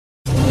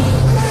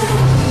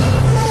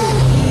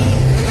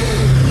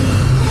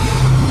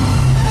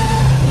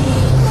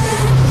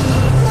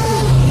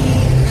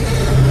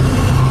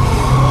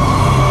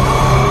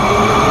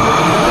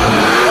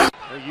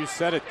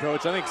said it,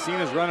 Coach. I think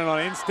Cena's running on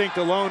instinct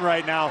alone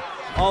right now.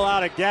 All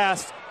out of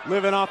gas,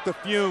 living off the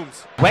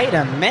fumes. Wait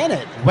a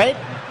minute. Wait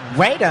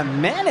a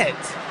minute.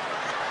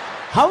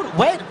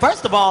 Wait,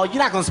 first of all, you're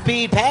not going to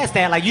speed past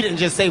that like you didn't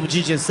just say what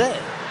you just said.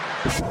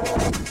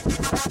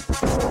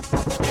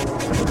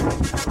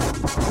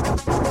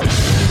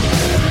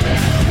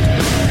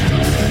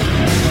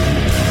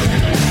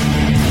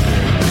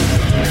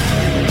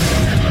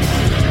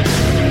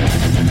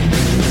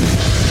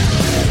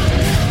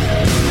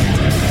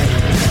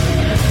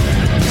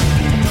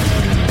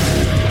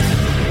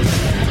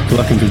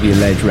 Welcome to the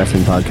Alleged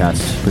Wrestling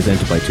Podcast,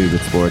 presented by 2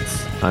 Bit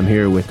Sports. I'm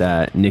here with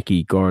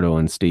Nicky, Gordo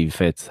and Steve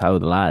Fitz. How are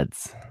the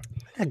lads?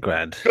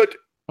 Grand. Good.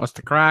 What's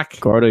the crack?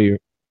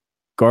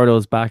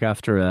 Gordo's back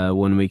after a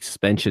 1 week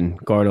suspension.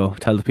 Gordo,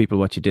 tell the people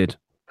what you did.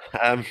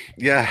 A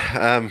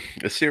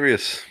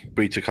serious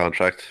breach of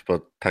contract,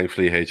 but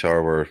thankfully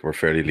HR were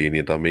fairly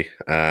lenient on me.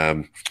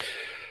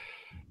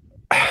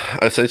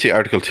 Essentially,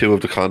 Article 2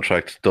 of the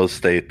contract does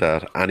state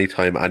that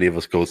anytime any of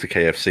us goes to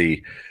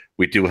KFC,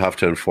 we do have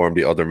to inform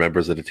the other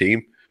members of the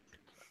team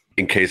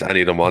in case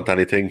any of them want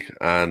anything.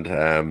 And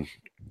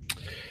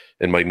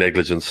in my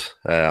negligence,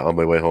 on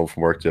my way home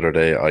from work the other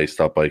day, I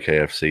stopped by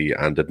KFC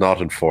and did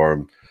not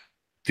inform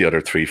the other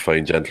 3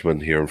 fine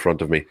gentlemen here in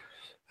front of me,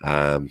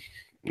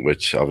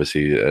 which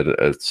obviously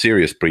a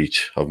serious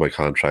breach of my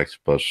contract.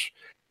 But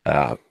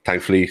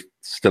thankfully,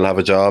 still have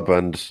a job,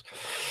 and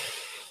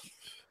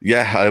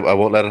I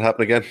won't let it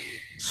happen again.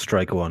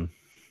 Strike one.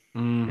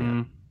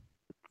 Mm-hmm.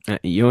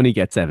 You only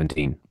get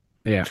 17.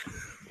 Yeah.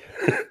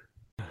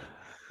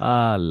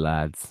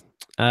 Lads.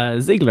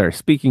 Ziggler,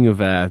 speaking of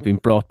being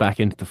brought back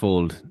into the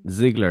fold,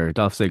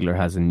 Dolph Ziggler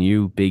has a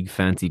new big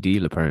fancy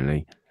deal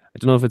apparently. I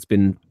don't know if it's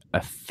been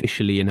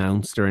officially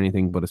announced or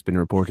anything, but it's been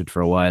reported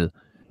for a while.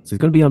 So he's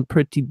going to be on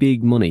pretty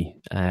big money.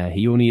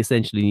 He only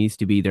essentially needs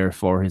to be there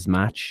for his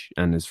match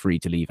and is free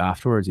to leave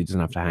afterwards. He doesn't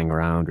have to hang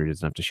around or he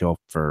doesn't have to show up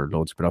for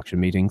loads of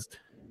production meetings.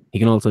 He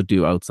can also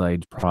do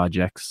outside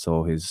projects,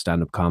 so his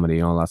stand-up comedy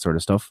and all that sort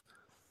of stuff.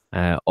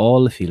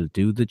 All if he'll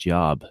do the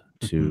job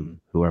to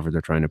whoever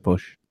they're trying to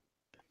push.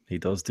 He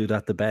does do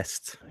that the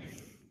best.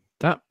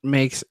 That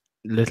makes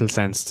little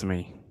sense to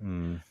me.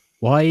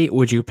 Why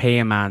would you pay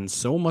a man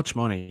so much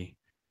money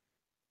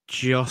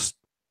just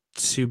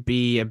to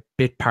be a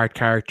bit part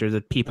character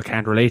that people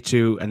can't relate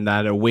to and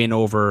that a win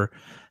over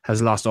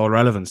has lost all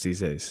relevance these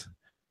days?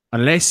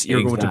 Unless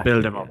you're going to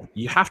build him up.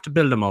 You have to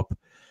build him up.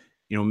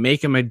 You know,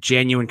 make him a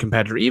genuine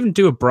competitor. Even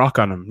do a Brock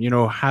on him. You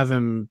know, have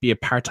him be a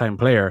part-time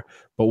player.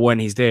 But when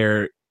he's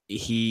there,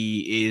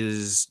 he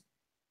is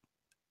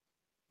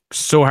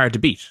so hard to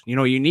beat. You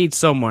know, you need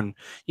to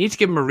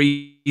give him a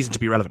reason to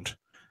be relevant.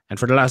 And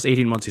for the last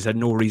 18 months, he's had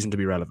no reason to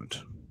be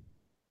relevant.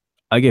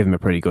 I gave him a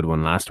pretty good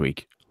one last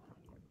week.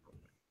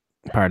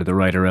 Part of the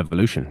Rider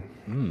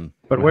Revolution.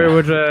 But where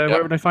would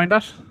I find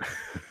that?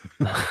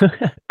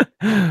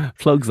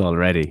 Plugs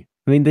already.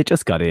 I mean, they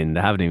just got in. They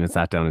haven't even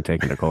sat down and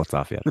taken their coats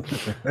off yet.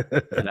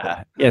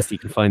 But, yes, you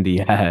can find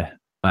the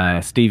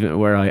Stephen,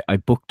 where I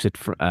booked it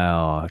for.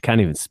 I can't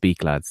even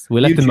speak, lads.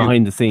 We left them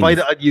behind the scenes. Find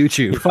it on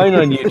YouTube. Find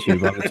it on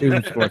YouTube on the 2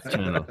 Bit Sports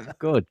channel.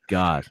 Good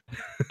God.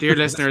 Dear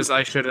listeners,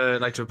 I should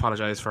like to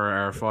apologise for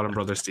our fallen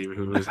brother Steve,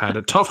 who has had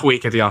a tough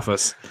week at the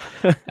office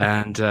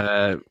and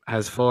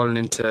has fallen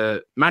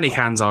into many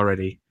cans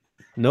already.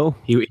 No.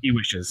 He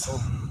wishes.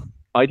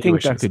 I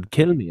think that could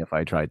kill me if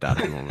I tried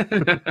that at the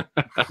moment.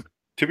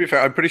 To be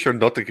fair, I'm pretty sure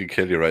nothing can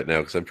kill you right now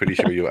because I'm pretty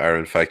sure you are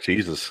in fact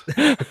Jesus.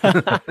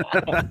 Don't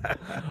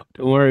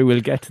worry,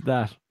 we'll get to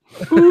that.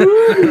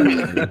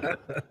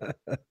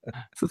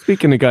 So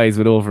speaking of guys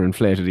with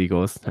overinflated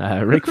egos,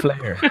 Ric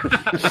Flair.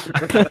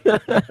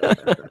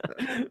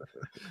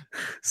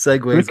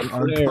 Segues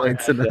on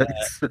point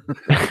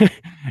tonight.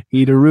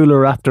 He had a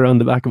ruler wrapped around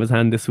the back of his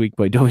hand this week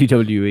by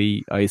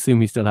WWE. I assume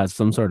he still has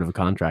some sort of a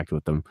contract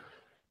with them.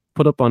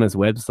 Put up on his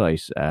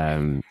website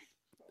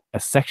a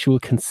sexual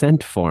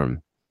consent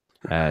form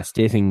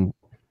stating,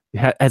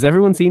 has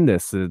everyone seen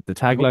this? The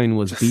tagline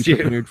was "Be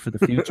prepared for the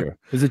future."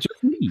 Is it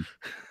just me?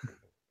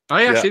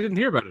 I actually didn't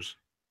hear about it.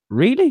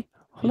 Really?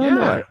 Hold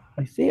on,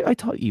 Yeah. I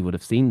thought you would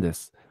have seen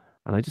this,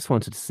 and I just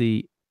wanted to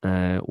see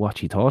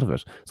what you thought of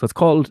it. So it's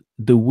called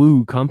the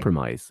Woo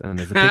Compromise, and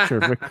there's a picture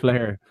of Ric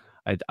Flair.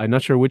 I'm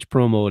not sure which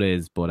promo it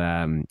is, but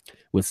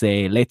we'll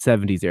say late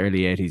 70s,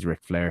 early 80s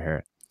Ric Flair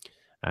here.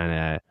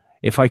 And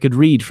if I could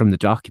read from the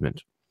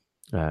document,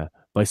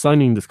 by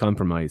signing this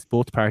compromise,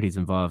 both parties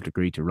involved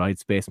agreed to ride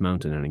Space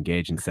Mountain and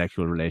engage in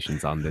sexual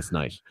relations on this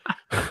night.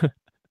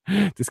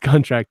 This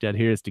contract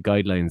adheres to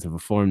guidelines of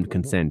informed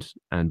consent,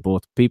 and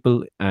both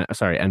people in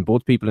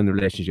the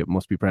relationship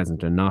must be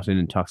present and not in an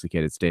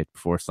intoxicated state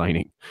before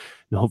signing.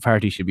 No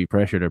party should be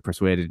pressured or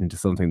persuaded into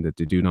something that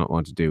they do not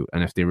want to do,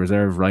 and they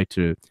reserve a right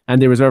to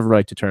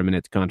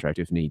terminate the contract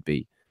if need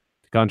be.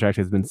 The contract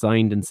has been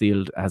signed and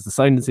sealed, has the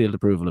signed and sealed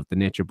approval of the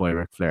Nature Boy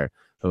Ric Flair,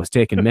 who has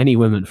taken many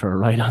women for a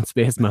ride on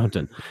Space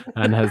Mountain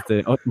and has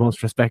the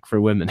utmost respect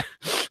for women.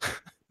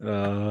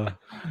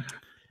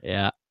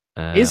 Yeah.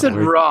 Is it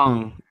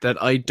wrong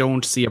that I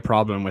don't see a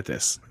problem with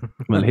this?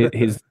 Well,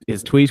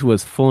 his tweet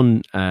was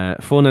fun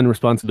and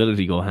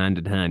responsibility go hand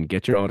in hand.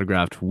 Get your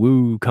autographed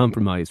Woo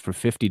compromise for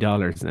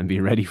 $50 and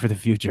be ready for the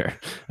future.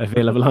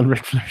 Available on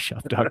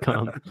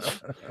rickflairshop.com.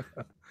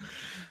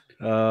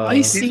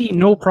 I see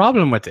no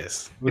problem with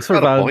this. It was He's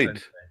got a point.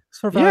 It was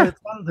for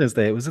Valentine's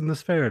Day. It was in the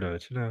spirit of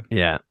it, you know.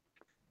 Yeah.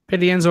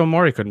 Pity Enzo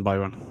Amore couldn't buy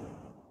one.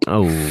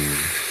 Oh.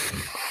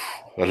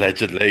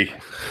 Allegedly.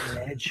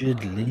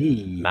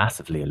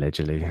 Massively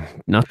allegedly.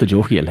 Not the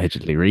jokey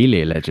allegedly,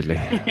 really allegedly.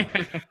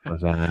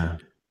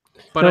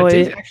 But I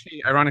did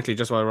actually, ironically,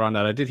 just while we're on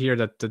that, I did hear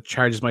that the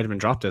charges might have been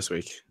dropped this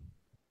week.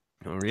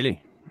 Oh,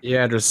 really?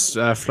 Yeah, there's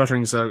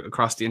flutterings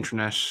across the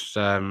internet,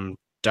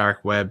 dark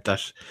web,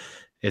 that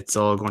it's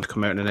all going to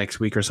come out in the next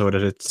week or so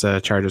that its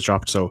charges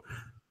dropped. So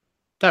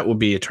that would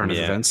be a turn of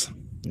events.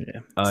 Yeah.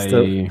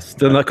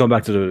 Still not going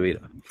back to the WWE.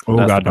 Oh,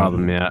 that's the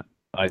problem, yeah.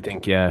 I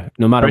think,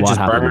 no matter what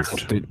happens,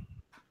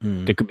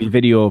 there could be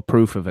video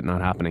proof of it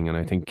not happening, and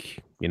I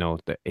think,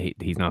 that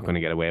he's not going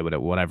to get away with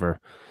it,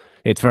 whatever.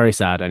 It's very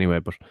sad anyway,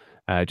 but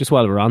just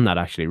while we're on that,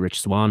 actually,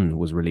 Rich Swann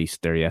was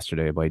released there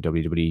yesterday by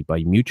WWE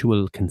by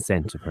mutual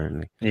consent,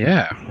 apparently.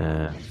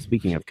 Yeah.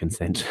 Speaking of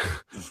consent,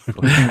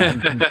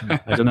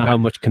 I don't know how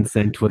much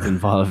consent was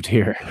involved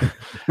here.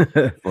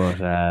 But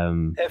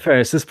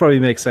Ferris, this probably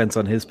makes sense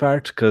on his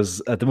part,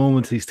 because at the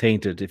moment he's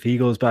tainted. If he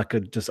goes back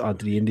just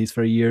onto the indies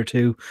for a year or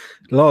two,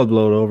 it'll all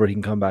blow over. He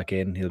can come back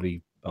in. He'll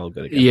be all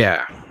good again.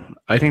 Yeah.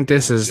 I think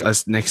this is,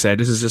 as Nick said,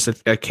 this is just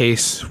a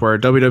case where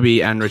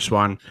WWE and Rich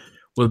Swann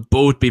will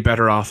both be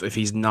better off if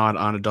he's not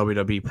on a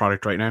WWE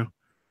product right now.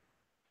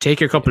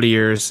 Take a couple of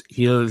years,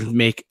 he'll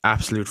make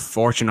absolute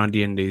fortune on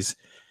the indies,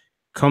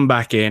 come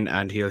back in,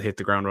 and he'll hit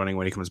the ground running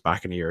when he comes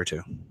back in a year or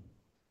two.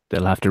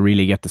 They'll have to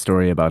really get the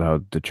story about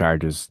how the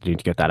charges, need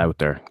to get that out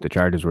there. The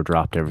charges were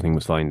dropped, everything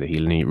was fine. That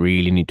he'll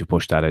really need to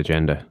push that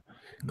agenda,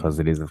 because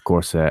it is, of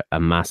course, a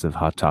massive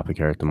hot topic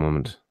here at the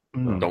moment.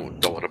 Don't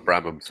want to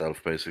Bram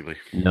himself, basically.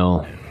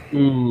 No.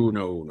 Ooh,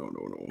 no.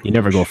 You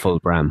never go full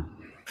Bram.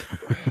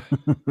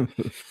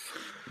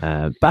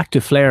 Back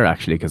to Flair,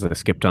 actually, because I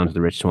skipped on to the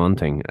Rich Swann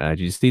thing. Did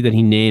you see that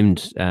he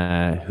named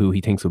who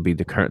he thinks will be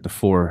the current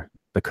four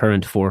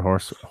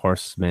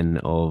horsemen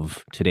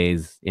of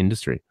today's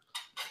industry?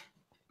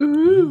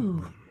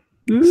 Ooh.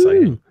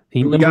 Exciting.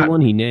 He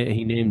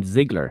named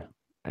Ziggler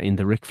in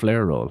the Ric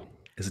Flair role.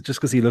 Is it just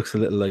because he looks a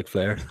little like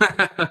Flair?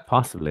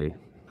 Possibly.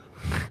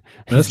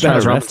 That's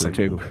Charles wrestler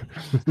too.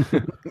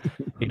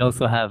 He'd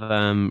also have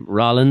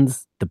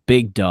Rollins, the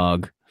Big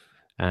Dog,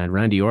 and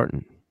Randy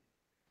Orton.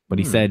 But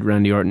he said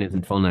Randy Orton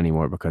isn't fun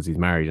anymore because he's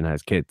married and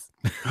has kids.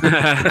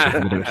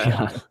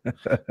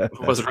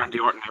 Was Randy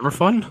Orton ever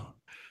fun?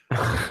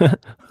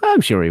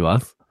 I'm sure he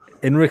was.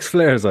 In Ric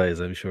Flair's eyes,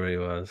 I'm sure he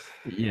was.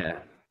 Yeah.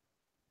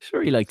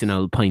 Sure, he liked an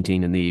old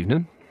pinting in the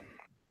evening.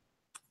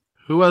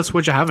 Who else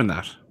would you have in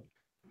that?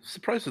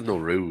 Surprised there's no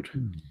Rude.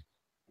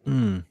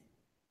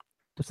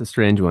 That's a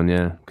strange one,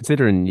 yeah.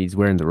 Considering he's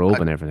wearing the robe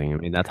and everything, I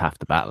mean, that's half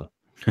the battle.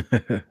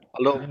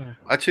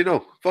 Actually,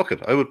 no. Fuck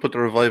it. I would put the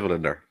Revival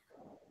in there.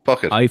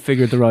 Fuck it. I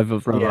figured the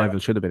revival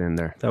should have been in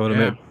there. That would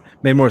have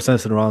made more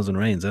sense than Rollins and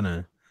Reigns, isn't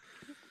it?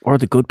 Or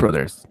the Good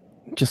Brothers.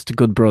 Just a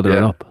good brother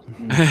up.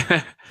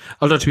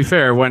 Although, to be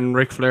fair, when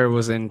Ric Flair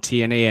was in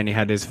TNA and he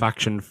had his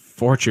faction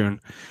Fortune,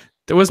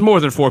 there was more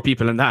than 4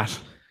 people in that.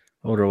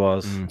 Oh, there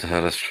was.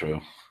 That is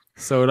true.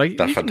 So, like,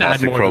 that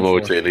fantastic promo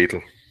with Jay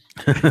Lethal.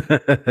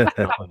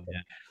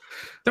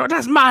 No,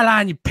 that's my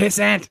line, you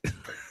pissant.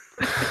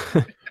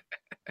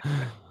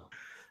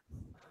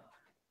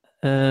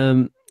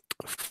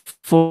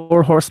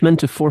 4 horsemen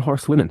to 4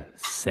 horsewomen.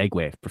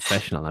 Segue,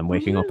 professional. I'm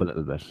waking up a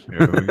little bit.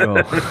 Here we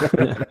go.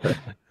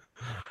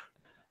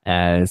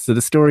 So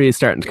the story is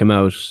starting to come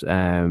out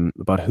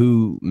about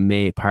who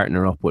may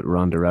partner up with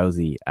Ronda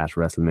Rousey at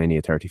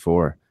WrestleMania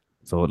 34.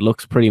 So it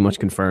looks pretty much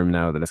confirmed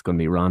now that it's going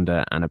to be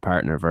Ronda and a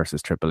partner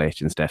versus Triple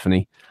H and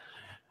Stephanie.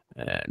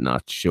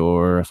 Not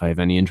sure if I have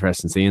any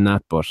interest in seeing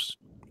that, but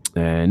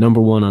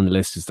number 1 on the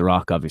list is The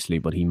Rock, obviously,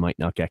 but he might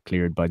not get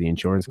cleared by the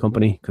insurance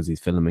company because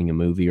he's filming a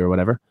movie or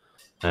whatever.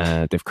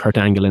 They've Kurt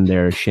Angle in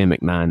there, Shane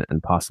McMahon,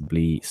 and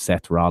possibly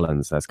Seth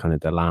Rollins as kind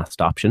of the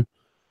last option.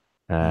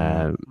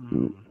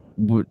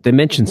 They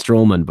mentioned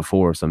Strowman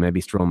before, so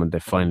maybe Strowman,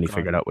 they've finally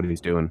figured out what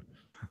he's doing.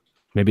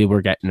 Maybe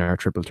we're getting our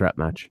triple threat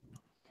match.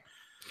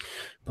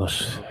 But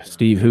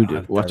Steve,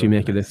 what do you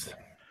make of this?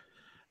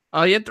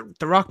 Oh yeah,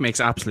 the Rock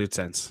makes absolute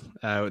sense.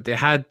 They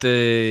had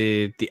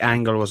the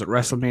angle, was it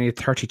WrestleMania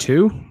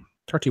 32?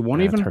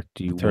 31 even?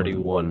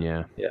 31,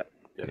 yeah.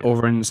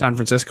 Over in San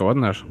Francisco,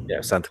 wasn't it?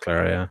 Yeah, Santa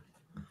Clara, yeah.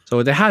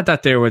 So they had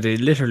that there where they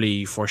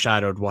literally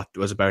foreshadowed what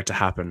was about to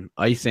happen.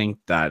 I think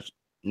that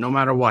no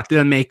matter what,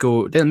 they'll make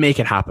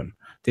it happen.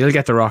 They'll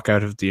get The Rock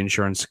out of the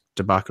insurance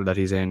debacle that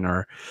he's in,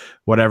 or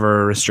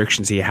whatever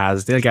restrictions he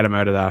has. They'll get him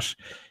out of that.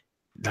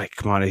 Like,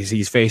 come on,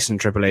 he's facing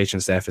Triple H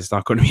and stuff. It's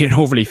not going to be an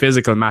overly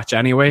physical match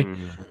anyway.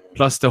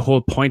 Plus, the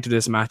whole point of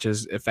this match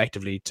is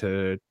effectively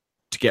to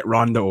get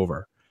Ronda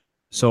over.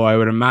 So I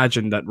would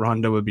imagine that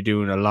Ronda will be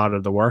doing a lot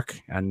of the work,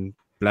 and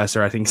bless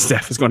her. I think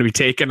Steph is going to be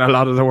taking a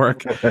lot of the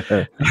work.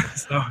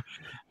 So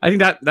I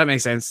think that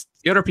makes sense.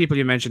 The other people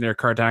you mentioned there,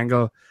 Kurt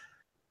Angle,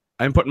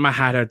 I'm putting my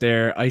hat out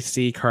there. I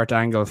see Kurt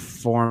Angle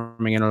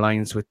forming an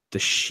alliance with the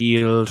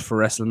Shield for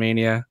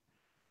WrestleMania.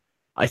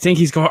 I think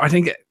he's going.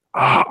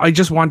 I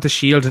just want the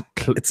Shield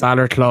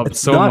Balor Club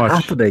so much. It's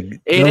not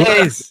happening. It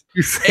is.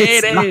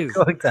 It is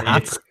going to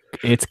happen.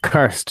 It's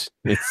cursed.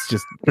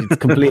 It's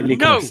completely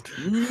cursed.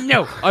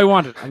 No, I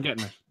want it. I'm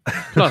getting it.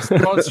 Plus,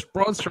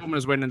 Braun Strowman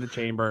is winning the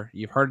Chamber.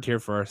 You've heard it here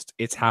first.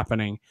 It's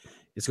happening.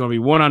 It's going to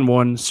be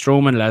 1-on-1.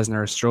 Strowman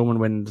Lesnar. Strowman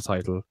winning the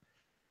title.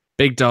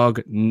 Big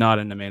Dog not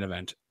in the main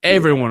event.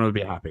 Everyone will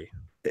be happy.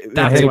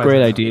 I had a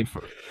great idea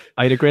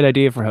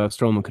for how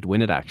Strowman could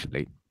win it.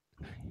 Actually,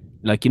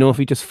 like, if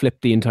he just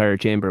flipped the entire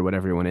chamber with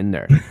everyone in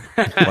there.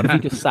 What if he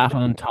just sat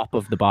on top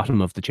of the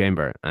bottom of the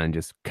chamber and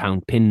just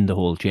pinned the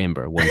whole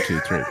chamber? 1, 2,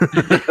 3.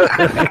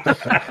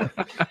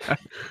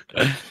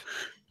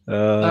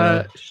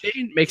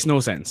 Shane makes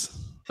no sense.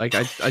 Like,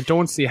 I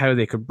don't see how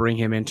they could bring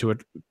him into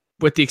it,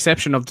 with the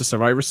exception of the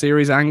Survivor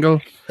Series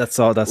angle. That's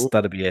all.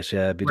 That'd be it.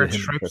 Yeah, be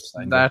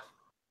that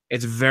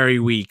it's very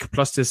weak.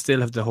 Plus, they still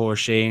have the whole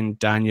Shane,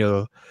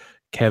 Daniel,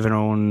 Kevin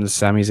Owens,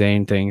 Sami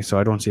Zayn thing. So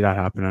I don't see that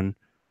happening.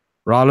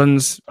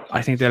 Rollins,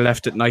 I think they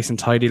left it nice and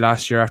tidy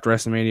last year after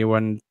WrestleMania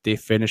when they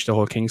finished the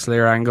whole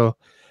Kingslayer angle.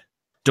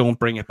 Don't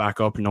bring it back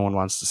up. No one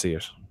wants to see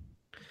it.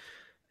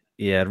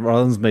 Yeah,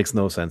 Rollins makes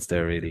no sense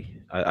there, really.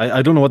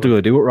 I don't know what they're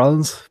going to do with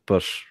Rollins,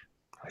 but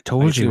I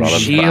told you,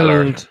 Rollins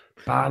Shield,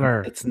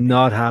 Balor. It's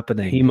not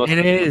happening.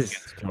 It is.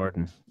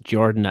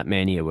 Jordan at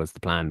Mania was the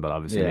plan, but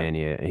obviously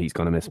Mania, he's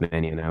going to miss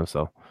Mania now.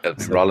 So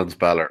Rollins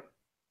Balor.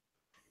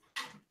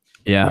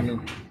 Yeah,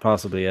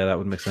 possibly. Yeah, that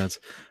would make sense.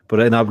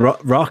 But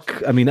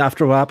Rock, I mean,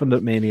 after what happened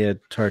at Mania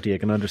 30, I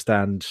can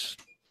understand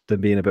them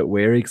being a bit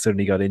wary because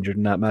he got injured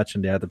in that match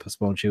and they had to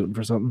postpone shooting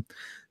for something.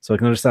 So I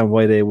can understand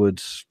why they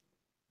would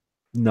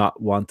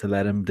not want to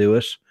let him do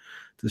it,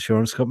 the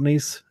insurance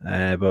companies.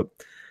 But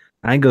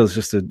Angle is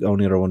just the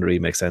only other one that really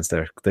makes sense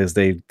there.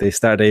 They did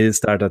start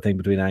that thing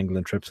between Angle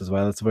and Trips as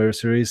well at Survivor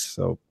Series,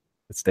 so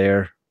it's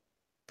there.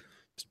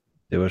 Just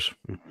do it.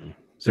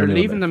 They're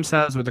leaving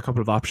themselves with a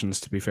couple of options,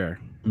 to be fair.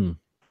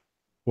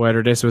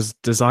 Whether this was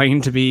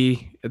designed to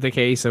be the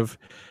case of,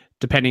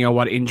 depending on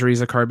what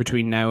injuries occur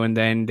between now and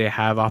then, they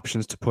have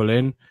options to pull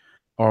in,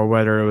 or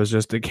whether it was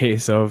just a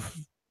case of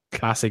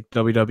classic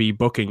WWE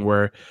booking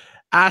where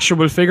Asher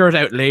will figure it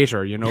out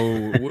later.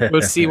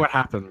 We'll see what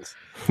happens.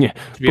 Yeah,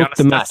 to be honest,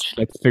 the match.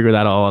 Let's figure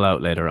that all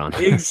out later on.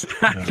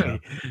 Exactly.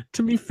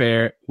 To be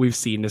fair, we've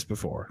seen this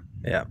before.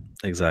 Yeah,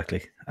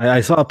 exactly.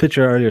 I saw a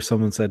picture earlier.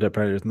 Someone said that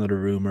apparently there's another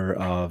rumor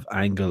of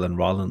Angle and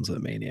Rollins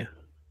at Mania.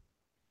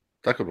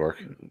 That could work.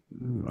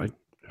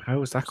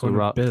 How is that going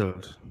to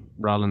build?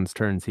 Rollins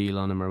turns heel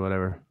on him or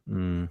whatever.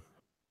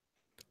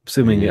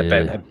 Assuming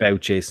about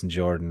Jason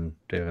Jordan,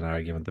 they have an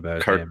argument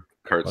about him.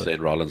 Kurt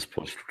saying Rollins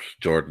pushed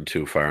Jordan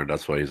too far, and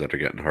that's why he's after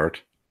getting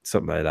hurt.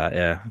 Something like that,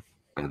 yeah.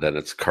 And then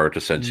it's Kurt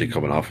essentially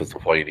coming off as the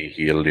whiny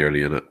heel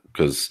nearly in it,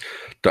 because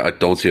I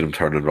don't see him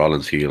turning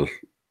Rollins heel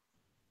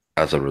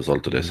as a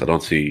result of this. I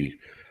don't see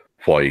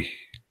why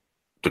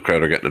the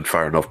crowd are getting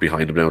far enough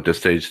behind him now at this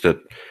stage that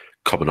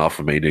coming off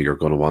of Mania, you're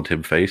going to want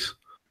him face.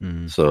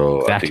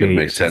 So I think it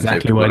makes sense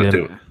if they're going to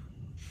do it.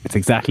 It's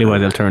exactly why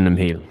they'll turn him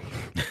heel.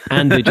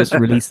 And they just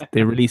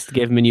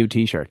gave him a new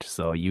T-shirt,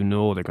 so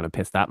they're going to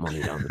piss that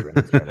money down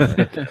the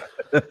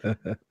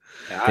drain.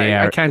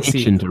 I can't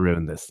see to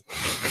ruin this.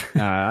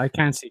 I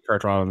can't see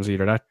Kurt Rollins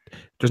either.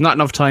 There's not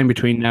enough time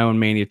between now and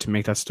Mania to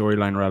make that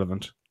storyline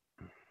relevant.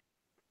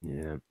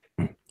 Yeah.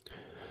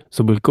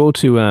 So we'll go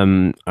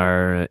to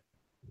our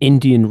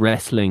Indian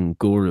wrestling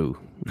guru,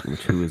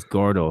 who is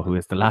Gordo, who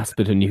is the last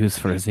bit of news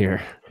for us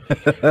here.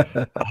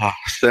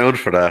 Sound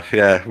for that,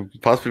 yeah.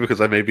 Possibly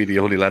because I may be the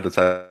only lad that's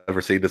ever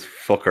seen this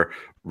fucker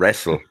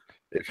wrestle,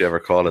 if you ever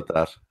call it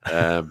that.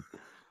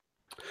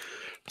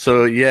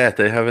 So yeah,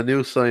 they have a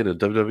new signing.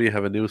 WWE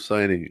have a new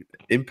signing.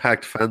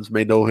 Impact fans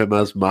may know him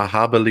as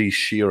Mahabali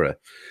Shera,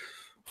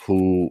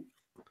 who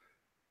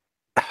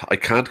I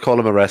can't call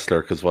him a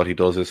wrestler because what he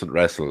does isn't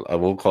wrestle. I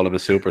won't call him a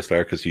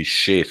superstar because he's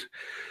shit.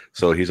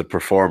 So he's a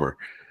performer.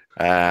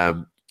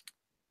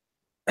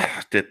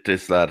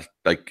 This lad,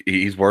 like,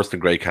 he's worse than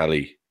Great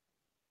Khali.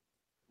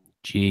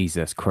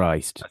 Jesus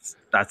Christ,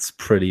 that's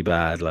pretty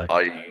bad. Like,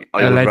 I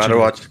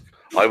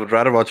would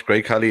rather watch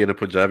Great Khali in a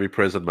Punjabi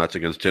prison match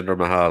against Jinder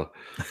Mahal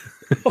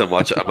than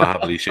watch a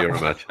Mahabali Shera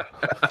match.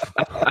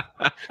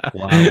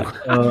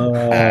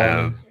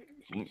 Wow.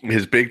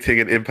 His big thing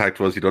in Impact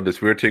was he done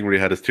this weird thing where he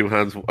had his two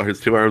arms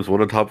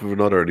one on top of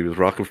another, and he was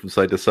rocking from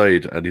side to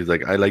side, and he's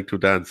like, "I like to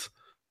dance."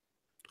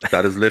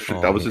 That is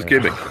literally that was his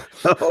gimmick.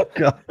 Oh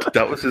god,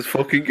 that was his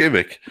fucking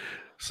gimmick.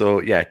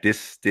 So yeah,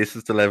 this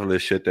is the level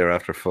of shit they're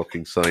after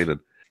fucking signing.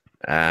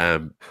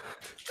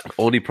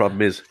 Only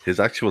problem is his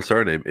actual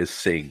surname is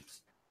Singh.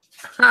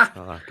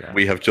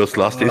 We have just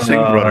lost a Singh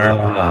brother.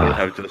 We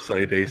have just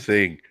signed a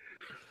Singh.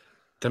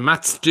 The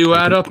maths do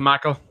add up,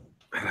 Michael.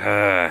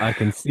 I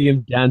can see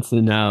him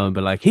dancing now and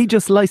be like, he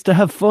just likes to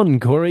have fun,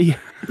 Corey.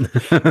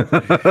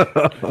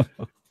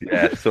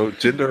 Yeah, so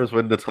Jinder is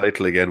winning the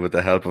title again with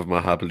the help of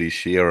Mahabali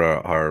Shir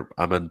or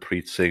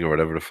Amanpreet Singh or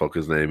whatever the fuck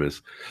his name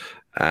is.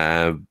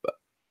 No,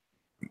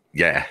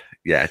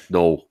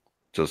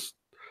 just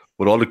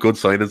with all the good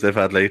signings they've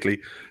had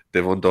lately,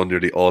 they've undone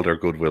nearly all their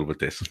goodwill with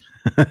this.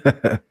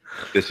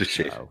 This is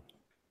shit.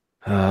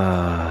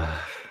 Wow.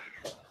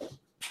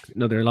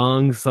 Another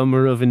long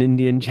summer of an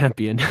Indian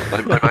champion.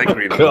 I'm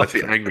angry now. I'm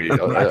actually angry. I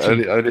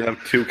only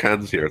have 2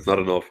 cans here. It's not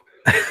enough.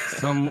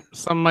 Some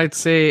might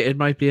say it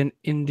might be an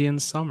Indian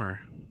summer.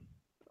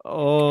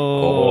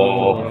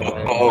 Oh.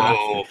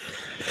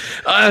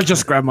 I'll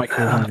just grab my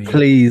cool.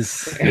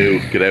 Please. Ew,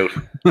 get out.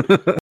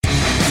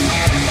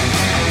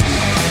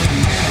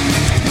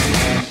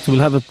 So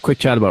we'll have a quick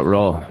chat about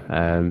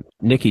Raw.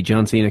 Nikki,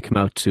 John Cena came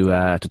out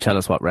to tell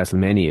us what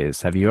Wrestlemania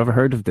is. Have you ever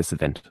heard of this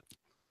event?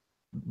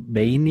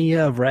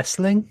 Mania of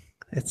wrestling?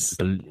 It's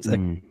like,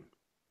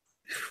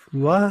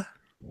 what?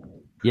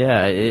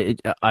 Yeah,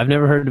 I've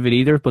never heard of it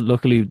either, but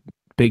luckily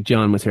Big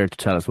John was here to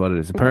tell us what it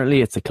is.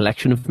 Apparently it's a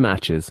collection of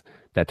matches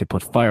that they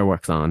put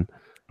fireworks on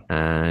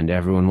and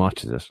everyone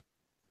watches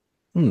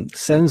it.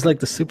 Sounds like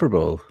the Super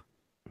Bowl.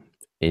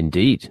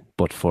 Indeed,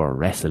 but for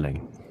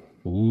wrestling.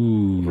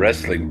 Ooh.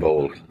 Wrestling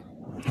bowl.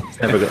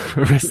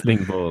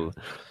 Wrestling bowl.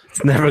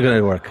 It's never going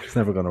to work. It's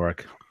never going to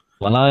work.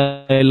 Well,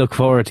 I look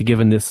forward to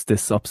giving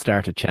this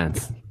upstart a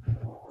chance.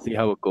 See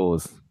how it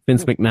goes.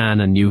 Vince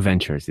McMahon and new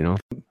ventures, you know.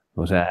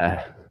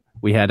 But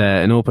we had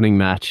an opening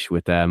match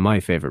with my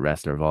favorite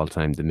wrestler of all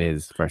time, The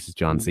Miz, versus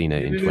John Cena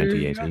in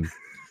 2018.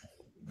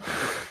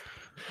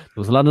 There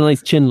was a lot of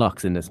nice chin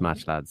locks in this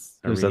match, lads.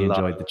 I really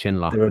enjoyed the chin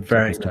lock. They were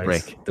very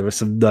nice. There were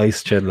some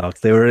nice chin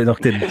locks. They were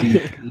looked in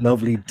deep,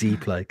 lovely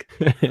deep, like.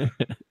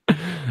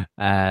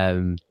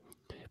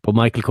 But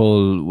Michael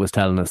Cole was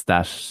telling us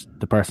that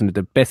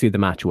basically the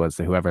match was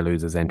that whoever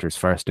loses enters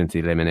first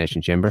into the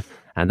Elimination Chamber,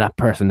 and that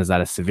person is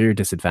at a severe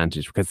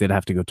disadvantage because they'd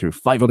have to go through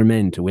 5 other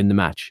men to win the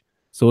match.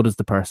 So does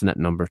the person at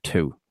number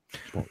 2.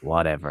 But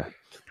whatever.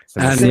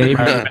 So and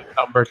maybe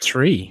number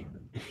 3.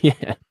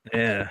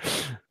 Yeah.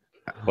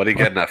 What are you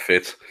getting at,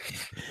 Fitz?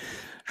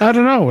 I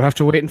don't know. We'll have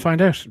to wait and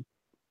find out.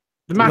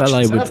 The match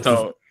itself,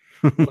 though,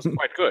 was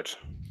quite good.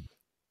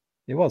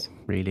 It was.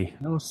 Really?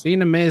 No,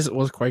 Cena Miz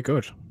was quite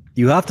good.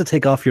 You have to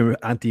take off your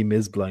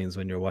anti-Miz blinds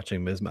when you're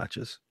watching Miz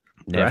matches.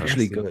 They're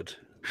actually good.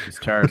 It's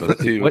terrible.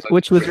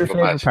 Which was your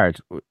favorite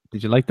part?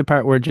 Did you like the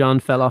part where John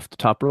fell off the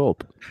top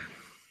rope?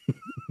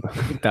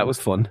 That was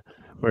fun.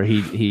 Where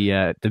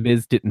the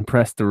Miz didn't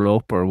press the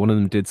rope, or one of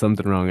them did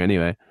something wrong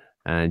anyway,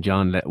 and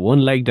John let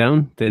one leg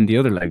down, then the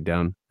other leg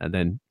down, and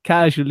then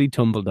casually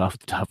tumbled off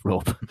the top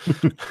rope.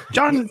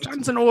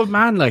 John's an old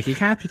man, like he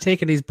can't be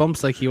taking these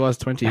bumps like he was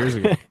 20 years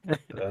ago.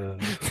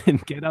 Then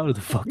get out of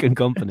the fucking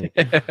company.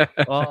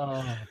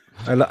 Oh.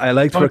 I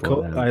liked where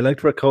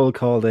Cole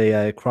called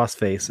a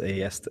crossface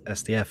a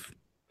STF.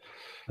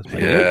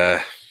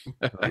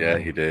 Yeah,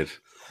 he did.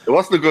 It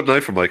wasn't a good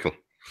night for Michael.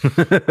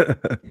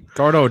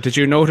 Gordo, did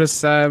you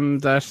notice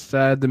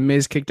that the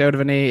Miz kicked out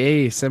of an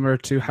AA similar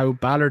to how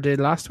Balor did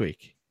last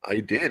week? I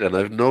did, and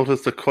I've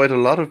noticed that quite a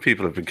lot of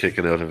people have been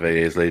kicking out of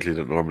AAs lately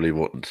that normally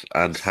wouldn't,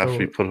 and have to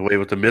be put away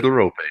with the middle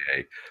rope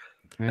AA.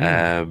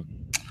 Yeah.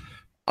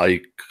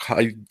 I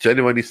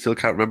genuinely still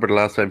can't remember the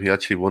last time he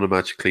actually won a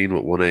match clean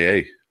with one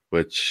AA,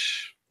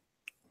 which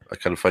I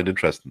kind of find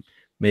interesting.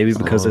 Maybe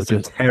because it's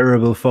a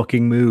terrible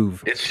fucking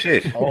move. It's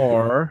shit.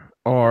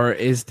 Or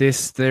is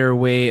this their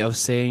way of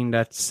saying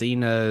that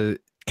Cena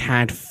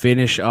can't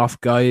finish off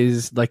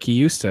guys like he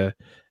used to?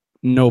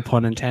 No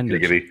pun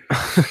intended.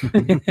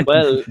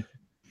 Well,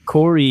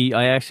 Corey,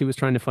 I actually was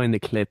trying to find the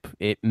clip.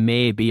 It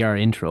may be our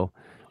intro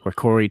where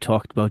Corey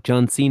talked about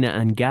John Cena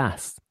and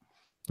gas.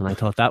 And I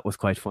thought that was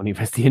quite funny.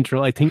 That's the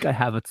intro. I think I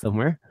have it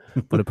somewhere.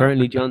 But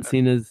apparently John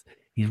Cena's,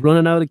 he's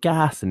running out of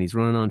gas and he's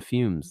running on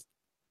fumes.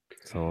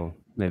 So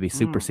maybe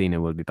Super Cena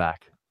will be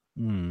back.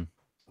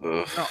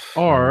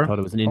 Or I thought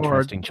it was an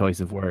interesting choice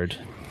of word.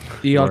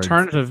 The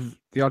alternative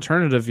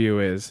view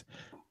is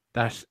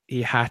that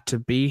he had to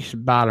beat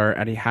Balor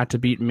and he had to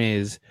beat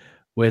Miz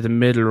with a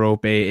middle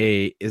rope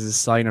AA is a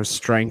sign of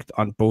strength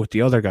on both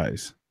the other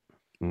guys.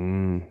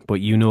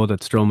 But you know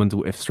that if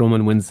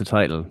Strowman wins the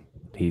title,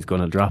 he's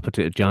going to drop it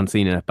to John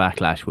Cena at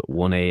Backlash with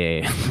one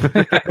AA.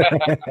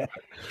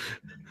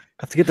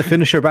 Have to get the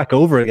finisher back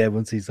over again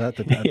once he's at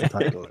the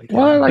title.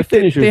 Well, like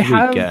they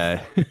have,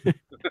 weak,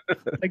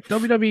 like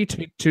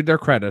WWE, to their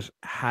credit,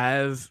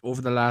 have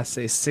over the last,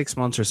 say, 6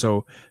 months or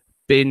so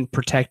been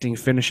protecting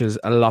finishes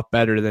a lot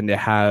better than they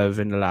have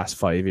in the last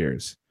 5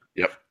 years.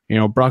 Yep. You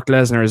know, Brock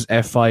Lesnar's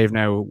F5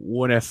 now,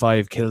 one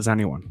F5 kills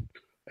anyone.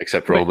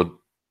 Except Roman.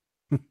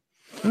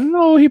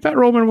 No, he bet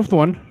Roman with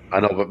one.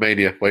 I know, but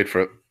Mania, wait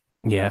for it.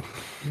 Yeah.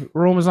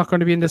 Roman's not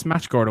going to be in this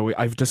match, Gordo.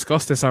 I've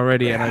discussed this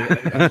already, and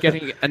I'm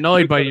getting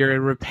annoyed by your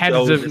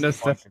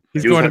repetitiveness that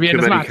he's going to be in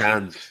this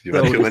match. You've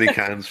had too many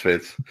cans,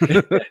 Fitz.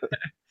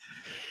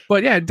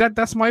 But yeah,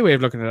 that's my way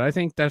of looking at it. I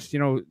think that, you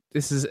know,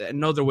 this is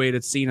another way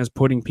that Cena's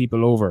putting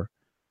people over.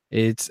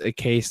 It's a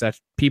case that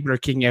people are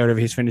kicking out of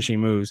his finishing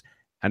moves,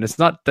 and it's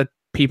not that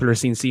people are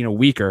seeing Cena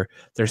weaker;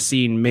 they're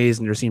seeing Miz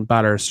and they're seeing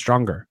Balor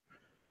stronger.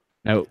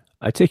 Now,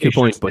 I take your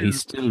point, but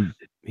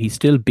he's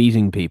still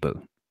beating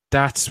people.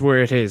 That's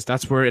where it is.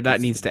 That's where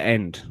that needs to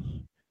end.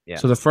 Yeah.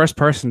 So the first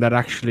person that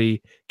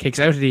actually kicks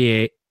out of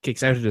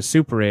the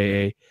Super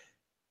AA,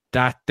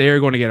 that they're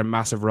going to get a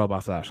massive rub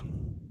off that.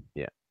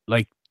 Yeah,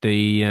 like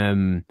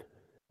the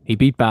he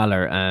beat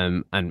Balor,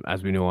 and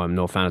as we know, I'm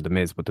no fan of the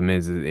Miz, but the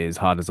Miz is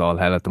hot as all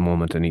hell at the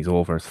moment, and he's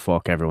over as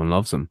fuck. Everyone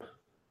loves him,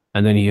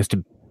 and then he has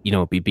to,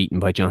 be beaten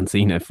by John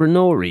Cena for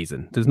no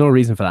reason. There's no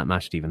reason for that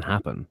match to even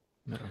happen.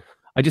 No.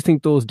 I just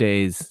think those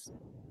days,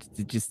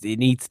 it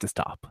needs to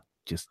stop.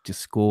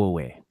 Just go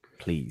away,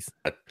 please.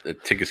 I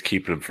think it's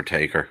keeping him for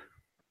Taker.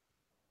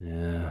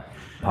 Yeah,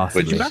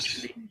 possibly. Did you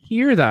actually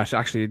hear that?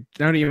 Actually,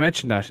 now that you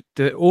mentioned that,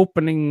 the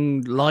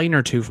opening line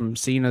or two from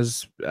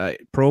Cena's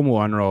promo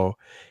on Raw,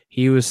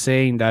 he was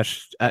saying that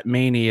at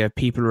Mania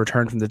people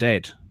return from the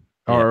dead,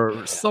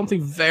 or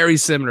something very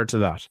similar to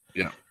that.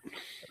 Yeah,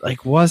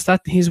 like, was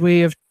that his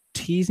way of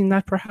teasing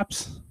that?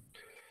 Perhaps.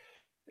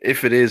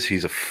 If it is,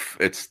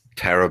 it's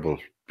terrible,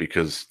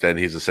 because then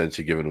he's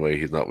essentially giving away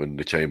he's not winning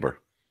the Chamber.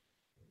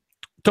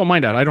 Don't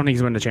mind that. I don't think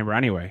he's winning the Chamber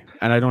anyway,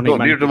 and I don't think.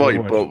 No, neither do I.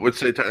 But would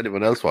say to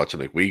anyone else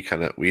watching, like we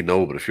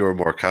know, but if you're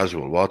more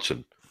casual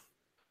watching,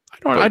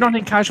 I don't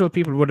think casual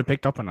people would have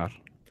picked up on that.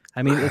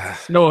 I mean,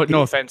 it's no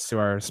offense to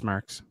our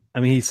smarks. I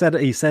mean, he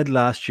said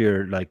last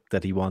year like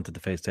that he wanted to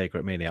face Taker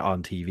at Mania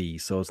on TV,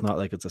 so it's not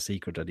like it's a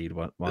secret that he'd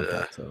want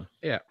that. So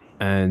yeah,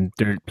 and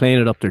they're playing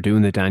it up. They're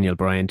doing the Daniel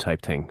Bryan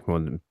type thing,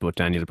 but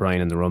Daniel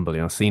Bryan in the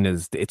Rumble.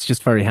 Cena's, it's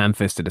just very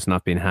ham-fisted. It's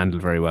not being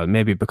handled very well.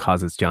 Maybe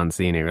because it's John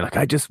Cena. You're like,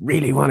 I just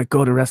really want to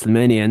go to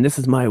WrestleMania, and this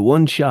is my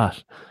one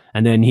shot.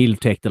 And then he'll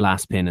take the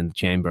last pin in the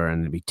Chamber,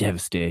 and it'll be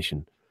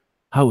devastation.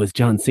 How is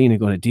John Cena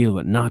going to deal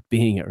with not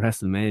being at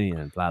WrestleMania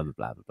and blah, blah,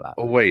 blah, blah, blah.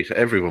 Oh, wait.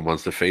 Everyone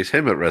wants to face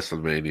him at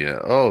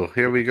WrestleMania. Oh,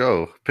 here we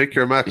go. Pick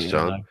your match,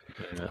 John.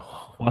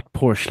 What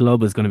poor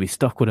schlub is going to be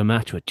stuck with a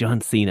match with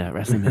John Cena at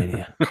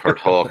WrestleMania? Kurt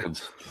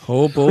Hawkins.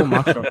 Hobo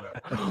Macho.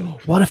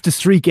 What if the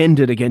streak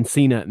ended against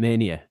Cena at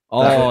Mania?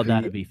 Oh,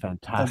 that'd be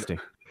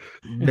fantastic.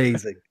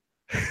 Amazing.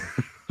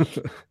 Oh,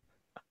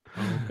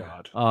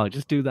 God. Oh,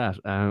 just do that.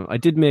 I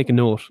did make a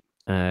note.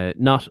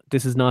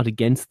 This is not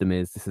against the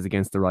Miz. This is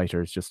against the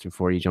writers. Just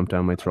before you jump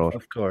down my throat.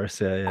 Of course,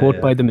 yeah. Quote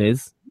by the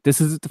Miz.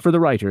 This is for the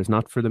writers,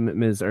 not for the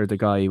Miz or the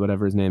guy,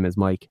 whatever his name is,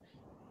 Mike.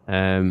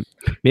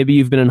 Maybe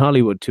you've been in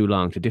Hollywood too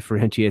long to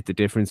differentiate the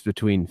difference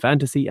between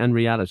fantasy and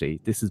reality.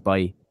 This is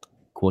by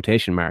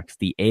quotation marks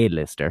the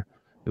A-lister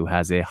who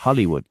has a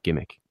Hollywood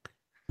gimmick,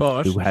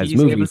 but who has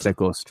movies that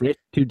go straight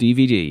to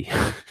DVD.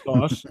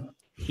 But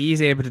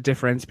he's able to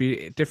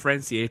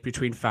differentiate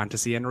between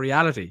fantasy and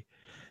reality.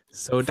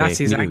 So that's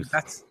his angle.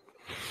 That's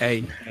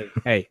hey,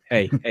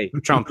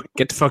 Trump,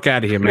 get the fuck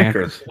out of here, man.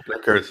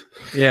 Blinkers.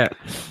 Yeah.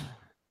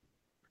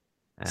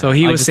 So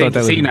he was saying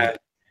to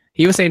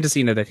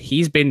Cena, that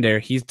he's been there,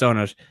 he's done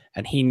it,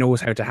 and he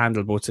knows how to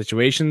handle both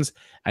situations.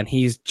 And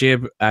his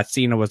jib at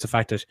Cena was the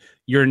fact that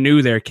you're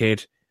new there,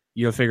 kid.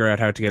 You'll figure out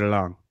how to get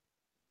along.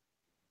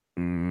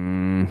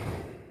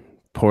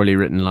 Poorly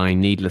written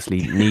line, needlessly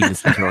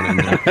thrown in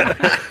there.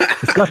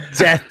 It's got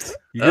depth.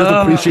 You just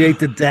appreciate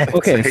the depth.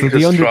 Okay, so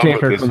the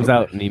Undertaker comes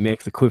out and he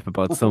makes a quip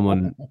about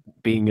someone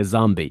being a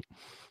zombie.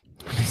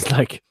 It's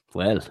like,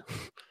 well,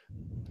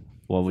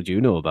 what would you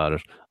know about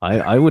it?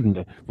 I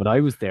wouldn't, but I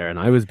was there and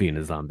I was being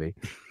a zombie.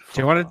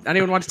 Do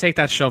anyone want to take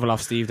that shovel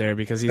off Steve there,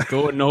 because he's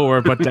going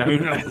nowhere but down?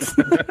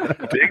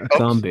 Big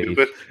zombie.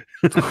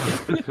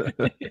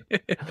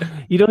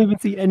 You don't even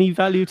see any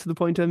value to the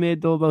point I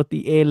made though about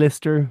the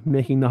A-lister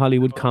making the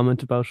Hollywood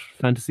comment about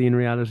fantasy and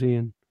reality,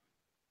 and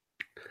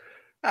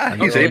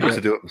he's able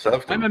to do it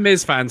himself. Though. I'm a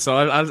Miz fan, so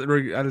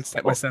I'll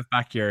set myself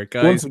back here,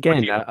 guys. Once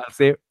again,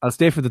 I'll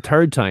stay for the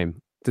third time.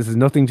 This has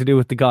nothing to do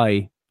with the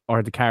guy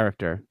or the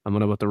character. I'm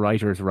on about the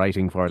writers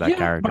writing for that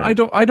character. But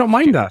I don't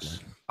mind that.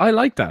 I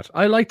like that.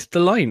 I liked the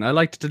line. I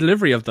liked the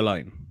delivery of the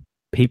line.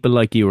 People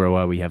like you are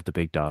why we have the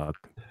big dog.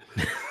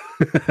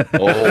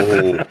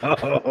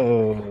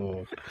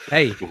 Oh.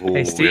 Hey,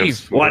 Steve.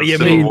 What do you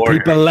mean,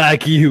 people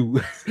like you?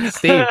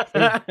 Steve.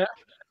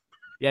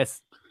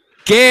 Yes.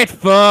 Get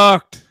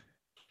fucked.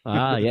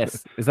 Ah,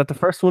 yes. Is that the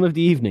first one of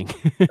the evening?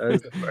 That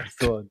is the first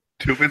one.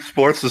 2-bit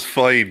sports is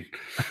fine.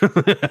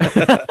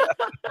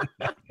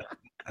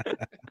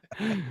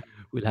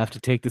 We'll have to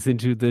take this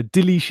into the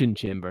deletion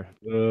chamber.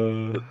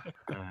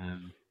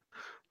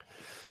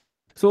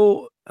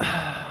 So,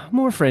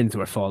 more friends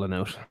who are falling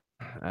out.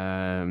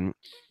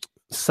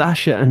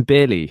 Sasha and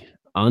Bailey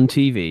on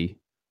TV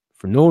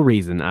for no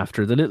reason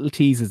after the little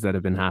teases that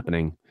have been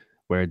happening,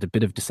 where the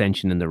bit of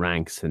dissension in the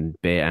ranks and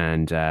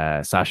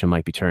Sasha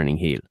might be turning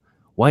heel.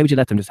 Why would you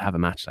let them just have a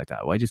match like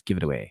that? Why just give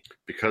it away?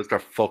 Because they're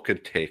fucking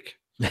tick.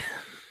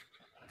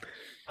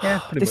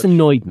 Yeah, this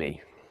annoyed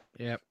me.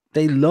 Yeah.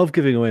 They love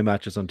giving away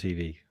matches on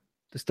TV.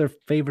 It's their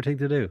favorite thing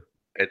to do.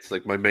 It's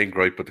like my main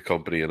gripe with the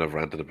company, and I've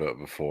ranted about it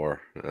before.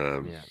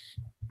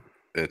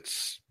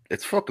 It's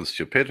fucking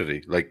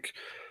stupidity. Like,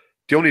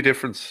 the only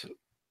difference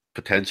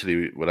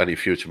potentially with any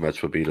future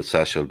match would be that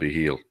Sasha will be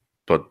heel.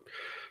 But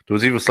there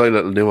was even slight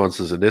little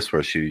nuances in this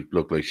where she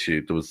looked like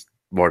there was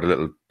more the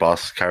little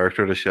boss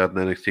character that she had in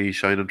NXT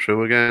shining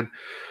through again.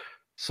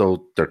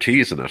 So they're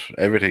teasing it.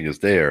 Everything is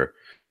there.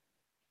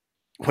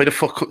 Why the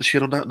fuck couldn't she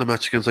have done that in a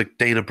match against like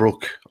Dana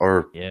Brooke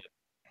or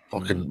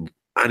fucking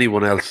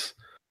anyone else?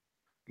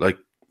 Like,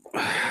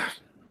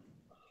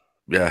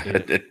 yeah,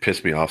 it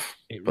pissed me off.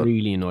 It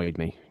really annoyed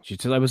me.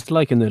 I was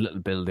liking the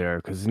little build there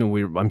because, you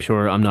know, I'm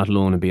sure I'm not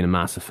alone in being a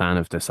massive fan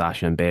of the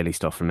Sasha and Bailey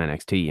stuff from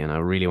NXT, and I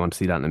really want to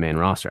see that in the main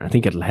roster. I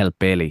think it'll help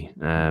Bailey.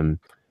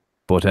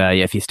 But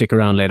if you stick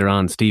around later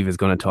on, Steve is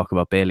going to talk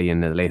about Bailey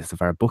in the latest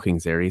of our booking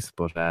series.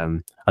 But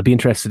I'll be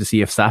interested to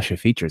see if Sasha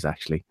features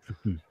actually.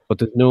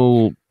 But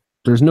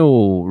there's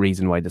no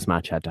reason why this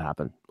match had to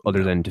happen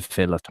other than to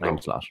fill a time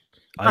slot.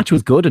 The match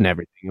was good and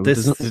everything. It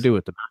has nothing to do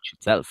with the match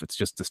itself. It's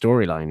just the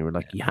storyline. We're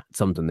like, you had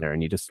something there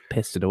and you just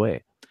pissed it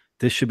away.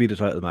 This should be the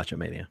title match at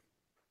Mania.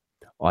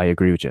 I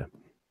agree with you.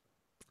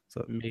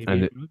 So maybe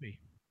it will be.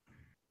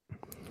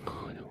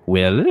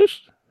 Will it?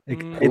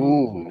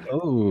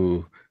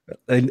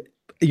 And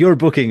your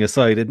booking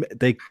aside,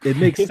 it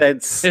makes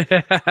sense.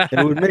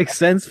 It would make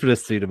sense for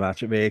this to be the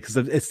match at Mania because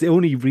it's the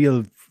only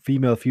real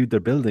female feud they're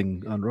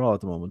building on Raw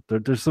at the moment.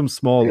 There's some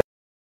small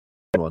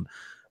one.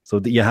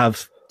 So you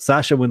have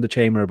Sasha win the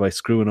Chamber by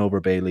screwing over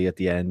Bailey at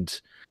the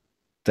end.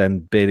 Then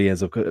Bailey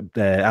ends up.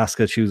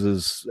 Asuka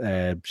chooses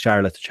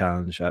Charlotte to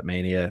challenge at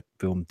Mania.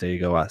 Boom, there you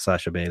go.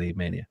 Sasha Bailey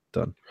Mania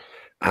done.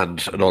 And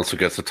it also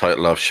gets the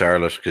title off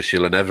Charlotte because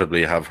she'll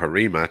inevitably have her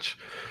rematch.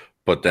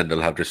 But then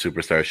they'll have their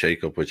superstar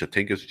shakeup, which I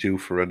think is due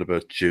for around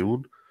about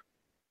June.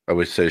 I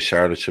would say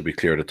Charlotte should be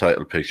clear of the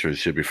title picture and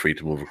should be free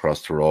to move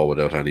across to Raw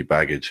without any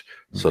baggage.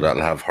 So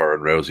that'll have her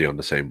and Rousey on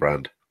the same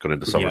brand going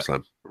into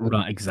SummerSlam.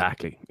 Yeah,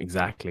 exactly.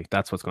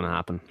 That's what's going to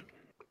happen.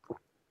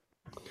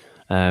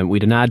 We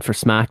had an ad for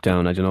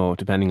SmackDown, I don't know,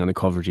 depending on the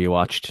coverage you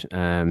watched,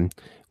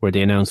 where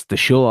they announced the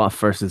Show Off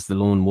versus the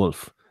Lone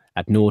Wolf.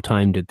 At no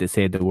time did they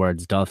say the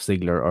words Dolph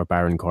Ziggler or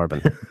Baron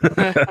Corbin.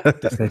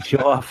 They said Show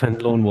Off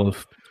and Lone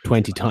Wolf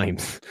 20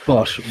 times.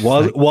 But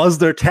was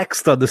there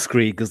text on the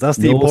screen? Because that's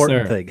the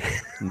important thing.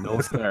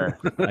 No, sir.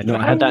 I know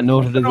I had that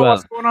noted as well.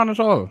 What's going on at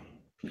all?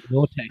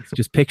 No text,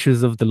 just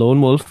pictures of the Lone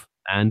Wolf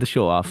and the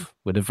Show Off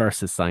with a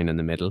versus sign in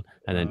the middle.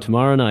 And then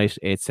tomorrow night,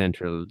 8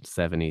 Central,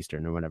 7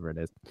 Eastern, or whatever it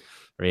is.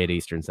 Or 8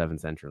 Eastern, 7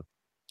 Central.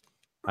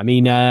 I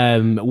mean,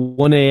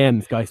 1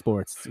 a.m. Sky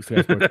Sports.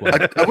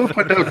 I will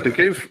point out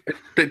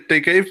they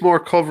gave more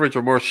coverage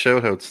or more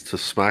shout-outs to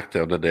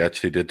SmackDown than they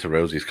actually did to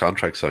Rousey's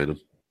contract signing.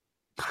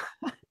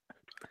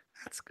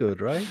 That's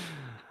good, right?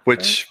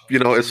 Which, you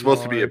know, is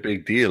supposed to be a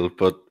big deal,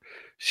 but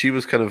she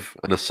was kind of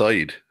an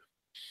aside.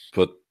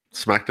 But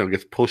SmackDown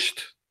gets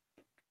pushed.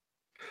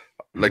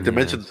 Like they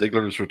mentioned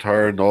Ziggler's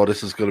return. Oh,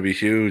 this is going to be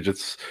huge.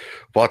 It's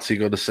what's he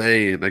going to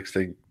say? Next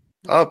thing.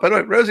 Oh, by the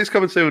way, Rousey's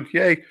coming soon.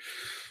 Yay.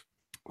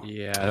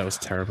 Yeah, that was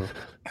terrible.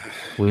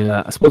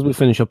 I suppose we'll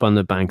finish up on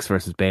the Banks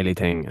versus Bailey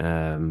thing.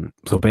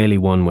 So Bailey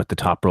won with the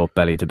top rope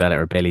belly to belly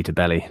or belly to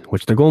belly,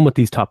 which they're going with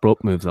these top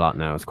rope moves a lot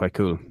now. It's quite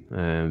cool.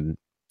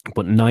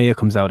 But Nia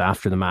comes out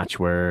after the match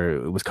where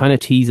it was kind of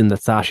teasing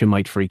that Sasha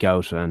might freak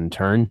out and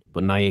turn,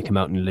 but Nia came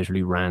out and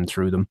literally ran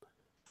through them.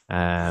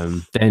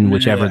 Then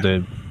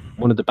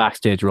one of the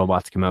backstage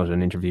robots came out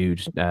and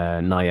interviewed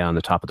Nia on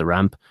the top of the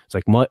ramp. It's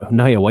like,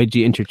 Nia, why did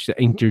you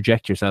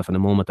interject yourself in a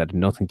moment that had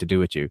nothing to do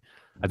with you?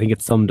 I think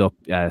it summed up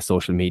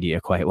social media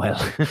quite well.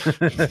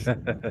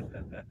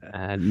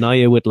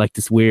 Nia with like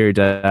this weird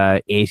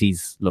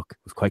 80s look. It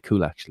was quite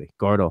cool, actually.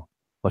 Gordo,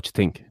 what you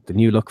think? The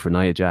new look for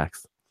Nia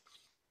Jax?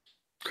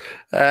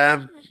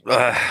 I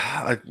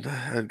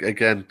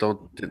again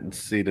didn't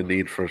see the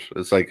need for it.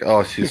 It's like,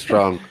 oh, she's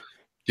strong.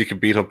 She can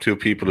beat up two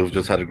people who've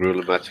just had a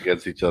grueling match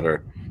against each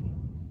other.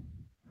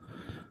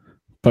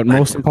 But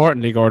most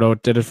importantly, Gordo,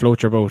 did it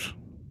float your boat?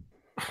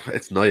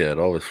 It's Nia. It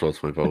always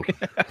floats my boat.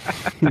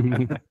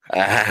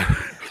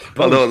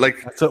 Although,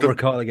 like, that's what we're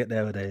calling it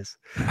nowadays.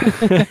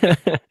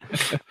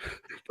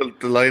 The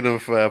line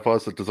of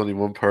positive, there's only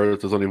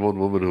one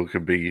woman who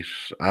can beat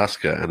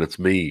Asuka, and it's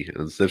me.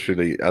 And it's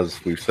literally,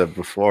 as we've said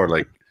before,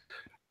 like,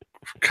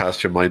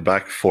 cast your mind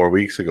back 4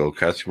 weeks ago.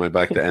 Cast your mind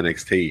back to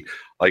NXT.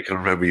 I can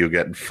remember you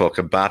getting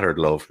fucking battered,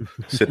 love.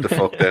 Sit the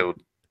fuck down.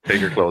 Take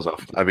your clothes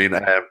off. I mean,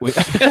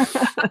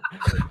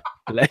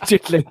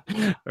 allegedly,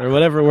 or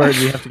whatever word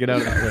we have to get out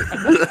of that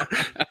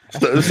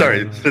word.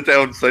 Sorry, sit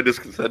down, sign this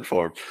consent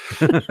form.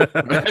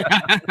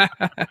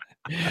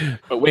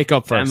 But wake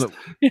up first.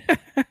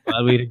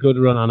 Well, we had a good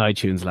run on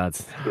iTunes,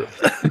 lads.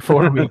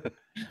 Before we.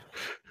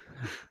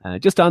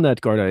 Just on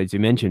that, Gordo, as you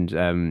mentioned,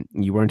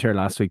 you weren't here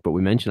last week, but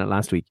we mentioned it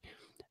last week.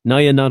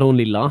 Nia not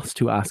only lost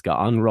to Asuka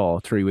on Raw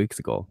 3 weeks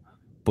ago,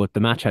 but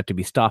the match had to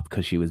be stopped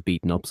because she was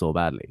beaten up so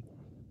badly.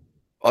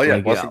 Oh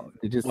yeah, like,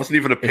 it wasn't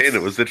even a pin.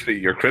 It was literally,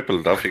 you're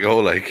crippled. Off you go.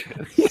 Like,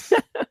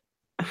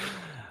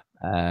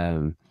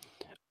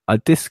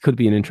 this could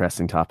be an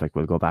interesting topic.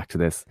 We'll go back to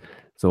this.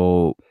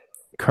 So,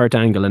 Kurt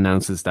Angle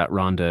announces that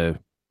Ronda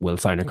will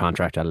sign her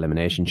contract at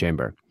Elimination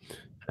Chamber.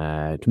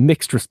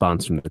 Mixed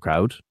response from the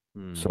crowd.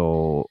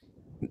 So,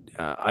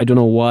 I don't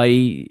know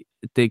why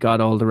they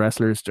got all the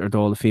wrestlers or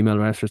all the female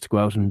wrestlers to go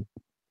out and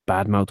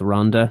badmouth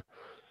Ronda,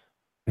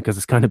 because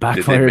it's kind of Did they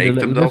backfired a make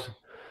little them though? bit.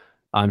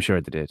 I'm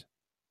sure they did.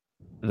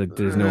 Like,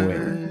 there's no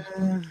way.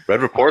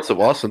 Red reports it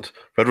wasn't.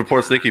 Red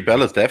reports Nikki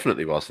Bella's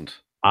definitely wasn't.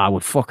 I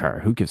would fuck her.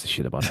 Who gives a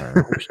shit about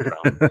her?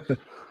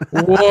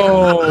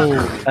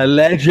 Whoa!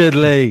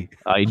 Allegedly.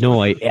 I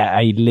know.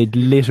 I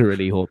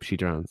literally hope she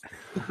drowns.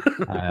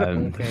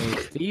 Okay,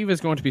 Steve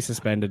is going to be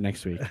suspended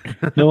next week.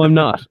 No, I'm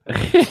not.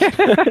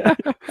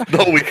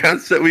 No, we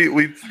can't set.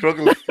 We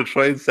struggle to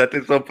try and set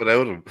this up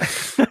without him.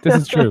 This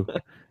is true.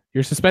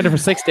 You're suspended for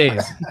 6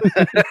 days.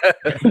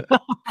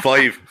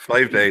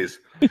 5 days.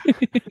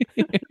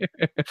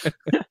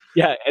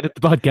 Yeah, edit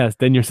the podcast,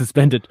 then you're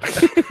suspended.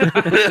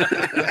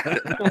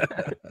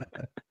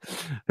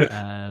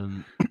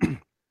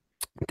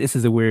 This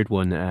is a weird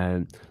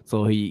one.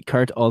 So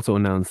Kurt also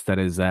announced that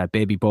his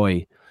baby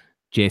boy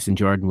Jason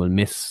Jordan will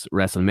miss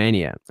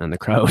WrestleMania, and the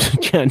crowd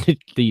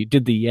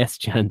did the yes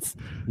chants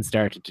and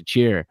started to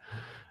cheer.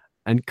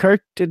 And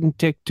Kurt didn't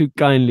take too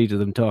kindly to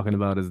them talking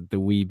about as the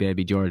wee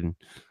baby Jordan.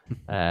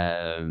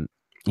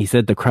 He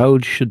said the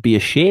crowd should be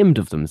ashamed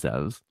of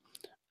themselves.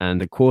 And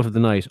the quote of the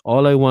night: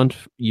 "All I want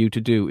you to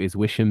do is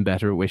wish him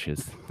better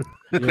wishes."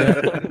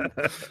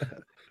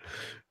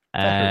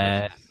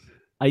 I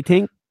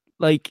think,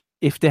 like,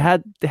 if they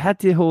had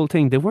the whole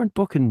thing, they weren't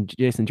booking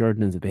Jason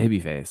Jordan as a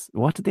babyface.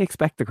 What did they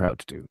expect the crowd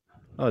to do?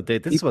 Oh,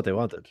 this is what they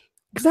wanted.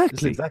 This is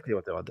Exactly. exactly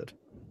what they wanted.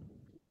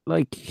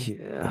 Like,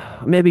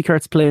 maybe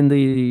Kurt's playing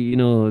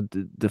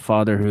the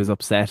father who's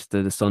upset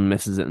that his son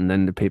misses it, and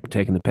then the people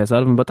taking the piss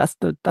out of him. But that's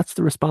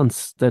the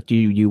response that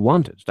you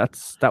wanted.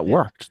 That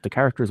worked. The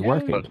character is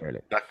working. But Clearly.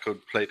 that could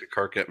play to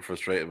Kurt getting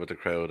frustrated with the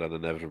crowd, and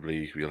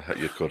inevitably you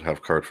could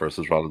have Kurt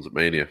versus Rollins at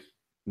Mania.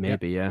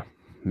 Maybe, yeah,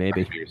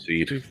 maybe.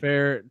 Seed. To be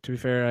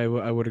fair,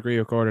 I would agree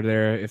with Corder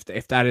there.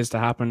 If that is to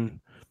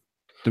happen,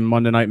 the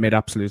Monday night made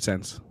absolute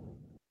sense.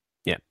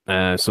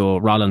 Yeah. So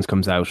Rollins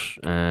comes out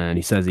and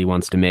he says he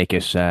wants to make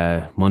it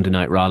Monday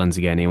Night Rollins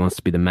again. He wants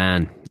to be the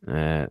man.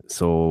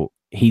 So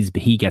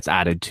he gets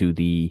added to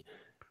the,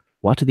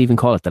 what did they even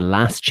call it? The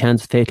Last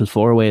Chance Fatal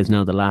 4-Way is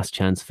now the Last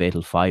Chance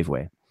Fatal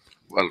 5-Way.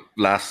 Well,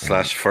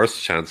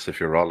 last/first chance if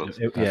you're Rollins.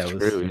 It was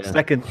true, yeah.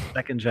 second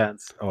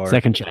chance or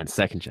Second chance.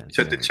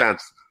 Said the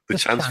chance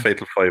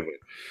fatal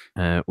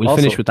 5-way. We'll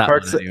Also, finish with that.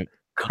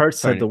 Kurt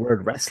Sorry. said the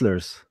word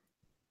wrestlers.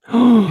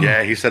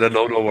 Yeah, he said a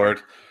no word.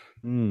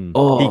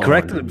 Oh, He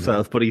corrected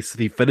himself, but he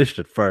finished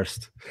it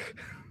first.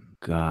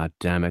 God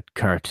damn it,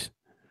 Kurt.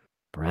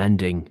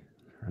 Branding.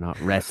 They're not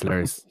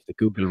wrestlers. The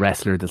Google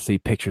wrestler, they'll see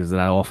pictures of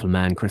that awful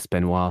man, Chris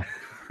Benoit.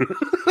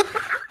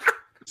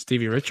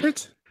 Stevie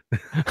Richards?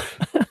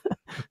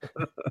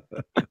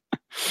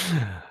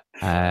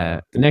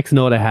 The next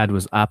note I had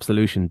was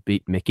Absolution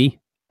beat Mickey.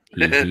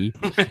 He.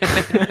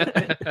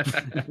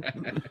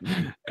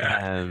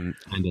 And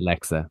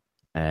Alexa.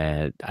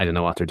 I don't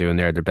know what they're doing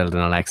there. They're building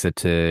Alexa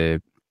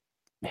to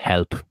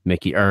help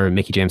Mickey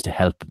James to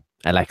help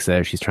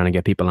Alexa. She's trying to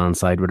get people on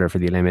side with her for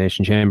the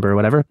Elimination Chamber or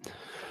whatever.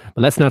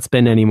 But let's not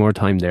spend any more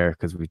time there,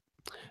 because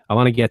I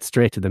want to get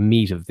straight to the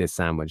meat of this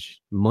sandwich.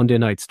 Monday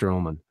Night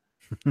Strowman.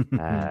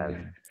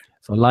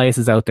 So Elias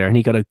is out there and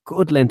he got a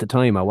good length of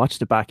time. I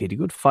watched it back. He had a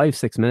good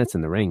 5-6 minutes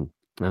in the ring.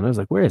 And I was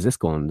like, where is this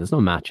going? There's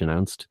no match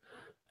announced.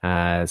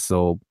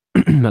 So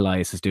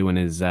Elias is doing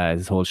his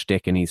whole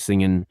shtick and he's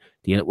singing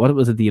the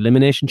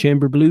Elimination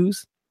Chamber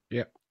Blues?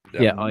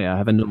 Yeah. Oh yeah, I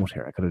have a note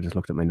here. I could have just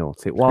looked at my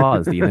notes. It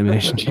was the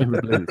Elimination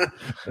Chamber Blues.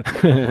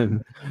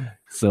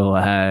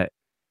 So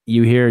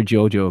you hear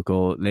JoJo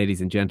go,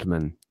 "Ladies and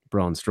gentlemen,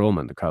 Braun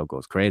Strowman." The crowd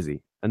goes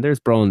crazy. And there's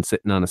Braun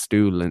sitting on a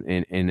stool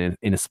in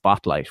a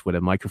spotlight with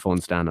a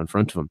microphone stand in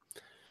front of him.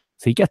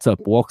 So he gets up,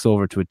 walks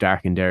over to a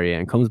darkened area,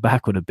 and comes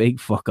back with a big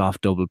fuck off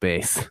double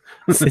bass.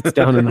 Sits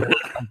down in the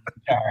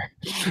guitar.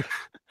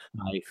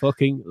 I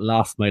fucking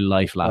lost my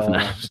life laughing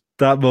at it.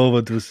 That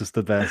moment was just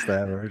the best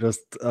ever.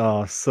 Just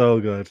so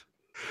good.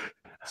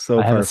 So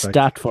I have perfect. a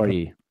stat for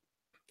you.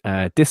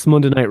 This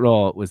Monday Night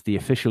Raw was the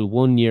official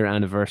 1-year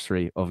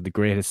anniversary of the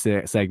greatest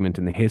segment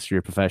in the history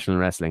of professional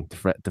wrestling,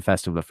 the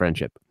Festival of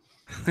Friendship.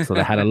 So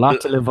they had a lot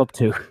to live up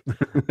to.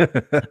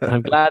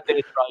 I'm glad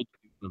they tried to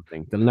do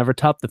something. They'll never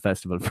top the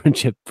Festival of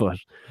Friendship, but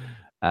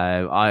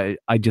I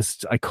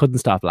couldn't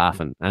stop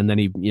laughing. And then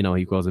he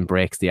goes and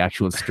breaks the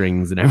actual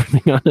strings and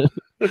everything on it.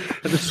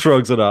 And just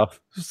shrugs it off.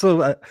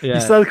 So you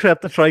still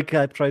kept the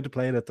tri-cap, tried to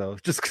play it though,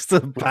 just because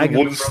the bang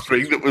One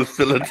string that was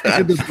still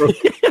attached.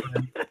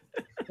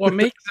 What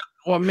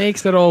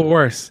makes it all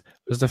worse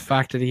was the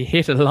fact that he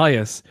hit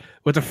Elias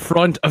with the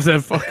front of the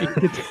fucking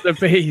the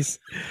base.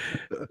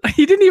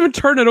 He didn't even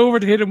turn it over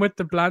to hit him with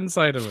the bland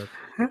side of it.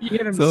 He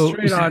hit him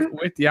straight on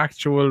with the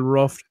actual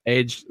rough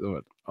edge of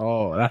it.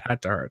 Oh, that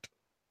had to hurt.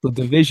 So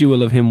the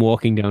visual of him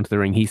walking down to the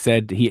ring, he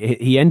said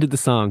he ended the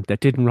song that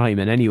didn't rhyme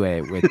in any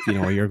way with,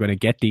 "You're going to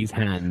get these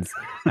hands."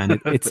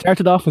 And it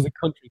started off as a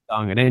country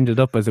song and ended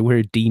up as a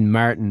weird Dean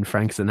Martin,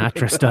 Frank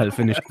Sinatra style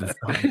finish to the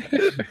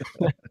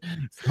song.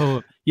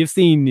 So you've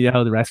seen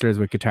how the wrestlers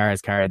with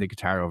guitars carry the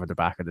guitar over the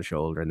back of the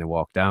shoulder and they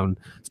walk down.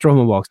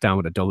 Strowman walks down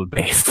with a double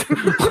bass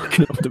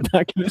walking up the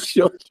back of his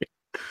shoulder.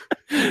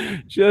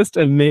 Just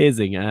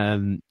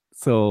amazing.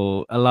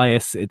 So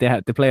Elias,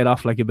 they play it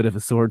off like a bit of a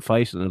sword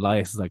fight, and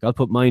Elias is like, "I'll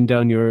put mine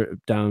down.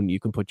 You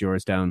can put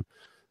yours down."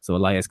 So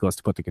Elias goes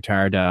to put the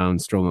guitar down.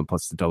 Strowman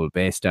puts the double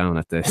bass down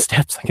at the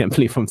steps. I can't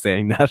believe I'm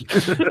saying that.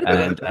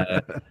 And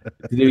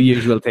the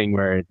usual thing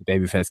where the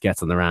babyface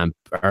gets on the ramp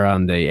or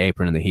on the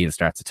apron and the heel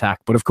starts attack.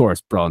 But of course,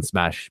 brawn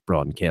smash,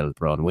 brawn kill,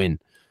 brawn win.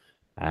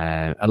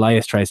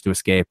 Elias tries to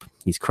escape.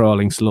 He's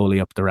crawling slowly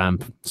up the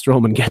ramp.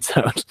 Strowman gets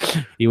out.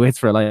 He waits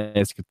for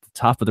Elias to get to the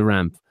top of the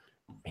ramp.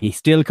 He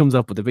still comes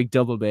up with a big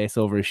double bass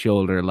over his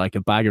shoulder like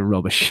a bag of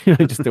rubbish,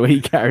 just the way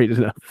he carried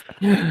it up.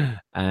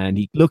 And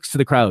he looks to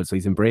the crowd, so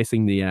he's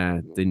embracing the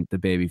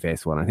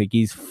babyface one. I think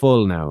he's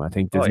full now. I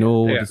think there's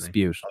no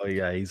dispute. Oh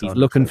yeah, he's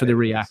looking for the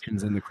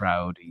reactions in the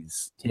crowd.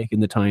 He's taking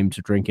the time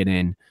to drink it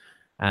in.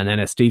 And then,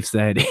 as Steve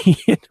said, he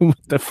hit him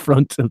with the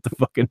front of the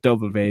fucking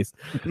double bass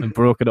and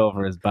broke it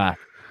over his back.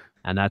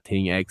 And that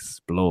thing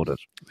exploded.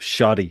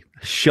 Shoddy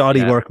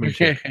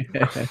workmanship.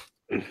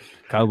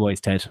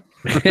 Cowboys, Ted.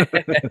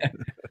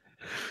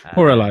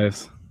 Poor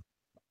Elias.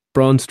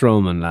 Braun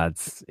Strowman,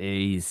 lads,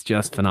 he's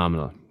just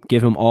phenomenal.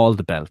 Give him all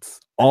the belts.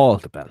 All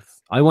the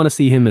belts. I want to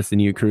see him as the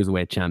new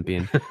Cruiserweight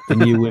champion, the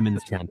new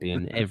women's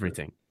champion,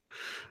 everything.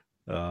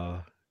 So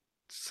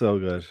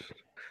good.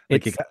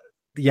 Like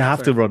you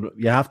have to run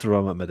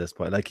with him at this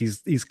point. Like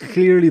he's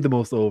clearly the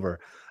most over.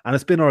 And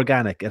it's been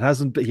organic. He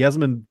hasn't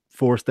been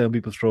forced down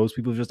people's throats.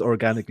 People have just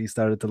organically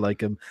started to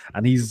like him.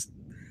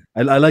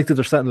 And I like that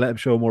they're starting to let him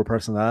show more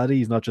personality.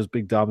 He's not just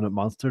big dominant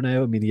monster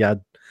now. I mean, he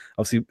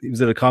was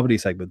in a comedy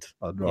segment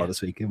on Raw this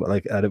week,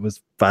 but and it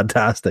was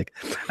fantastic.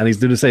 And he's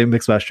doing the same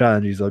mixed match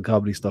challenges on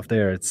comedy stuff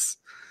there.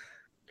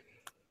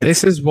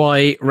 This is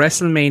why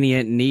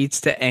WrestleMania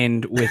needs to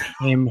end with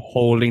him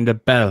holding the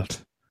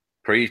belt.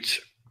 Preach.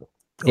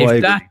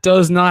 If that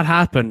does not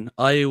happen,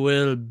 I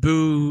will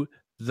boo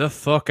the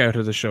fuck out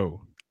of the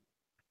show.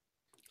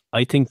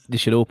 I think they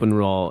should open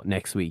Raw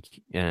next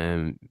week.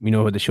 Where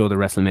they show the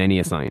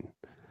WrestleMania sign.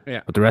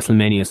 Yeah. But the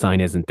WrestleMania sign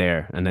isn't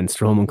there. And then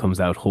Strowman comes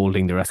out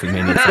holding the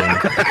WrestleMania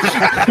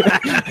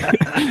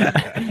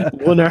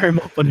sign. One arm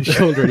up on his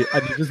shoulder.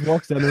 And he just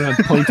walks down around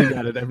pointing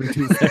at it every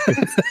 2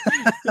 seconds.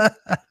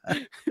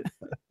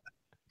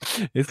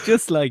 It's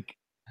just like,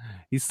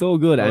 he's so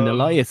good. And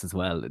Elias as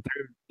well. They're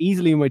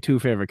easily my two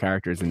favorite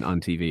characters on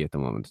TV at the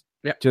moment.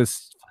 Yeah.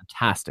 Just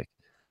fantastic.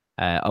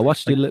 I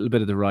watched a little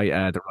bit of the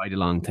ride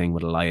along thing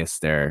with Elias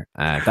there.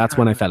 That's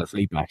when I fell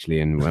asleep actually,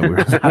 and when we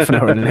were half an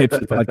hour late for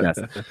the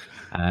podcast.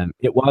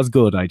 It was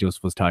good. I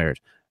just was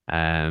tired.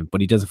 But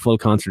he does a full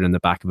concert in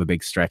the back of a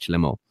big stretch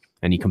limo,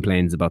 and he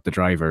complains about the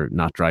driver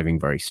not driving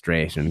very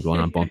straight and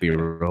going on bumpy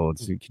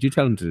roads. Could you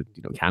tell him to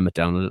calm it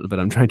down a little bit?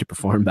 I'm trying to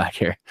perform back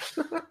here.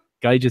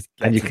 Guy just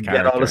and you can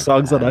get all the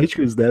songs on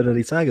iTunes there that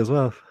he sang as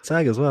well.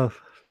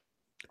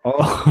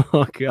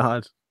 Oh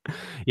God.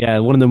 Yeah,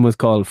 one of them was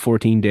called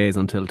 14 Days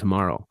Until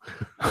Tomorrow.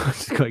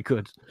 It's quite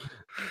good.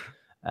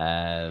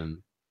 So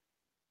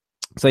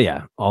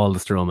yeah, all the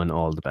Strowman,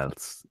 all the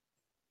belts.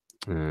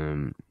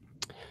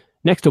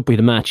 Next up, we had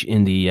a match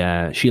in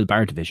the Shield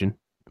Bar division.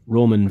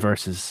 Roman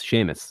versus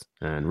Sheamus,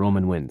 and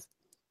Roman wins.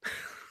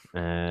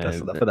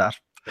 That's enough of that.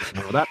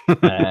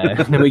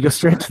 Then we go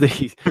straight to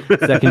the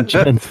second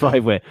chance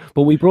 5-way.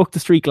 But we broke the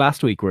streak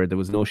last week where there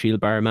was no Shield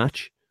Bar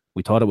match.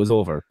 We thought it was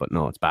over, but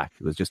no, it's back.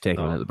 It was just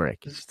taking a little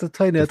break. Just a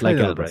tiny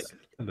little break.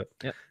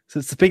 Yeah.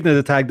 So speaking of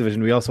the tag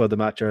division, we also had the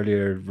match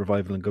earlier,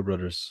 Revival and Good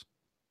Brothers.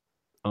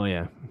 Oh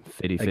yeah,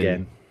 fitty.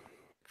 Again.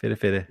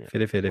 Fitty.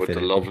 With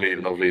the lovely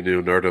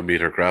new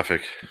Nerdometer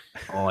graphic.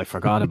 Oh, I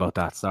forgot about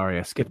that. Sorry,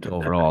 I skipped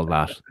over all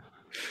that.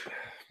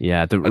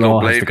 Yeah, the Raw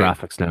has the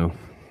graphics now.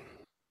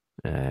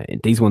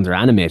 These ones are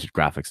animated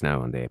graphics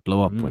now, and they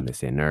blow up when they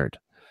say nerd.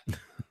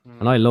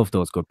 And I love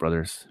those Good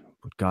Brothers,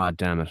 but god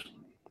damn it.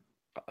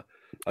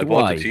 I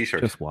bought the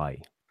t-shirt. Just why?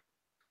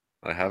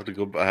 I have the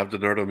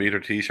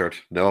Nerdometer t-shirt.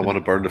 Now I want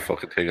to burn the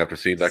fucking thing after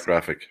seeing that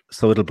graphic.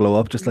 So it'll blow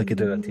up just like it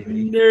did on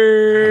TV.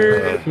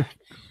 Nerd.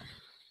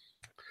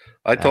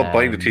 I thought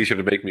buying the t-shirt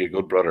would make me a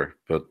good brother,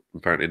 but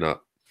apparently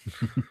not.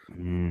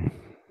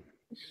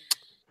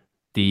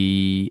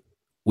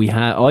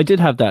 I did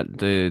have that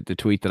the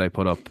tweet that I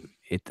put up.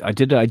 I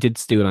did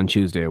do it on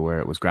Tuesday where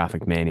it was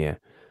Graphic Mania,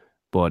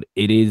 but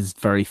it is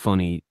very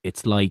funny.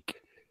 It's like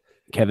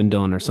Kevin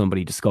Dunn or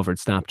somebody discovered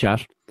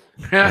Snapchat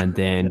and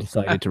then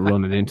decided to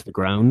run it into the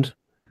ground,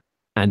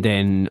 and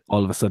then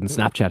all of a sudden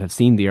Snapchat have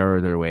seen the error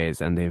of their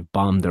ways and they've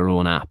bombed their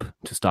own app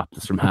to stop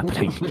this from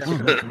happening.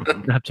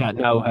 Snapchat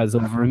now has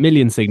over 1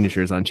 million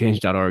signatures on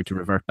change.org to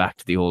revert back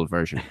to the old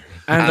version.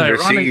 And their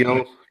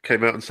CEO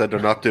came out and said they're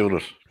not doing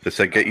it. They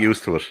said get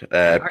used to it.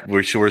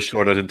 We're sure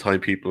that in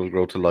time people will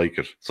grow to like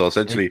it. So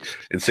essentially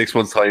in 6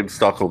 months time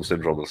Stockholm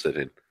syndrome will sit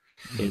in.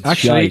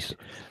 Actually,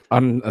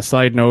 On a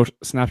side note,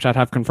 Snapchat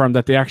have confirmed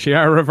that they actually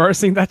are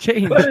reversing that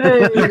change. Just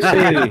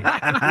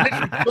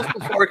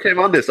before I came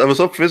on this, I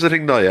was up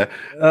visiting Naya,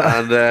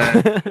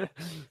 and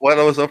while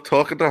I was up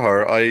talking to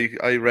her,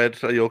 I read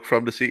a yoke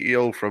from the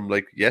CEO from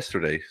like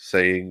yesterday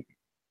saying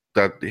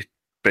that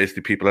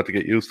basically people had to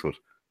get used to it.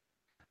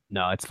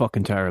 No, it's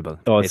fucking terrible.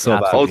 Oh, it's so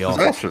bad. absolutely Oh, it's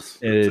awful. disastrous.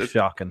 It is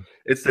shocking.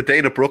 It's the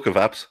Dana Brooke of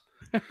apps.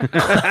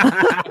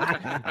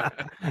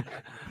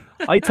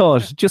 I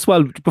thought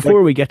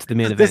before we get to the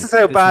main event. This is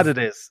how bad it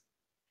is.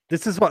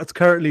 This is what's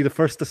currently the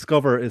first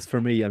discover is for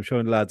me. I'm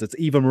showing the lads. It's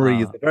Eva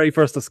Marie is the very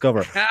first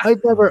discover.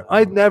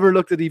 I'd never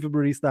looked at Eva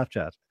Marie's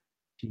Snapchat.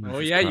 Oh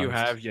yeah, you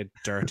have, you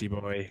dirty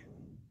boy.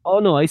 Oh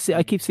no, I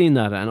keep seeing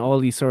that and all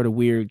these sort of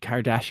weird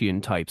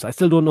Kardashian types. I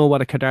still don't know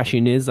what a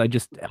Kardashian is.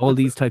 All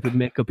these type of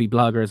makeup-y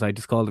bloggers, I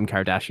just call them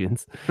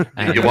Kardashians.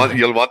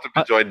 You'll want them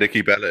to join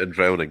Nikki Bella in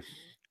Drowning.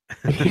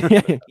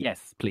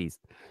 Yes, please,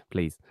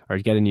 or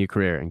get a new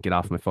career and get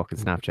off my fucking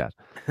Snapchat.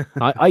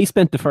 I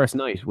spent the first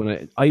night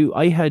when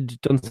I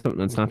had done something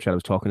on Snapchat. I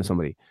was talking to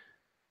somebody,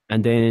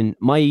 and then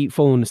my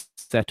phone is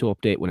set to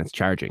update when it's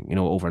charging.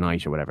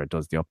 Overnight or whatever. It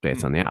does the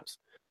updates on the apps.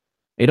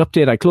 It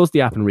updated. I closed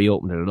the app and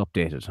reopened it. It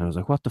updated, and I was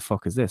like, "What the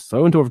fuck is this?" So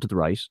I went over to the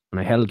right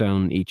and I held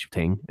down each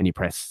thing, and you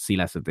press "see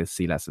less of this,"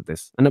 "see less of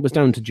this," and it was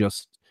down to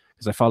just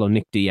because I follow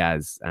Nick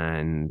Diaz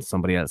and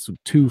somebody else. So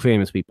two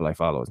famous people I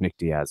follow is Nick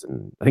Diaz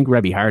and I think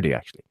Rebby Hardy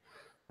actually.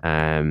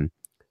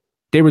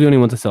 They were the only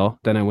ones I saw.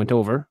 Then I went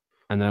over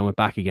and then I went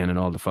back again, and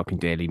all the fucking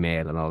Daily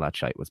Mail and all that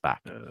shit was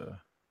back.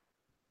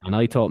 And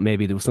I thought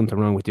maybe there was something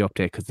wrong with the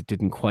update because it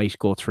didn't quite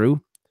go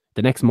through.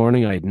 The next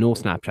morning, I had no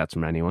Snapchats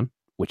from anyone,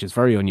 which is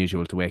very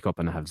unusual to wake up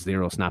and have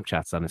 0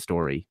 Snapchats on a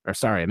story. Or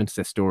sorry, I meant to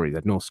say stories. I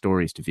had no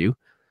stories to view.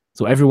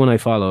 So everyone I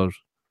followed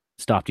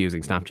stopped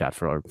using Snapchat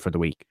for the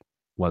week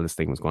while this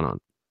thing was going on.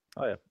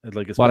 Oh yeah,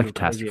 it's what a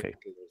catastrophe!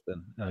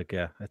 Like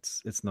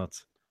it's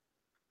nuts.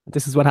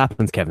 This is what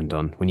happens, Kevin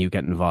Dunn, when you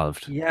get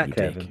involved. Yeah,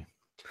 Kevin.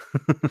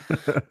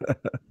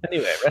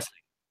 Anyway,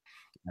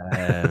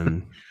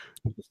 wrestling.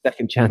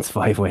 Second chance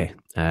 5-way.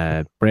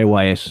 Bray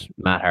Wyatt,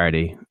 Matt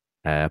Hardy,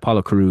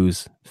 Apollo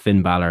Crews,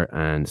 Finn Balor,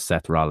 and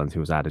Seth Rollins,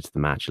 who was added to the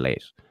match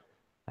late.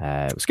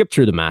 We skipped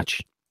through the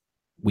match.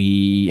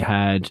 We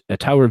had a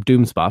Tower of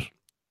Doom spot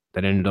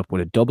that ended up with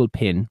a double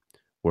pin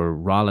where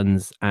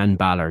Rollins and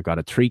Balor got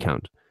a 3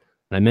 count.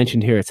 And I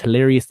mentioned here, it's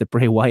hilarious that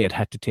Bray Wyatt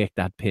had to take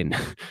that pin.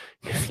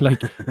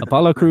 Like,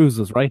 Apollo Crews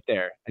was right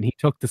there, and he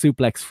took the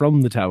suplex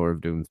from the Tower of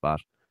Doom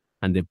spot,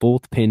 and they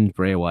both pinned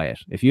Bray Wyatt.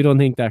 If you don't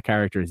think that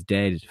character is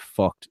dead,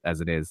 fucked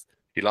as it is,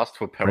 he lost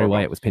to a power. Bray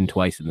Wyatt was pinned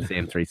twice in the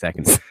same 3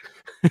 seconds.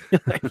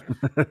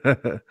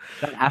 That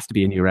has to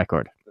be a new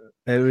record.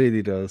 It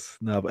really does.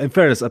 No, but in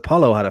fairness,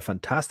 Apollo had a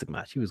fantastic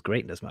match. He was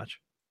great in this match.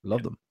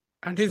 Loved him.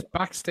 And his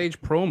backstage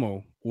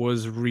promo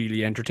was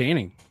really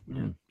entertaining.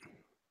 Yeah.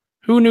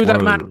 Who knew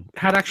that man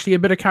had actually a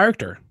bit of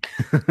character?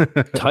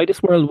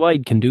 Titus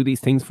Worldwide can do these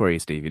things for you,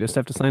 Steve. You just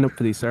have to sign up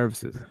for these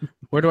services.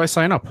 Where do I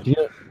sign up?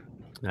 Yeah.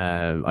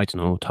 I don't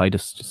know.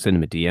 Titus, just send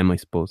him a DM, I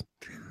suppose.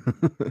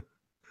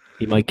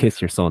 He might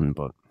kiss your son,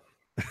 but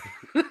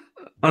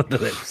on the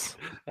lips.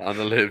 On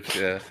the lips,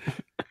 yeah.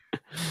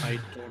 I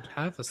don't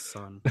have a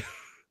son.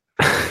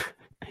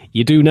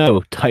 You do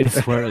know,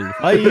 Titus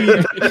Worldwide.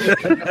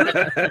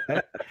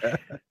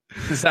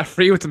 Is that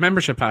free with the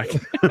membership pack?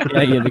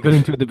 Yeah, they're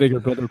going through the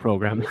Bigger Brother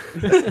program.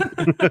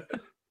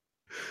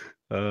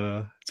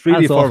 It's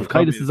really a form of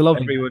Titus is a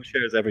lovely. Everyone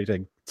shares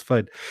everything. It's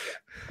fine.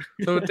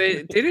 So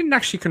they didn't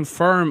actually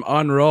confirm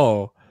on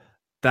Raw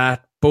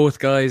that both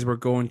guys were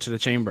going to the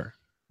chamber.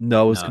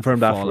 No, it was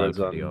confirmed afterwards.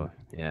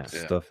 Yeah,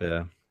 stuff.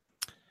 Yeah.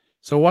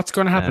 So what's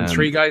going to happen?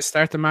 3 guys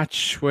start the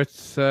match with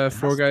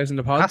 4 guys in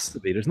the pod? Has to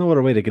be. There's no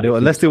other way they could do it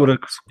unless they would have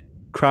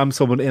crammed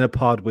someone in a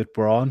pod with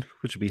Braun,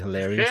 which would be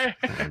hilarious.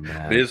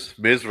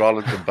 Miz,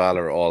 Rollins, and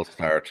Balor all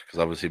start because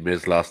obviously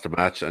Miz lost the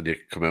match, and you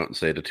come out and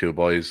say the 2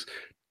 boys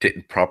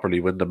didn't properly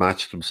win the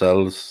match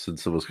themselves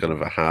since it was kind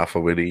of a half a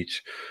win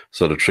each.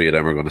 So the 3 of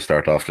them are going to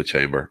start off the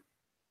chamber.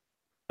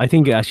 I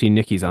think actually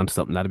Nikki's onto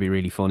something. That'd be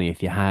really funny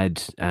if you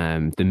had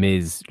the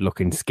Miz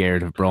looking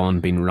scared of Braun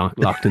being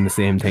locked in the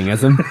same thing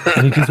as him,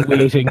 and he's just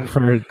waiting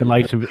for the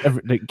light to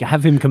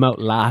have him come out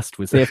last.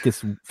 We'll say if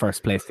this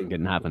first place thing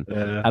didn't happen,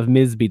 have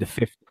Miz be the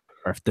 5th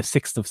or the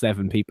 6th of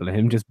 7 people, and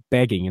him just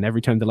begging, and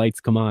every time the lights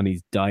come on,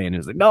 he's dying.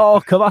 It's like,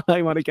 no, come on,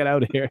 I want to get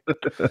out of here.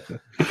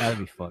 That'd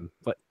be fun.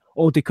 But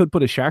they could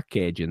put a shark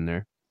cage in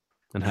there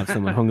and have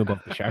someone hung above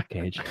the shark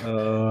cage.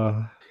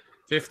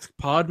 5th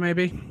pod,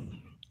 maybe.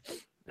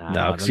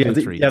 No, because you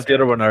have the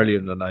other one earlier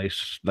in the night.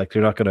 Like,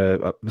 you're not gonna.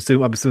 I'm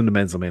assuming the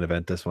men's main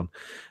event this one,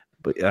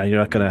 but you're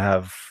not gonna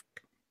have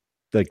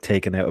like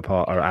taking out a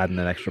pod or adding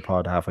an extra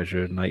pod halfway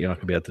through the night. You're not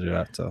gonna be able to do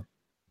that. So,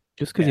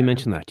 just because you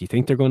mentioned that, do you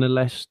think they're going to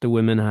let the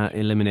women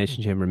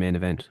elimination chamber main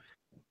event?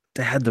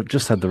 They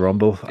just had the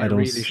Rumble. I don't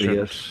really see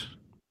it.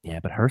 Yeah,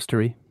 but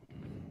herstory.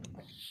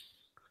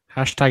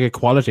 Hashtag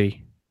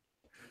equality.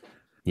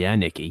 Yeah,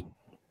 Nikki.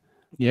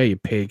 Yeah, you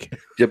pig.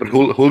 Yeah, but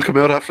who'll come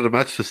out after the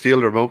match to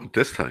steal their moment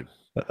this time?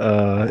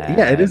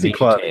 Yeah, it is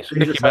equality.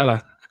 Nikki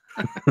Bella.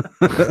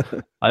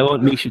 I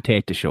want Misha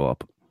Tate to show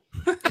up.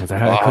 Because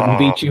I couldn't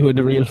beat you in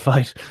a real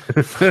fight.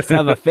 Let's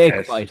have a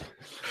fake fight.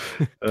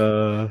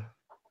 I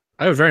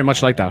would very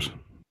much like that.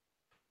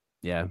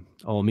 Yeah.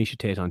 Oh, Misha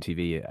Tate on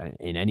TV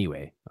in any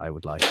way, I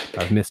would like.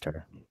 I've missed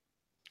her.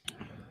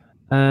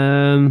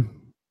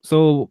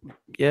 So,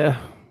 yeah.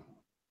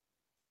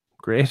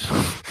 Great.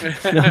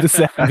 Now the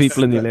 7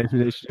 people in the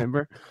Elimination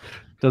Chamber.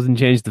 Doesn't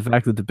change the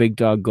fact that the big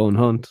dog going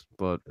hunt,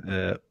 but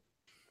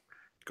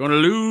gonna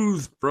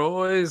lose,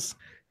 boys.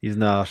 He's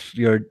not.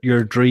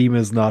 Your dream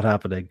is not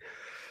happening.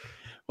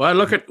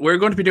 Well, we're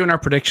going to be doing our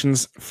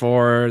predictions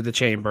for the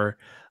chamber.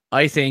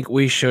 I think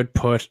we should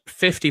put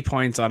 50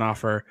 points on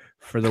offer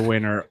for the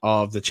winner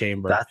of the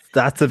chamber.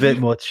 That's a bit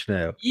much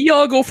now.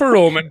 Y'all go for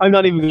Roman. I'm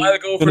not even going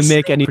to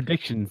make any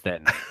predictions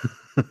then.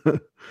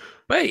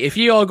 Wait, if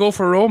you all go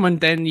for Roman,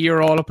 then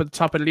you're all up at the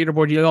top of the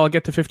leaderboard. You'll all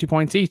get to 50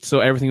 points each, so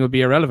everything will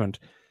be irrelevant.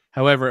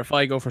 However, if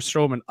I go for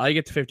Strowman, I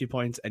get to 50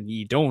 points and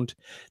ye don't,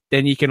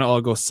 then you can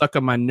all go suck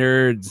on my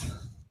nerds.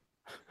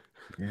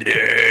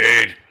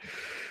 Nerd.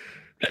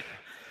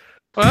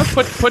 Well,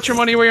 put your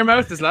money where your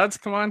mouth is, lads.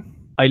 Come on.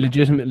 I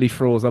legitimately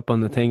froze up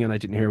on the thing and I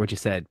didn't hear what you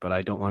said, but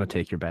I don't want to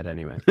take your bet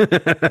anyway.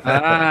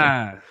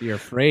 You're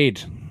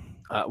afraid.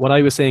 What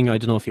I was saying, I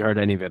don't know if you heard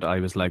any of it. I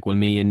was like, well,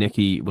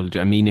 Nikki,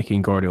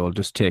 and Gordy will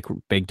just take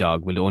Big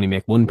Dog. We'll only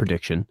make one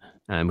prediction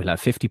and we'll have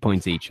 50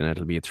 points each and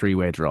it'll be a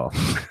 3-way draw.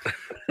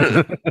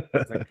 I'm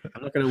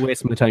not going to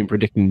waste my time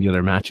predicting the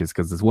other matches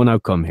because there's one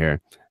outcome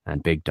here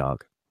and Big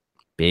Dog.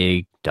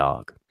 Big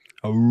Dog.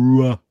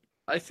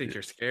 I think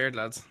you're scared,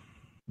 lads.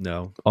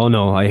 No. Oh,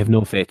 no, I have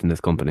no faith in this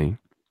company.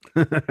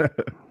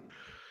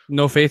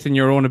 No faith in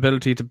your own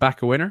ability to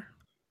back a winner?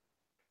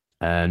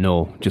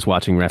 No, just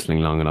watching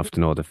wrestling long enough to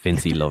know that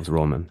Vincey loves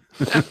Roman.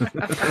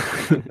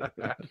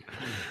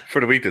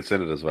 For the week that's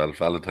in it as well,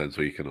 Valentine's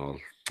week and all.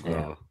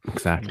 Yeah,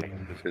 exactly.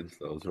 Vince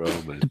loves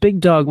Roman. The Big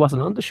Dog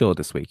wasn't on the show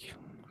this week.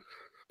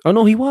 Oh,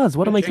 no, he was.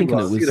 What am I thinking?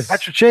 It was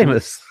Patrick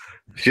Sheamus.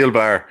 Shield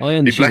Bar. Oh,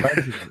 yeah,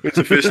 it's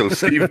official.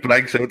 Steve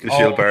blanks out the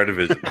Shield Bar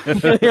division.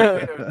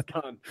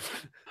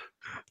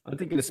 I'm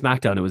thinking of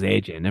SmackDown. It was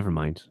AJ. Never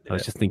mind. I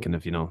was just thinking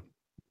of,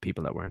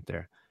 people that weren't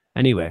there.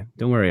 Anyway,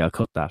 don't worry. I'll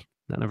cut that.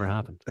 That never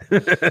happened.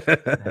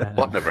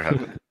 What never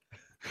happened?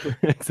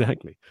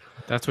 Exactly.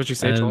 That's what you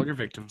say to all your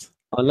victims.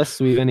 Unless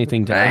we have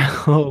anything to add.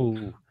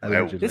 Oh,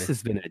 this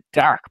has been a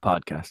dark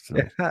podcast. So.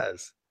 It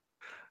has.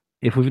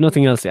 If we've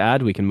nothing else to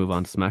add, we can move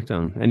on to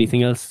SmackDown.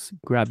 Anything else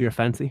grab your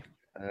fancy?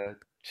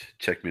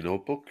 Check me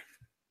notebook.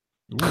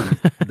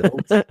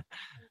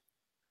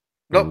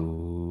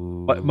 No.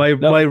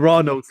 My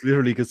Raw notes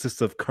literally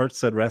consist of Kurt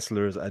said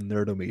wrestlers and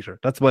Nerdometer.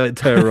 That's my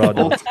entire Raw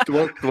notes.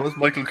 There was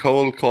Michael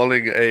Cole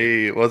calling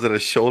a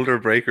shoulder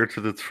breaker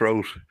to the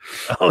throat?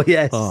 Oh,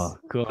 yes. Oh,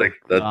 God. Like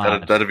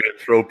that'd be a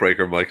throat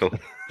breaker, Michael.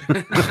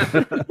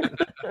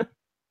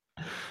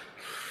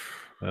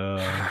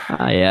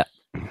 Yeah.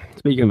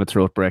 Speaking of a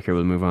throat breaker,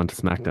 we'll move on to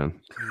SmackDown.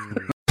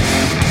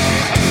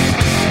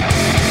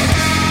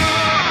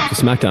 So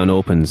SmackDown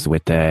opens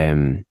with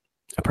a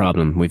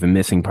problem. We've a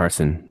missing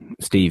person.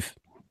 Steve.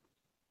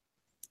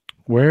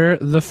 Where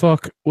the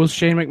fuck was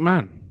Shane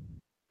McMahon?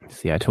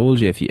 See, I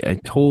told you.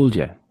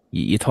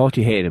 You thought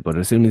you hated, but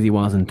as soon as he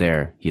wasn't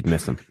there, you'd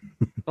miss him.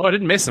 Oh, I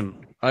didn't miss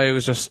him. I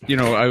was just,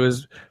 I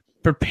was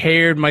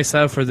prepared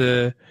myself for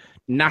the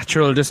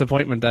natural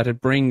disappointment that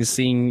it brings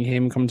seeing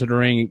him come to the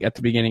ring at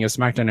the beginning of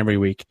SmackDown every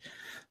week.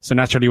 So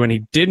naturally, when he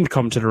didn't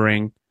come to the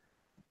ring,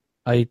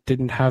 I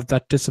didn't have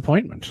that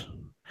disappointment.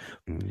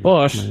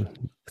 But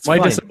my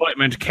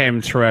disappointment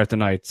came throughout the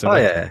night. So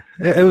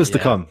it was to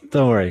come.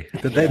 Don't worry.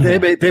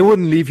 They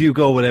wouldn't leave you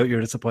go without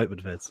your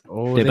disappointment, Vince.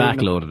 Oh, they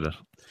backloaded it.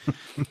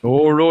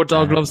 Oh, Road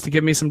Dogg loves to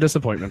give me some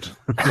disappointment.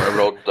 Fire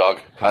Road Dog.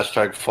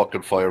 #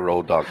 fucking Fire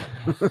Road Dog.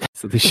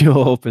 So the show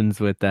opens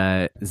with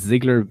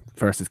Ziggler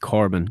versus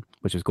Corbin,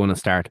 which is going to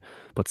start.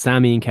 But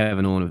Sammy and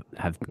Kevin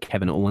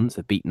Owens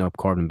have beaten up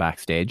Corbin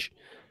backstage.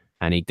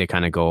 And they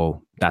kind of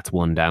go, that's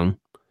one down.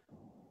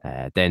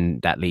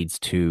 Then that leads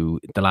to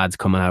the lads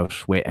coming out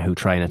who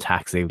try and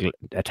attack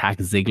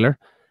Ziggler.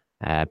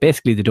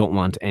 Basically, they don't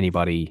want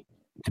anybody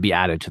to be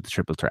added to the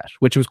triple threat,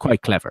 which was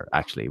quite clever,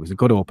 actually. It was a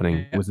good opening.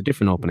 Yeah. It was a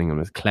different opening and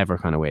it was a clever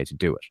kind of way to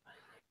do it.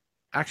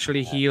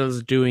 Actually,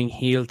 heels doing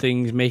heel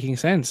things making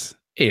sense.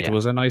 It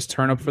was a nice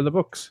turn up for the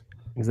books.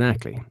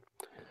 Exactly.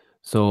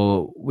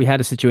 So we had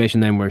a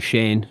situation then where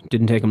Shane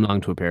didn't take him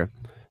long to appear.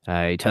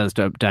 He tells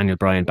Daniel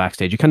Bryan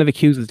backstage. He kind of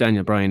accuses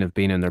Daniel Bryan of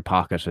being in their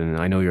pocket and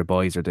I know your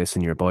boys are this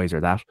and your boys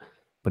are that.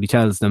 But he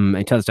tells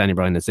Daniel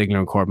Bryan that Ziggler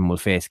and Corbin will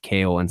face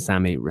KO and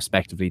Sammy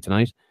respectively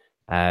tonight.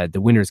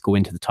 The winners go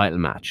into the title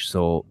match.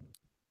 So,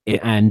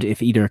 and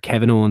if either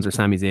Kevin Owens or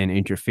Sami Zayn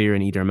interfere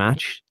in either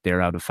match,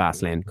 they're out of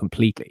Fastlane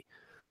completely.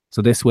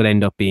 So this would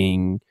end up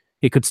being,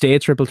 it could stay a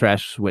triple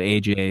threat with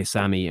AJ,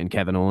 Sami and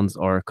Kevin Owens,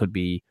 or it could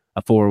be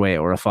a 4-way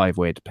or a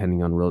 5-way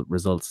depending on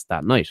results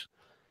that night.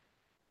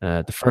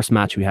 The first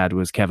match we had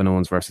was Kevin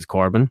Owens versus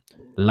Corbin.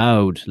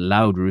 Loud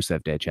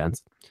Rusev Day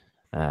chants.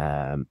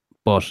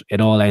 But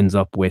it all ends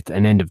up with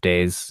an end of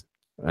days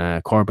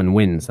Corbin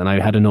wins. And I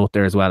had a note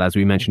there as well, as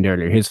we mentioned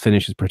earlier, his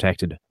finish is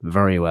protected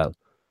very well.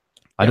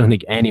 I don't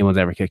think anyone's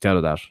ever kicked out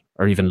of that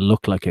or even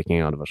looked like kicking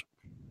out of it.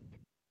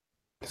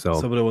 So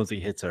some of the ones he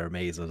hits are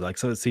amazing. Like,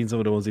 so I've seen some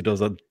of the ones he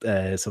does on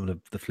some of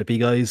the flippy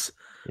guys.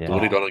 yeah. The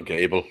one he done on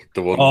Gable.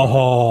 The one.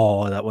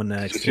 Oh, that one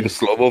next. Did you see the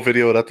slow-mo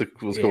video that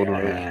was going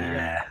around?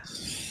 Yeah.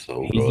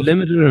 So He's good.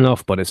 limited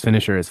enough, but his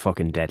finisher is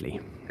fucking deadly.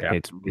 Yeah.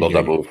 It's Love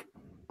that move.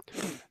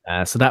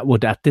 So that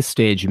would, at this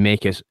stage,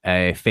 make it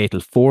a fatal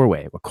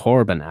four-way with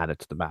Corbin added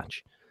to the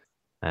match.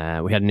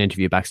 We had an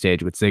interview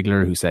backstage with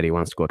Ziggler, who said he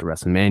wants to go to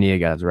WrestleMania,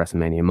 get his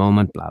WrestleMania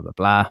moment, blah, blah,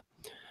 blah.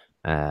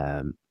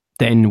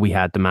 Then we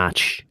had the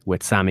match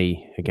with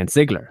Sami against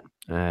Ziggler.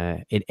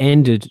 It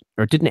ended,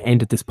 or didn't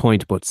end at this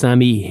point, but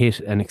Sami hit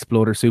an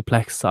exploder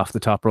suplex off the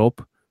top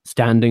rope,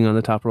 standing on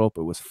the top rope.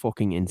 It was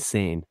fucking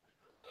insane.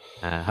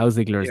 How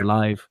Ziggler is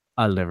alive,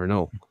 I'll never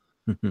know.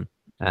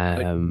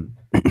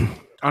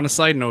 On a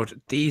side note,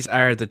 these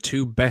are the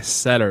two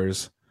best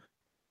sellers,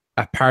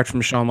 apart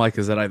from Shawn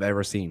Michaels, that I've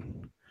ever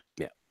seen.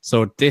 Yeah.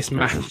 So this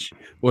match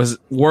was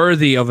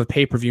worthy of a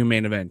pay-per-view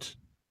main event.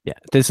 Yeah,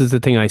 this is the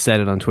thing I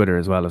said it on Twitter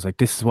as well. I was like,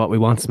 this is what we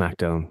want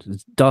SmackDown.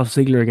 It's Dolph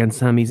Ziggler against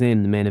Sami Zayn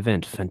in the main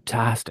event.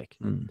 Fantastic.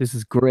 This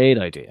is a great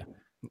idea.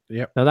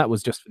 Yep. Now, that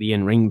was just for the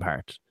in-ring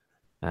part.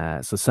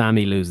 So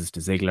Sami loses to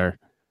Ziggler,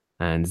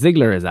 and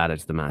Ziggler is added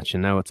to the match,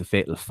 and now it's a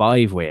fatal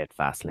five-way at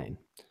Fastlane.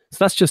 So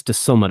that's just to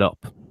sum it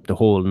up, the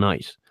whole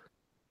night.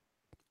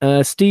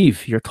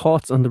 Steve, your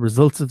thoughts on the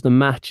results of the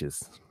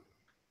matches?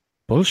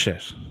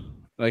 Bullshit.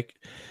 Like,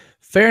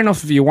 fair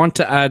enough if you want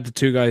to add the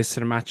two guys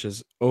to the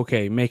matches.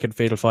 Okay, make it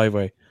fatal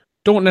five-way.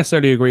 Don't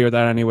necessarily agree with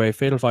that anyway.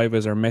 Fatal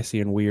five-ways are messy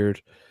and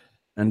weird,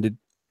 and they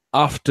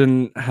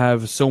often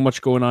have so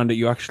much going on that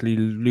you actually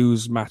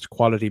lose match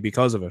quality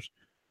because of it.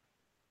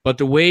 But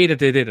the way that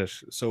they did it,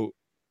 so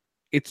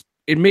it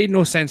made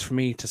no sense for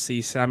me to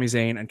see Sami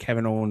Zayn and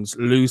Kevin Owens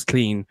lose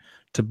clean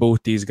to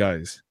both these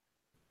guys.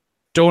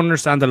 Don't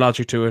understand the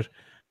logic to it.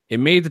 It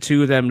made the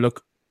two of them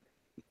look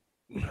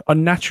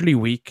unnaturally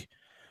weak.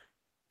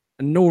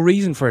 No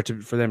reason for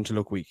them to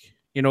look weak.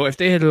 You know, if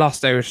they had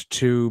lost out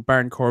to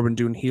Baron Corbin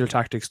doing heel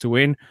tactics to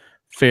win,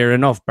 fair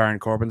enough. Baron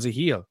Corbin's a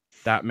heel.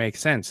 That makes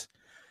sense.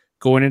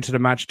 Going into the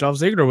match, Dolph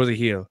Ziggler was a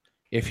heel.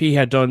 If he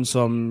had done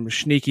some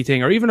sneaky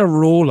thing or even a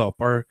roll-up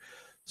or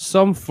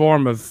some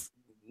form of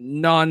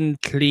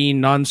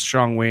non-clean,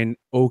 non-strong win,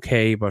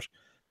 okay. But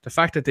the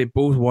fact that they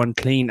both won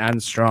clean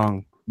and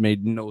strong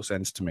made no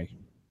sense to me.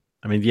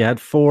 I mean, you had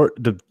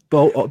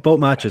both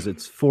matches.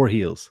 It's four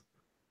heels.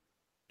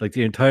 Like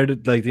the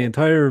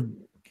entire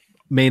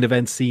main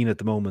event scene at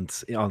the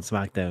moment on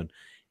SmackDown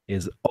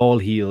is all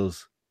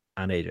heels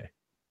and AJ.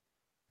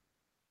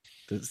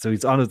 So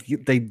he's on it.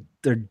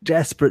 They're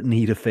desperate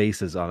need of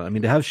faces on it. I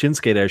mean, they have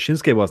Shinsuke there.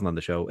 Shinsuke wasn't on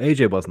the show.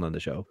 AJ wasn't on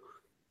the show.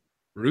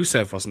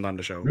 Rusev wasn't on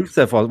the show.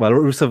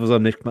 Rusev was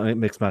on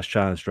Mixed Match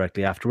Challenge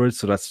directly afterwards,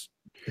 so that's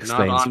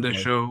explains. Not on the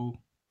show.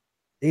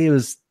 It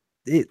was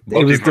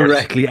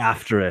directly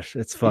after it.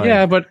 It's fine.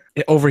 Yeah, but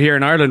over here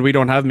in Ireland, we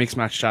don't have Mixed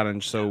Match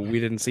Challenge, so we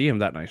didn't see him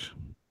that night.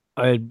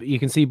 You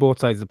can see both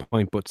sides of the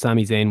point, but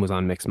Sami Zayn was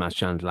on Mixed Match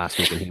Challenge last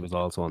week, and he was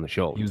also on the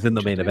show. He was in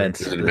the main event.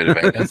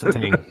 That's the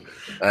thing.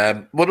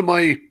 One of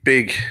my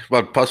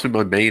possibly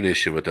my main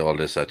issue with all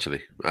this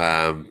actually,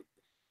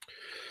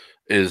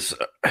 is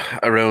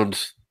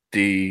around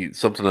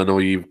something I know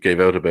you gave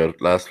out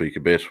about last week a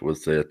bit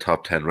was the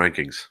top 10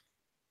 rankings.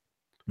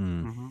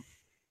 Mm-hmm.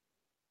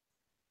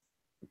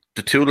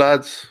 The two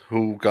lads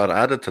who got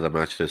added to the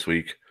match this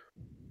week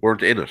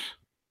weren't in it.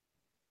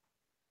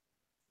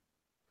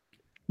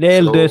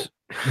 Nailed it.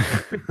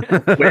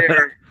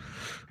 Where,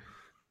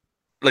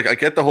 like, I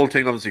get the whole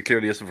thing obviously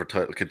clearly isn't for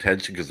title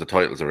contention because the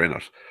titles are in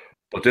it.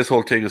 But this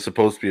whole thing is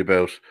supposed to be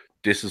about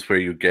this is where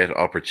you get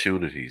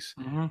opportunities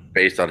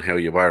based on how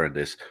you are in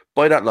this.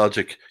 By that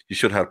logic, you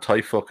should have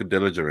Ty fucking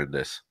Dillinger in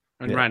this.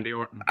 And Randy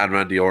Orton.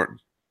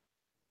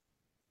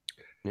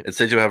 Yeah.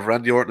 Instead, you have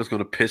Randy Orton is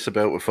going to piss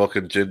about with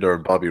fucking Jinder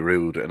and Bobby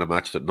Roode in a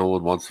match that no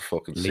one wants to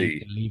fucking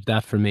see. Leave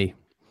that for me.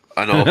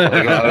 I know.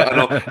 I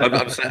know.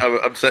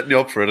 I'm setting you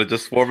up for it. I'm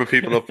just warming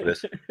people up for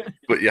this.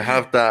 But you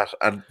have that,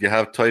 and you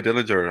have Ty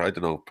Dillinger. I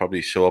don't know.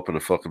 Probably show up in a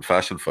fucking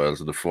Fashion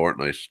Files in a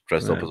fortnight,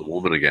 dressed up as a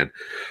woman again.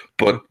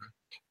 But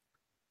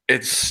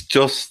it's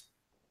just.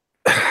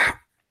 I'd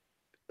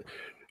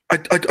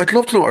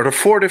love to know. Are there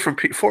four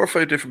or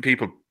five different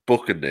people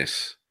booking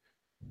this,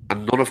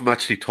 and none of them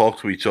actually talk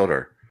to each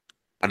other,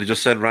 and they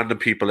just send random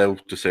people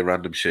out to say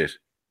random shit?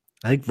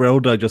 I think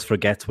Ronda just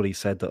forgets what he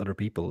said to other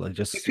people.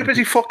 He's too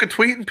busy fucking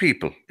tweeting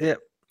people. Yeah.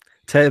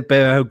 Tell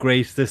about how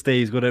great this day,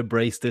 he's going to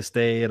embrace this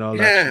day and all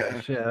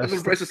that. Yeah.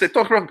 Embrace this day.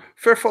 Don't get me wrong.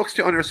 Fair fucks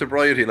to you on your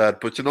sobriety,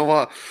 lad. But you know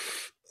what?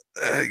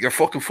 You're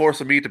fucking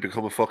forcing me to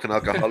become a fucking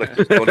alcoholic.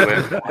 Just go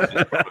away.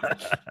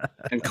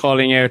 And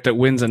calling out that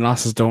wins and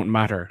losses don't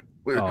matter.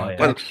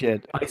 Well,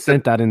 shit. I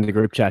sent that in the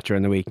group chat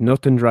during the week.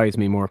 Nothing drives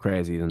me more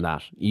crazy than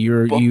that.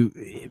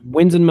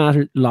 Wins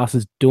and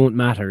losses don't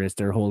matter is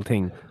their whole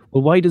thing.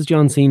 Well, why does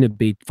John Cena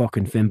beat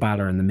fucking Finn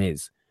Balor and The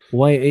Miz?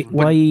 Why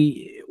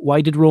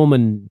why did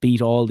Roman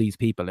beat all these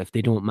people if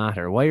they don't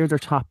matter? Why are there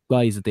top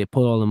guys that they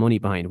put all the money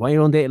behind? Why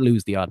don't they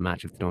lose the odd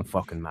match if they don't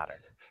fucking matter?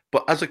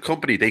 But as a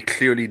company, they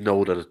clearly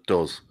know that it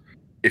does.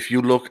 If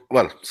you look,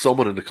 well,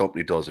 someone in the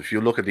company does. If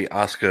you look at the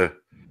Asuka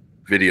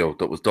video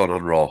that was done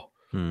on Raw,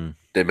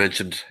 they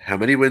mentioned how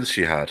many wins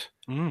she had,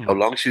 how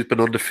long she's been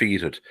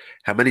undefeated,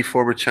 how many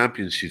former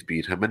champions she's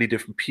beat, how many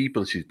different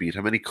people she's beat,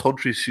 how many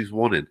countries she's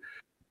won in.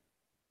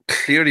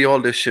 Clearly, all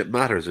this shit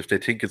matters if they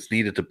think it's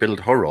needed to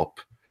build her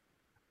up.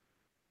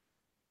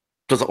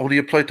 Does it only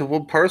apply to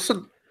one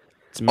person?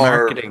 It's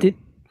marketing.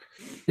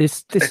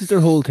 This is their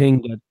whole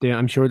thing. That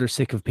I'm sure they're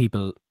sick of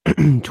people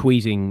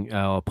tweeting,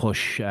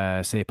 push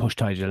Ty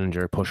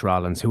Dillinger, push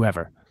Rollins,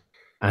 whoever.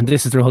 And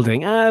this is their whole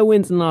thing.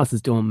 Wins and losses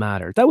don't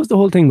matter. That was the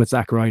whole thing with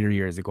Zack Ryder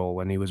years ago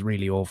when he was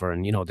really over,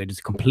 and they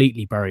just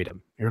completely buried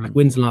him. You're like,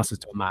 wins and losses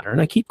don't matter.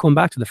 And I keep coming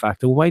back to the fact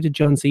that why did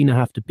John Cena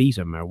have to beat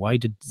him, or why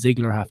did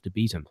Ziggler have to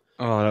beat him?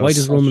 Why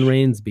does Roman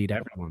Reigns beat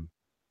everyone?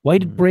 Why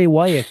did Bray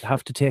Wyatt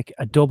have to take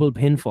a double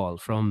pinfall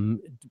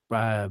from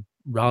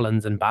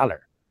Rollins and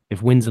Balor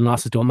if wins and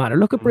losses don't matter?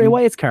 Look at Bray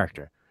Wyatt's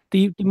character.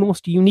 The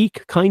most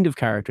unique kind of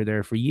character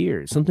there for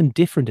years. Something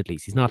different at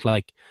least. He's not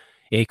like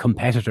a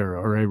competitor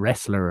or a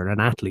wrestler or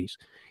an athlete.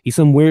 He's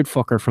some weird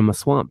fucker from a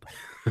swamp.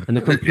 And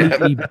they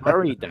completely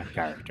buried that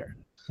character.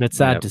 And it's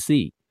sad to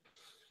see.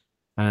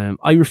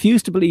 I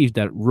refuse to believe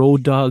that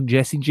Road Dogg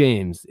Jesse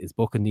James is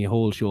booking the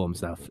whole show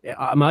himself.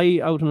 Am I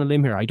out on a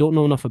limb here? I don't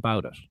know enough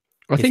about it.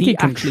 I think he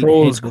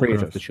controls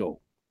creative of the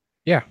show.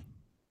 Yeah.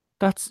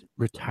 That's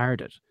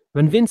retarded.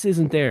 When Vince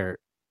isn't there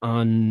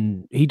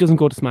he doesn't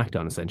go to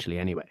SmackDown essentially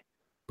anyway.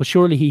 But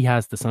surely he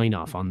has the sign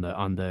off on the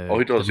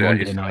he does, the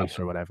Monday night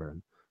or whatever.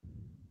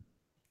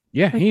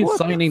 Yeah, he's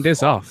signing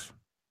this off.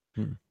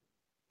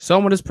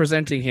 Someone is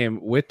presenting him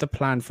with the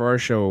plan for a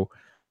show,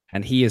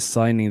 and he is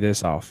signing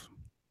this off.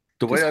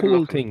 This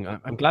whole thing,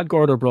 I'm glad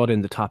Gordo brought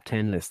in the top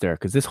 10 list there,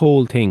 because this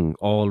whole thing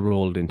all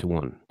rolled into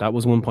one. That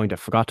was one point I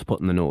forgot to put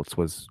in the notes,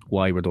 was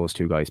why were those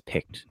two guys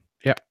picked?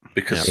 Yeah.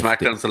 Because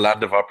SmackDown's the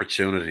land of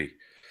opportunity.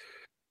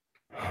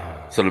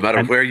 So no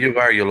matter where you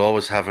are, you'll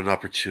always have an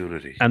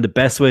opportunity. And the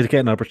best way to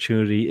get an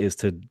opportunity is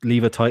to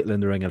leave a title in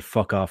the ring and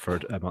fuck off for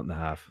a month and a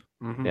half.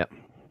 Yeah.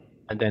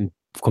 And then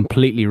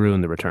completely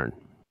ruin the return.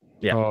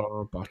 Yeah.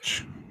 Oh,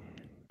 botch.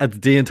 And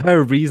the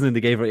entire reason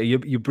they gave her,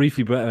 you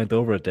briefly went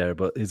over it there,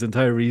 but his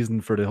entire reason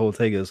for the whole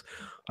thing is,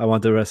 I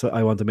want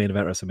the main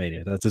event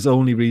WrestleMania. That's his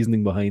only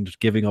reasoning behind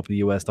giving up the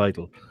US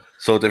title.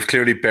 So they've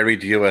clearly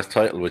buried the US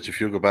title, which if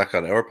you go back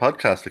on our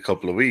podcast a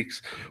couple of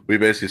weeks, we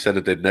basically said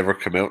that they'd never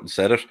come out and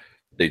said it.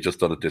 They just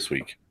done it this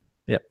week.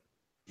 Yeah.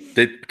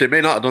 They may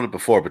not have done it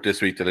before, but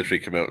this week they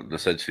literally came out and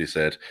essentially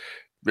said,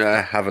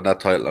 having that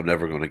title, I'm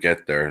never going to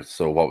get there.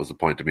 So what was the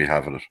point of me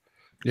having it?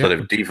 Yeah. So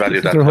they've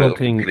devalued that title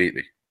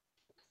completely.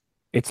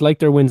 It's like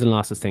their wins and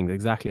losses thing,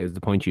 exactly as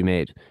the point you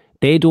made.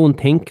 They don't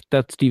think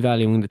that's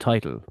devaluing the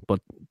title, but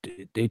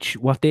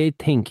what they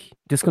think,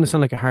 this is going to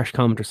sound like a harsh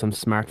comment or some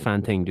smart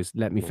fan thing, just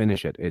let me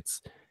finish it.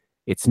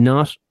 It's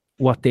not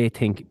what they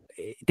think.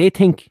 They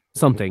think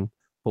something,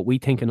 but we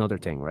think another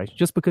thing, right?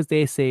 Just because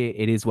they say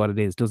it is what it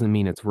is doesn't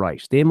mean it's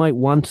right. They might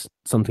want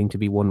something to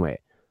be one way.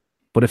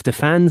 But if the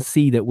fans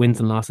see that wins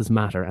and losses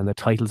matter and the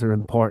titles are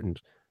important,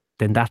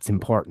 then that's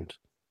important.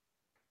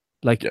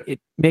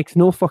 It makes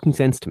no fucking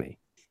sense to me.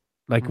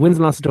 Wins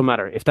and losses don't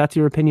matter. If that's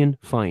your opinion,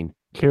 fine.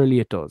 Clearly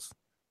it does.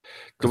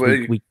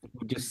 We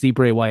just see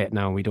Bray Wyatt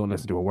now and we don't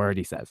listen to a word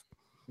he says.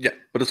 Yeah,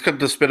 but it's kind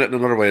of to spin it in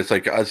another way. It's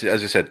like, as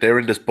you said, they're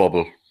in this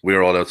bubble.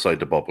 We're all outside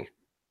the bubble.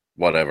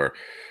 Whatever.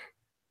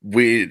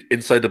 We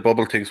inside the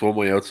bubble thinks one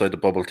way, outside the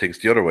bubble thinks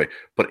the other way.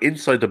 But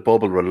inside the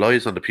bubble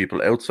relies on the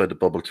people outside the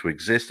bubble to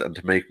exist and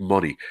to make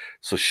money.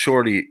 So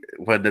surely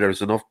when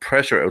there's enough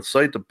pressure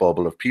outside the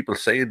bubble of people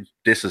saying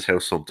this is how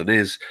something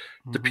is,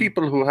 the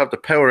people who have the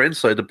power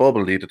inside the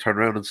bubble need to turn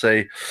around and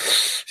say,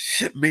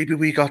 shit, maybe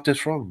we got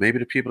this wrong. Maybe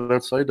the people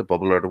outside the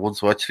bubble are the ones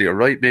who actually are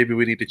right. Maybe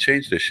we need to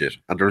change this shit.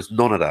 And there's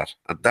none of that.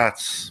 And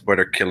that's where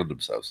they're killing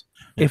themselves.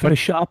 If a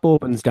shop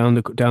opens down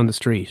the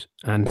street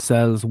and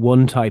sells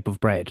one type of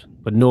bread,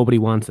 but nobody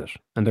wants it,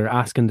 and they're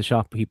asking the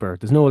shopkeeper,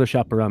 there's no other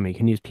shop around me,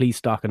 can you please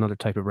stock another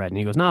type of bread? And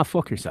he goes, nah,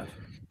 fuck yourself.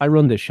 I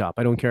run this shop.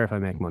 I don't care if I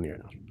make money or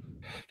not.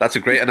 That's a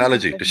great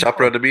analogy. The shop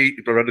around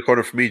the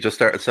corner from me just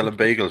started selling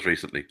bagels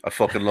recently. I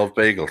fucking love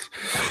bagels.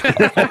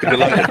 I'm fucking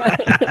delighted.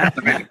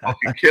 They've been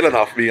fucking killing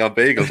off me on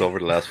bagels over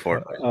the last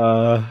fortnight.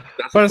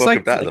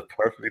 That is a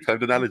perfectly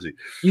timed analogy.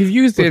 You've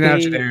used the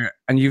analogy there,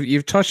 and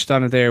you've touched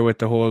on it there with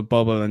the whole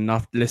bubble and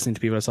not listening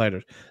to people outside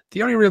it.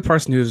 The only real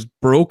person who's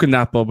broken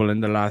that bubble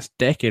in the last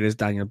decade is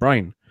Daniel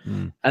Bryan.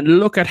 And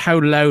look at how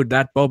loud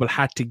that bubble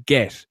had to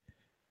get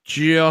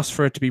just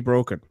for it to be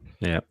broken.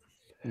 Yeah.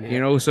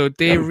 So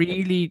they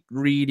really,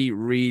 really,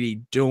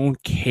 really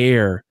don't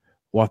care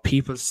what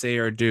people say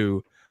or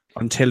do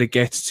until it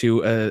gets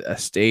to a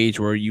stage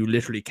where you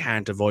literally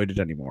can't avoid it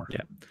anymore.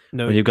 Yeah.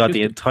 No, when you've got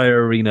the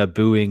entire arena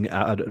booing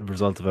as a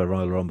result of a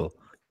Royal Rumble.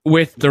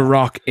 With The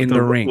Rock in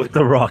the ring. With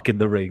The Rock in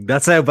the ring.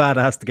 That's how bad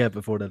it has to get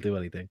before they'll do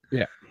anything.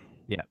 Yeah.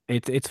 Yeah,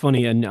 it's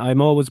funny, and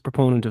I'm always a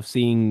proponent of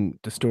seeing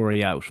the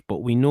story out, but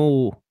we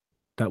know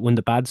that when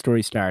the bad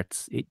story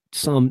starts,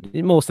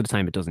 most of the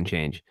time it doesn't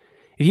change.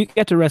 If you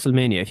get to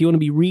WrestleMania, if you want to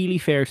be really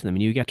fair to them,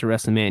 and you get to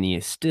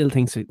WrestleMania, still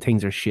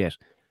things are shit,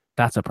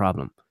 that's a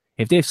problem.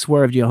 If they've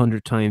swerved you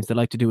 100 times, they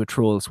like to do a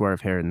troll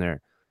swerve here and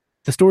there.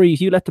 The story, if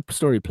you let the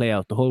story play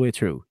out the whole way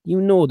through, you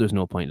know there's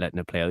no point letting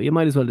it play out. You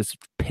might as well just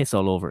piss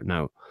all over it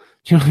now,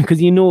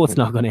 because you know it's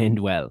not going to end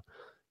well,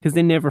 because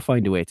they never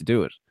find a way to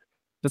do it.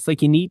 It's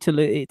like you need to.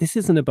 This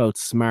isn't about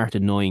smart,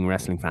 annoying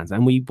wrestling fans,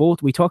 and we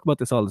talk about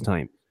this all the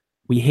time.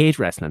 We hate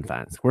wrestling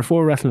fans. We're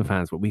for wrestling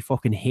fans, but we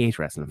fucking hate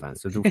wrestling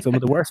fans. They're some of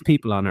the worst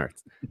people on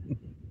earth.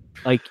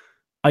 Like,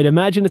 I'd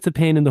imagine it's a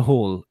pain in the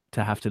hole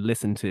to have to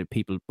listen to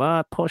people,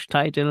 push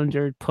Ty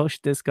Dillinger, push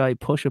this guy,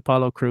 push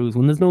Apollo Crews,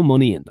 when there's no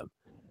money in them,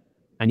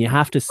 and you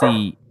have to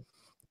see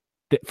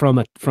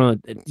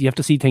you have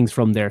to see things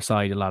from their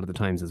side a lot of the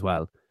times as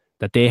well.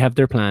 That they have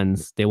their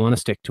plans, they want to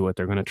stick to it,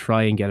 they're going to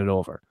try and get it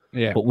over.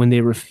 Yeah. But when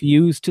they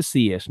refuse to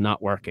see it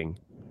not working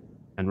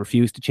and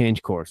refuse to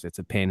change course, it's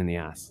a pain in the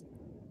ass.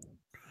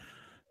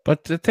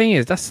 But the thing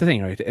is, that's the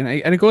thing, right?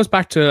 And it goes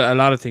back to a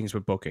lot of things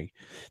with booking.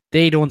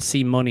 They don't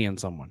see money in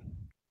someone.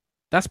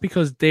 That's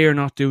because they're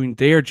not doing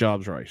their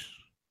jobs right.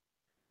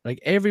 Like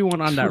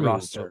everyone on that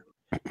roster,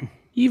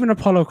 even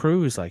Apollo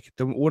Crews, like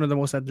one of the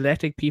most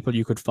athletic people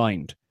you could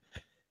find.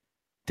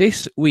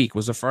 This week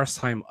was the first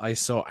time I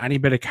saw any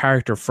bit of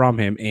character from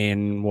him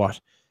in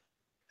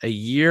a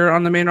year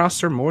on the main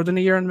roster, more than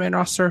a year on the main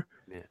roster.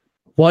 Yeah.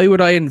 Why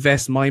would I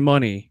invest my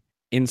money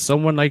in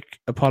someone like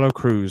Apollo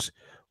Crews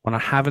when I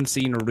haven't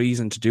seen a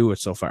reason to do it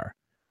so far?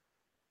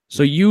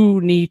 So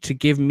you need to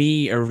give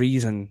me a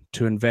reason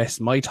to invest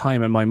my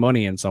time and my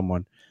money in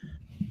someone.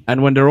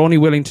 And when they're only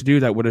willing to do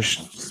that with a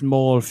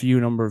small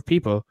few number of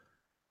people,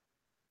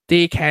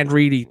 they can't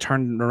really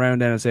turn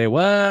around then and say,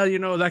 well,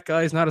 that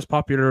guy's not as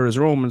popular as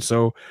Roman,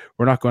 so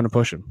we're not going to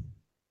push him.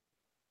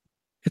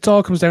 It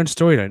all comes down to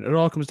storyline. It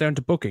all comes down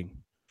to booking.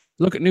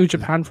 Look at New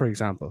Japan, for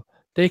example.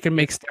 They can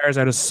make stars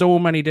out of so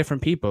many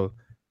different people,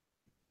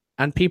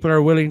 and people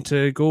are willing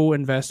to go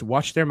invest,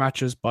 watch their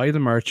matches, buy the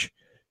merch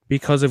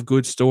because of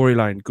good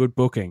storyline, good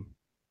booking.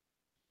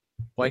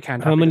 Why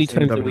can't? How many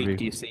times a week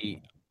do you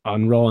see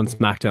on Raw and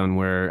SmackDown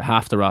where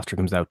half the roster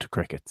comes out to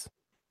crickets?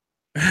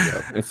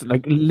 It's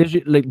like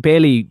legit, like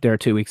Bailey there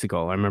 2 weeks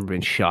ago. I remember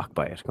being shocked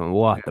by it, going,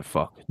 "What the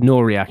fuck?"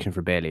 No reaction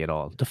for Bailey at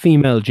all. The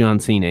female John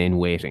Cena in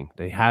waiting.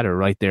 They had her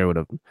right there with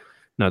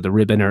the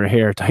rib in her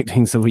hair type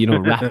thing. So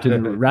wrapped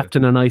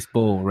in a nice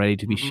bow, ready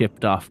to be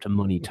shipped off to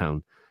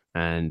Moneytown.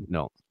 And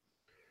no,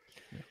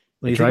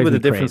 well, you think about the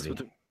difference.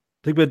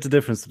 Think about the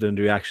difference between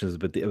the reactions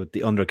with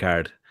the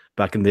undercard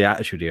back in the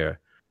Attitude Era.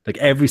 Like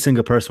every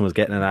single person was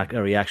getting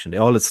a reaction. They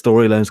all had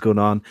storylines going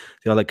on.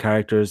 They all had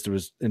characters. There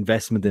was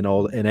investment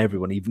in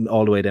everyone, even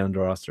all the way down the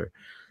roster.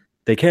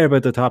 They care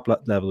about the top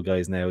level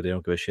guys now. They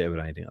don't give a shit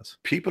about anything else.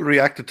 People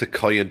reacted to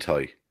Kai and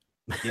Ty.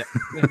 Yeah,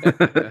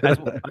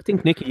 I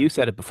think Nicky, you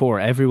said it before.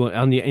 Everyone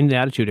in the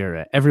Attitude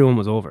Era, everyone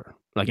was over.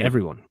 Like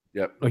everyone.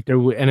 Yep. Like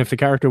and if the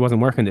character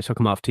wasn't working, they took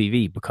him off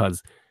TV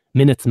because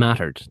minutes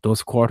mattered.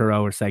 Those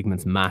quarter-hour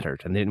segments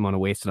mattered, and they didn't want to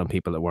waste it on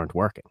people that weren't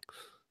working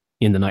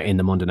in the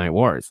Monday Night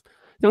Wars.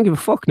 They don't give a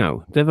fuck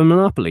now. They have a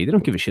monopoly. They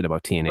don't give a shit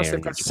about TNA.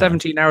 They've got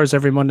 17 hours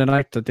every Monday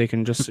night that they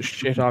can just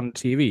shit on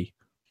TV.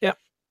 Yeah.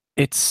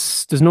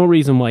 There's no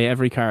reason why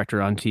every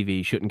character on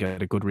TV shouldn't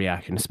get a good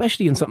reaction,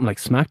 especially in something like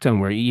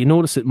SmackDown, where you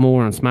notice it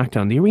more on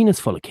SmackDown. The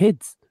arena's full of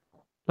kids.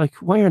 Like,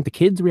 why aren't the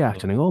kids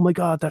reacting? Like, oh my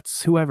God,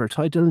 that's whoever,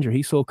 Ty Dillinger,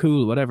 he's so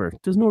cool, whatever.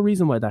 There's no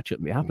reason why that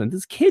shouldn't be happening.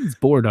 There's kids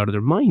bored out of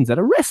their minds at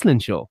a wrestling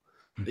show.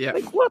 Yeah.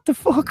 Like, what the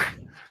fuck?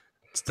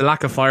 It's the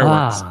lack of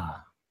fireworks.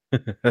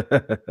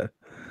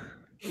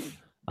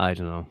 I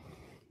don't know.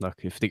 Look,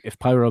 if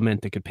pyro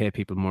meant they could pay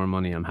people more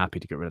money, I'm happy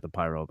to get rid of the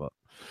pyro, but...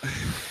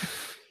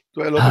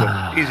 Well, look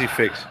at it. Easy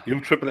fix. You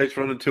have Triple H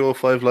running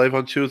 205 live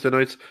on Tuesday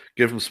nights,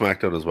 give him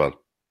SmackDown as well.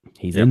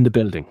 He's in the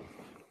building.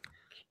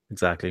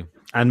 Exactly.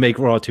 And make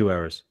Raw 2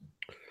 hours.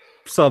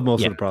 Solve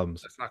most of the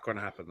problems. That's not going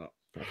to happen, though.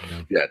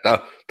 Yeah,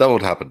 that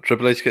won't happen.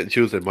 Triple H getting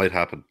Tuesday might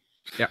happen.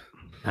 Yeah.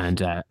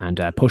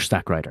 And push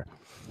Stack Rider.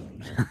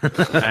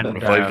 And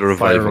Revive the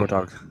Revival.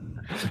 Dog.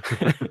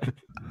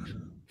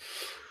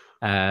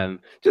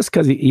 Just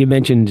because you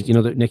mentioned,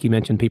 that Nicky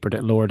mentioned people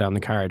that lower down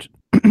the card.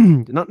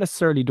 Not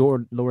necessarily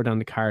lower down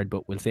the card,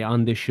 but we'll say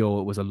on this show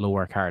it was a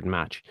lower card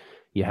match.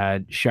 You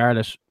had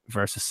Charlotte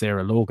versus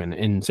Sarah Logan,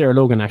 and Sarah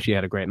Logan actually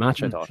had a great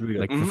match. I thought,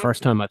 the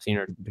first time I've seen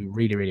her do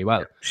really, really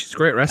well. She's a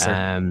great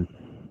wrestler.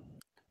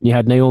 You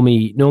had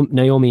Naomi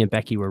and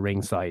Becky were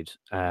ringside,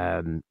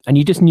 and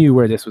you just knew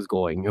where this was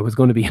going. It was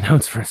going to be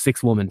announced for a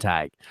 6-woman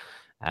tag.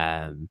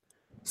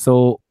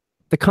 So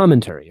the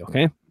commentary,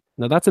 okay.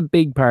 Now, that's a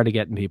big part of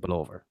getting people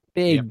over.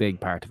 Big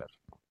part of it.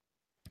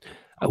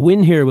 A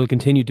win here will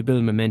continue to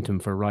build momentum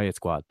for Riot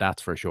Squad,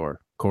 that's for sure.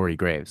 Corey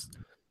Graves.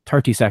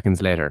 30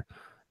 seconds later,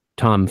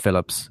 Tom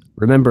Phillips.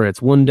 Remember,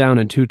 it's 1 down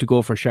and 2 to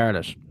go for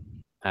Charlotte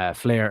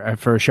Flair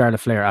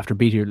after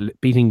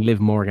beating Liv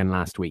Morgan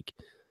last week.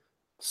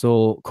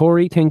 So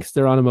Corey thinks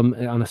they're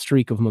on a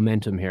streak of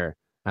momentum here,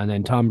 And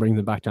then Tom brings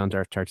it back down to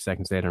earth 30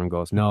 seconds later and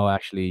goes, no,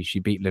 actually, she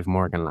beat Liv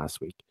Morgan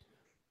last week.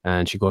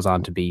 And she goes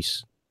on to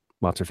beat,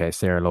 what's her face,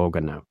 Sarah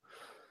Logan now.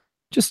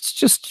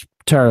 Just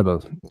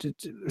terrible.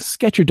 Just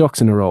get your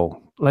ducks in a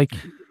row. Like,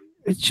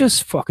 it's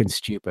just fucking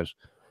stupid.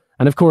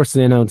 And of course,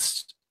 they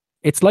announced,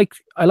 it's like,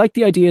 I like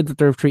the idea that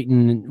they're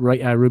treating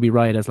Ruby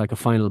Riott as like a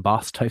final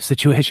boss type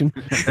situation.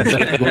 For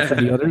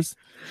the others.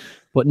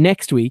 But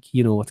next week,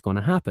 you know what's going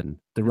to happen.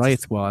 The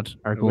Riot Squad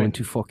are going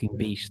to fucking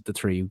beat the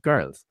 3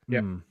 girls.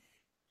 Yeah.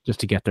 Just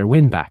to get their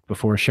win back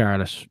before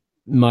Charlotte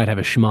might have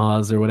a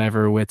schmoz or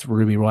whatever with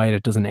Ruby Riott.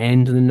 It doesn't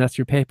end, and then that's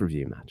your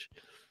pay-per-view match.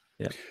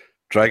 Yeah.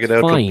 Drag it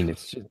out. Fine.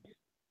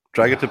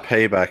 Drag it to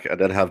Payback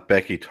and then have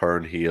Becky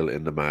turn heel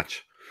in the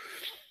match.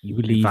 You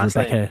would leave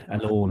Rebecca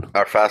alone.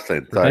 Or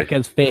Fastlane, sorry.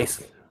 Rebecca's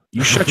face.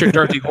 You shut your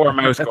dirty whore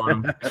mouth,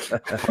 Gordon.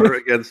 her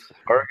against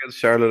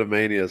Charlotte at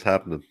Mania is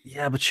happening.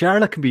 Yeah, but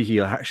Charlotte can be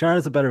heel.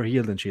 Charlotte's a better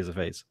heel than she is a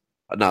face.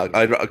 No,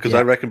 I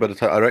reckon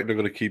they're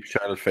going to keep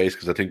Charlotte face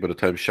because I think by the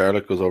time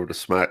Charlotte goes over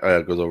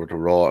to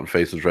Raw and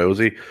faces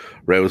Rousey,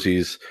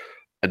 Rousey's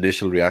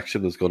initial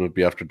reaction is going to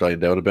be after dying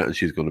down a bit, and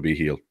she's going to be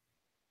heel.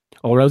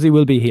 Oh, Rousey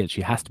will be heel.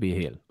 She has to be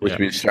heel. Which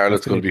means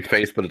Charlotte's going to be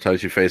face by the time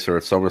she faces her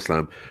at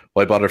SummerSlam.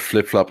 Why bother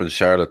flip flopping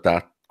Charlotte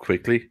that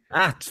quickly?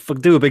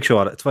 Do a big show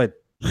on it. It's fine.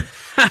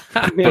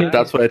 But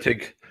that's why I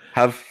think.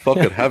 Have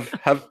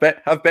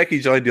Becky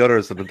join the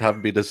others and have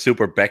them be the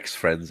Super Beck's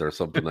friends or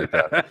something like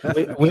that.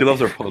 She loves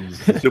her puns.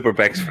 Super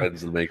Beck's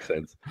friends will make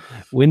sense.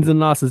 Wins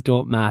and losses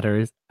don't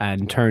matter,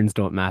 and turns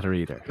don't matter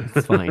either.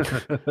 It's fine.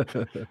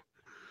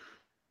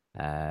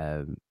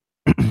 And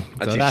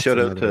she shout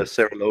out to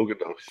Sarah Logan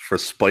though, for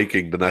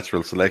spiking the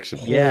natural selection.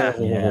 Yeah.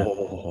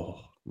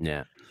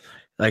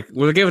 Like,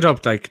 we'll give it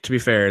up. Like, to be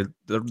fair,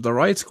 the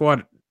Riot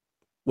Squad,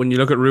 when you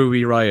look at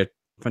Ruby Riott,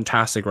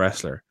 fantastic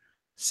wrestler.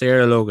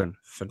 Sarah Logan,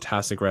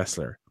 fantastic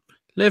wrestler.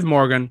 Liv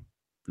Morgan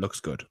looks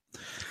good.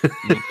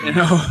 You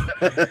know,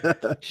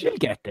 she'll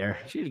get there.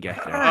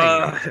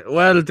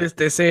 Well,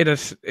 they say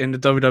that in the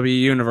WWE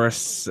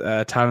universe,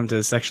 talent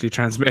is sexually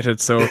transmitted.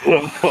 So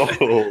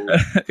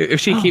if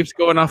she keeps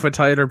going off with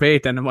Tyler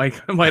Bate, then it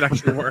might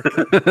actually work.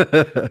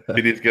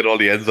 You need to get all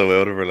the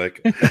Enzo out of her,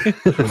 like.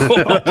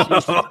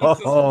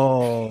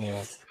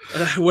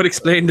 Would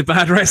explain the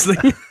bad wrestling.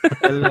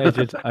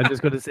 Alleged. I'm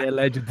just going to say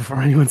alleged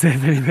before anyone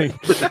says anything.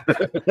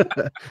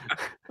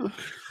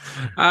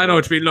 I know,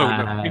 to be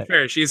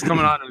fair, she's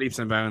coming on in leaps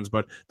and bounds,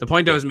 but the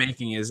point I was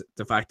making is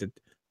the fact that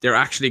they're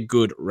actually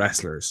good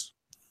wrestlers,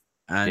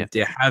 and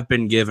they have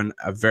been given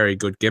a very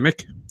good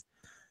gimmick.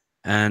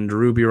 And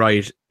Ruby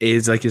Riott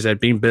is, like you said,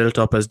 being built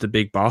up as the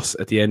big boss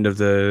at the end of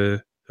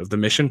the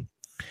mission.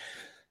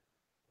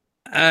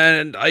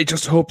 And I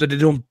just hope that they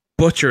don't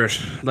butcher it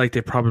like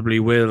they probably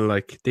will.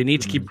 Like, they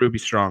need to keep Ruby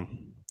strong.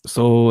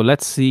 So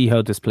let's see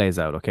how this plays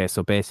out. Okay,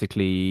 so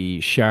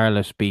basically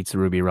Charlotte beats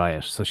Ruby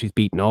Riott. So she's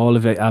beaten all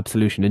of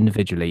Absolution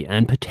individually,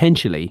 and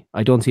potentially,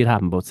 I don't see it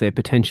happen, but say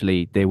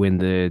potentially they win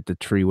the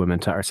 3-woman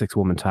or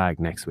 6-woman tag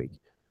next week.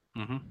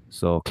 Mm-hmm.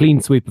 So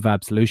clean sweep of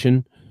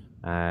Absolution.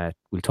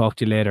 We'll talk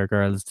to you later,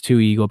 girls. The 2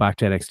 of you go back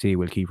to NXT.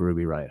 We'll keep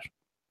Ruby Riott.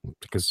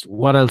 Because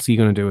what else are you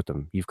going to do with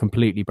them? You've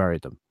completely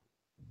buried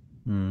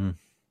them.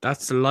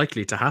 That's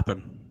likely to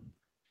happen.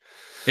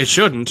 It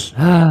shouldn't.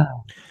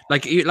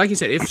 Like you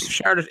said, if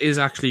Charlotte is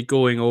actually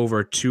going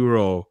over to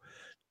Raw,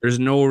 there's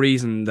no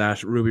reason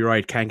that Ruby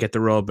Riott can't get the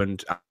rub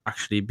and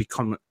actually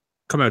come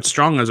out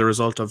strong as a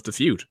result of the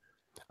feud.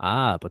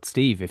 But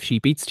Steve, if she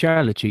beats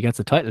Charlotte, she gets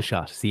a title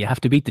shot. So you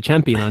have to beat the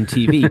champion on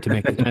TV to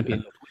make the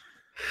champion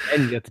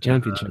and get the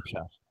championship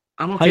shot.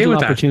 I'm okay with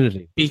that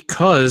opportunity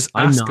because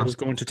Asuka's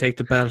going to take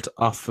the belt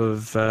off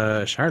of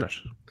Charlotte.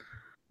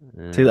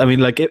 See, I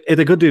mean, like, if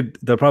they could do,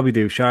 they'll probably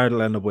do. Charlotte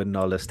will end up winning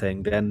all this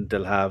thing. Then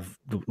they'll have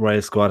the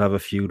Riot Squad have a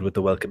feud with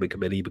the Welcoming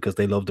Committee because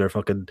they love their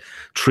fucking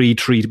three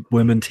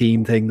women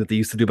team thing that they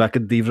used to do back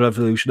in Diva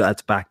Revolution.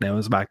 That's back now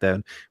in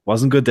SmackDown.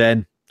 Wasn't good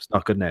then. It's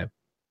not good now.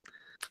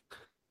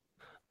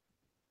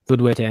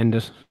 Good way to end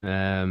it.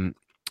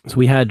 So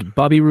we had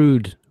Bobby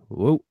Roode.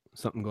 Whoa,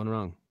 something going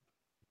wrong.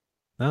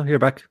 No, you're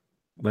back.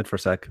 Went for a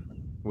sec.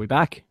 Are we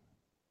back?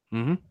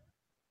 Mm-hmm.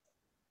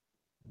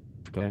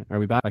 Okay, are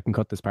we back? I can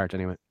cut this part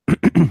anyway.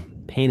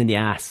 Pain in the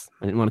ass.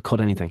 I didn't want to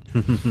cut anything.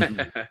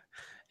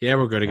 Yeah,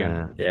 we're good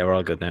again. Yeah, we're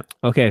all good now.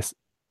 Okay,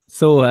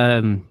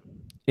 so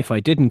if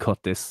I didn't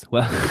cut this,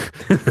 well,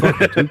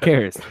 fuck it, who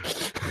cares?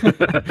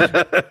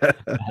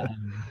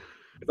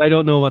 I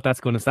don't know what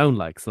that's going to sound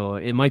like, so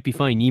it might be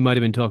fine. You might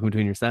have been talking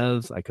between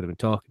yourselves. I could have been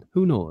talking.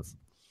 Who knows?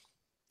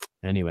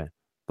 Anyway,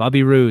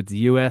 Bobby Roode's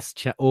US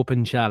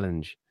Open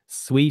Challenge.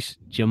 Sweet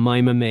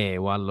Jemima May.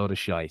 What a load of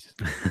shite.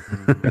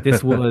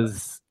 This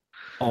was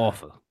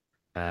awful.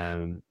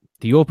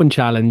 The Open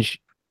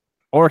Challenge,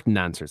 Orton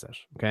answers it,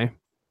 okay?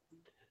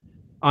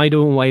 I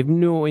have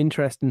no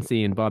interest in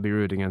seeing Bobby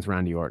Roode against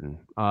Randy Orton.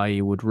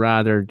 I would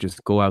rather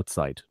just go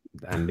outside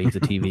and leave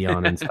the TV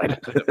on inside.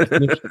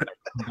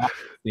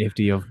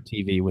 Safety of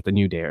TV with a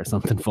New Day or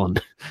something fun.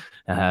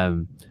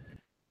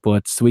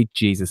 But sweet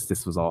Jesus,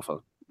 this was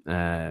awful.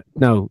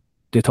 Now,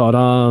 they thought,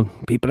 oh,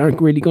 people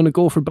aren't really going to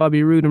go for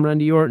Bobby Roode and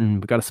Randy Orton.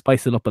 We got to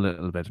spice it up a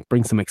little bit,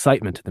 bring some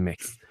excitement to the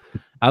mix.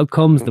 Out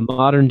comes the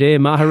modern day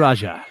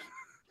Maharaja,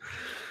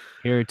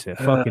 here to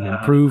fucking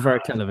improve our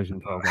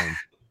television program.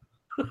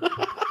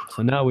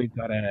 So now we've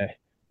got a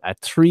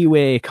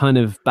three-way kind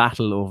of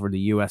battle over the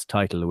US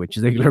title, which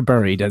Ziggler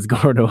buried, as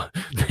Gordo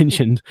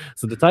mentioned.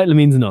 So the title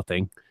means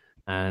nothing,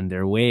 and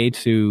their way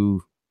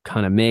to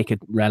kind of make it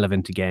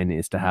relevant again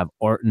is to have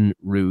Orton,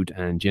 Roode,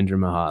 and Jinder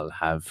Mahal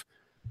have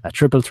a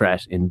triple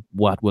threat in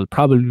what will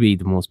probably be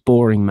the most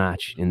boring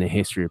match in the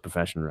history of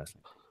professional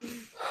wrestling.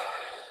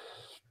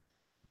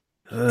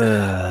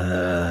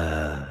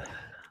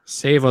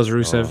 Save us,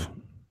 Rusev.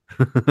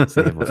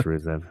 Save us,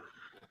 Rusev.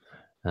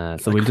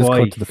 So we'll just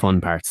cut to the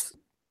fun parts.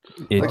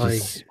 I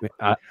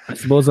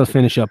suppose I'll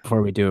finish up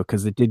before we do it,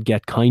 because it did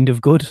get kind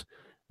of good.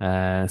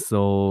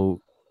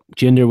 So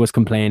Jinder was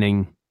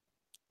complaining,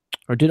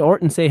 or did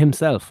Orton say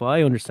himself? Well,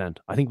 I understand.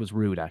 I think it was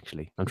Roode,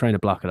 actually. I'm trying to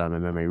block it out of my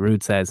memory.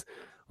 Roode says,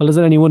 well, is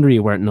it any wonder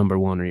you weren't number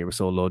one or you were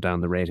so low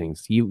down the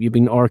ratings? You've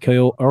been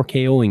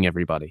RKOing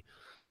everybody.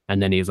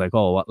 And then he's like,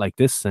 oh, what, like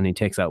this? And he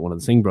takes out one of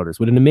the Singh brothers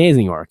with an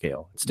amazing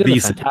RKO. It's still a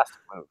fantastic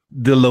move.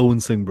 The lone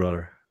Singh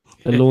brother.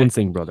 The lone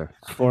Singh brother.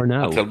 For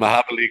now. Until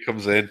Muhammad Ali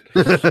comes in.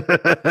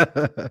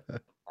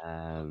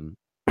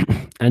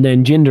 And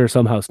then Jinder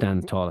somehow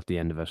stands tall at the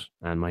end of it.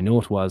 And my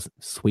note was,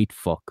 sweet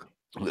fuck.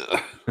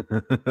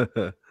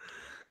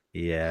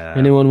 Yeah.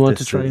 Anyone want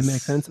to try and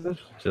make sense of it?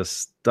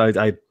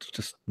 I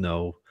just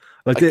no.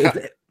 Like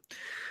the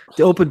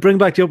open, bring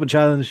back the open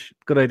challenge.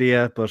 Good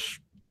idea, but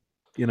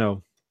you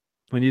know,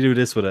 when you do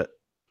this with it,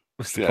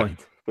 what's the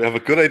point? We have a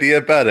good idea,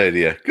 bad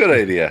idea. Good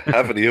idea.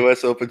 Having a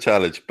US Open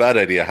challenge. Bad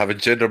idea. Having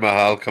Jinder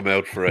Mahal come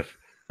out for it.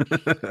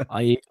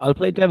 I'll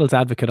play devil's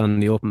advocate on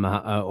the open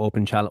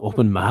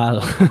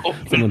Mahal.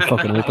 Someone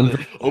fucking opens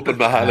it. Open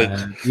Mahal.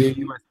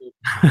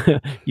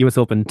 US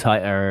Open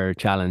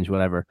challenge,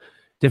 whatever.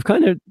 They've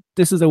kind of,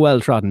 this is a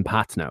well-trodden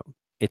path now.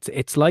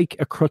 It's like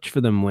a crutch for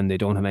them when they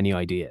don't have any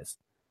ideas.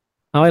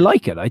 Now, I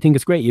like it. I think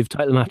it's great. You have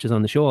title matches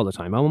on the show all the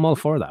time. I'm all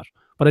for that.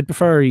 But I'd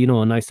prefer, you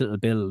know, a nice little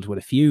build with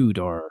a feud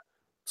or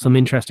some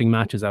interesting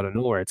matches out of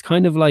nowhere. It's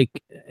kind of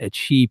like a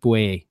cheap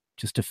way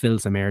just to fill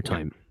some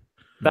airtime.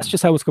 That's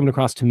just how it's coming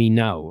across to me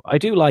now. I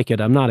do like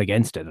it. I'm not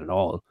against it at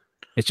all.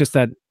 It's just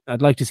that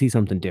I'd like to see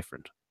something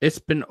different. It's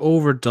been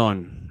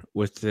overdone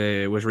with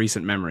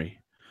recent memory.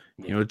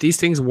 You know, these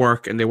things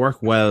work, and they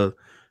work well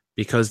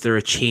because they're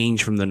a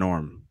change from the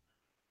norm.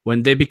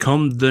 When they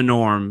become the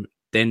norm,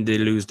 then they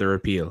lose their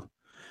appeal.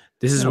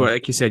 This is what,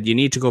 like you said, you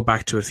need to go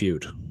back to a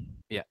feud.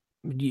 Yeah.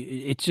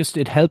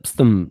 It helps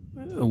them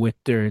with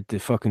the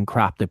fucking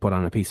crap they put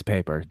on a piece of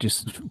paper.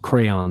 Just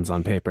crayons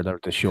on paper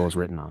that the show's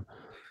written on.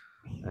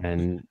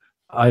 And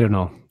I don't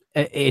know.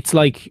 It's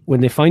like when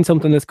they find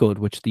something that's good,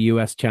 which the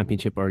US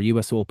Championship or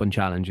US Open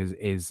Challenge is.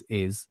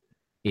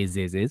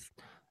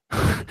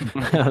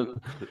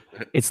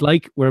 It's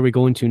like where we're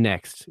going to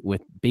next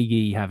with Big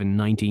E having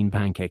 19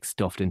 pancakes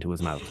stuffed into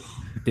his mouth.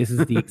 This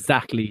is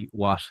exactly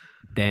what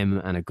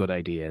them and a good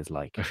idea is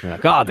like. You're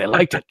like, oh, they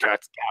liked it.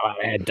 Let's go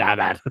ahead, damn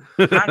it.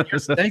 Man, your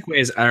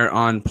segues are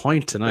on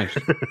point tonight.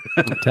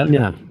 I tell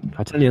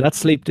you, that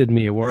sleep did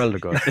me a world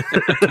ago.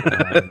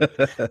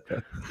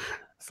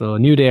 So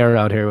New Day are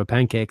out here with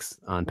pancakes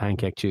on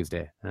Pancake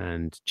Tuesday,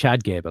 and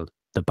Chad Gable,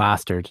 the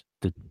bastard,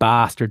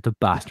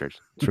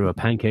 threw a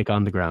pancake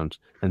on the ground,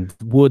 and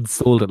Wood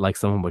sold it like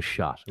someone was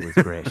shot. It was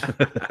great.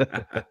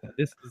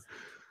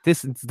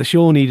 The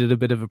show needed a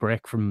bit of a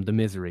break from the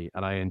misery,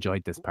 and I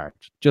enjoyed this part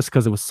just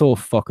because it was so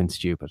fucking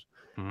stupid.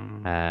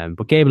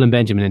 But Gable and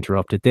Benjamin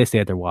interrupted. They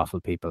said they're waffle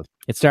people.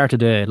 It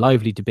started a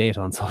lively debate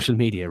on social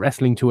media.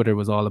 Wrestling Twitter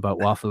was all about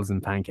waffles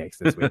and pancakes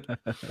this week.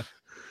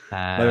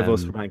 I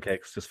vote for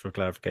pancakes, just for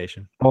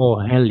clarification. Oh,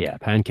 hell yeah,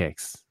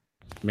 pancakes.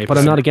 But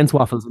I'm not against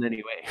waffles in any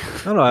way.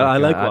 No, I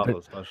like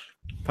waffles, but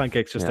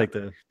pancakes just like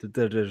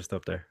they're just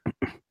up there.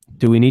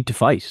 Do we need to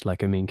fight?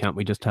 Like, I mean, can't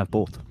we just have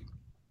both?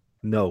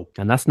 No.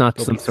 And that's not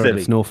some sort of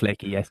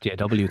snowflakey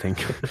SJW thing.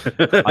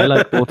 I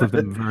like both of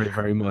them very,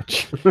 very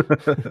much.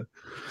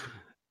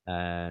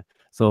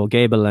 So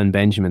Gable and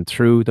Benjamin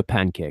threw the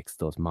pancakes,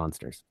 those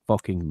monsters.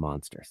 Fucking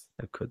monsters.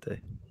 How could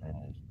they?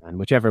 And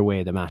whichever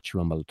way the match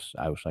rumbled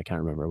out, I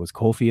can't remember. Was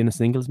Kofi in a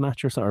singles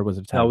match or was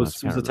it a tag? It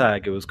was a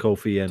tag. It was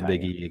Kofi and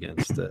Big E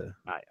against two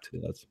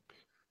lads.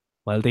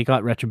 Well, they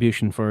got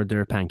retribution for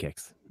their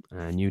pancakes.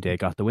 New Day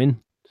got the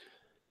win.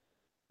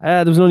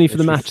 There was no need for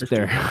the match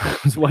there.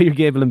 That's why your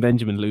Gable and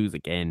Benjamin lose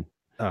again.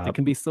 They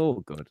can be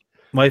so good.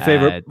 My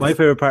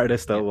favorite part of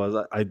this though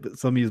was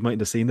some of you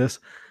mightn't have seen this.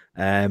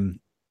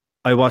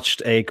 I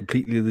watched a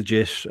completely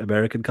legit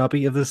American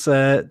copy of this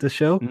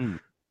show.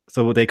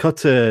 So they cut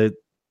to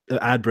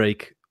the ad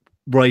break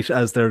right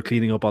as they're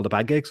cleaning up all the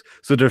pancakes.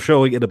 So they're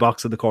showing in a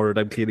box in the corner,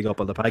 I'm cleaning up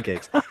all the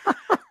pancakes.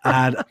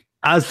 And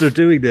as they're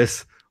doing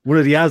this, one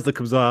of the ads that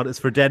comes on is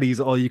for Denny's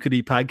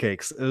all-you-can-eat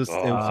pancakes. It was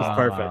just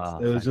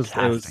perfect.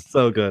 It was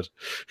so good.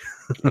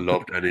 I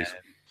love Denny's.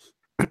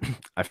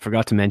 I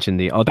forgot to mention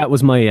that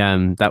was my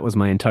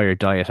entire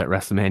diet at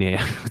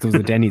WrestleMania. There was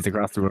a Denny's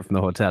across the road from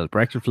the hotel.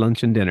 Breakfast,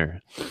 lunch, and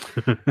dinner.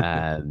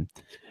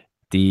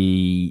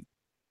 The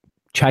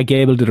Chad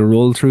Gable did a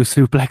roll through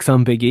suplex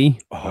on Big E.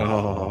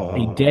 Oh.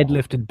 He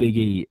deadlifted Big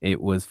E.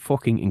 It was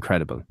fucking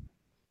incredible.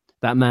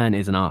 That man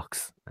is an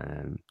ox.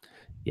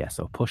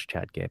 So push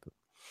Chad Gable.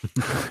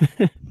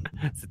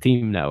 It's a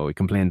team now. We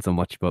complain so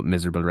much about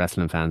miserable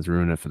wrestling fans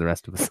ruining it for the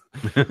rest of us.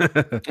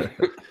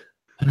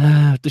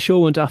 The show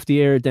went off the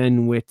air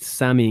then with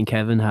Sammy and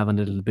Kevin having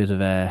a little bit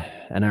of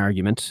an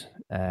argument.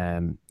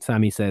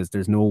 Sammy says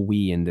there's no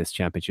we in this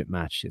championship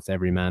match. It's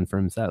every man for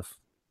himself.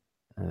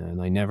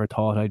 And I never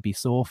thought I'd be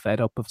so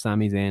fed up of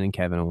Sami Zayn and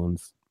Kevin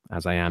Owens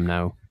as I am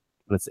now.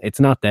 But it's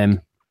not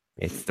them.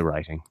 It's the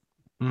writing.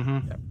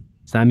 Mm-hmm. Yep.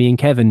 Sammy and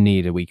Kevin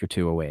need a week or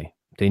two away.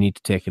 They need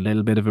to take a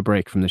little bit of a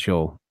break from the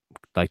show,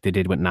 like they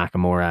did with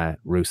Nakamura,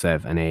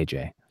 Rusev, and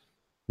AJ.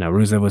 Now,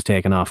 Rusev was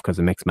taken off because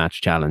of Mixed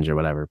Match Challenge or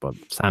whatever, but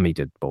Sammy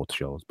did both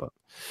shows. But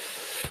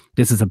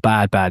this is a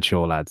bad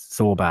show, lads.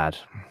 So bad.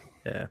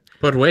 Yeah.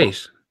 But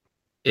wait,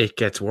 it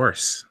gets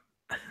worse.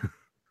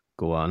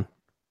 Go on.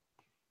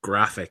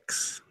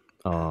 Graphics.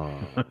 Oh.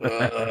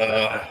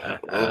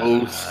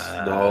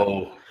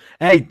 No.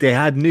 Hey, they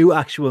had new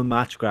actual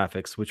match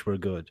graphics, which were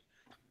good.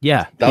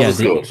 Yeah. That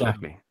was good.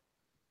 Exactly.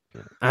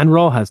 And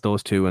Raw has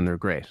those too, and they're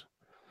great.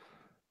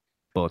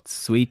 But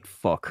sweet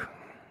fuck.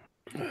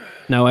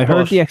 Now, I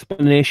heard the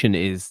explanation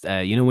is,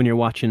 when you're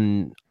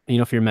watching,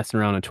 if you're messing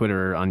around on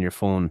Twitter or on your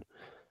phone,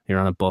 you're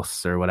on a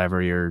bus or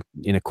whatever, you're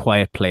in a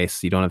quiet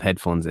place, you don't have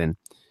headphones in.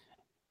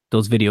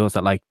 Those videos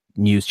that like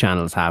news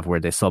channels have where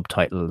they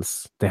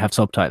have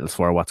subtitles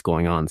for what's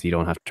going on, so you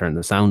don't have to turn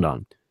the sound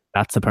on.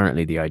 That's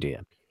apparently the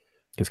idea.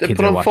 Because They kids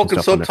put are on watching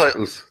fucking stuff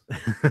subtitles.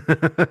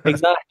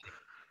 Exactly.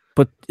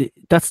 But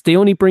they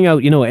only bring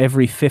out,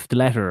 every fifth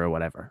letter or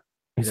whatever.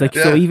 It's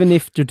so even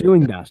if they're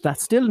doing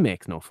that still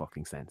makes no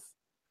fucking sense.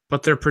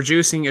 But they're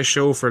producing a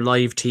show for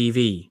live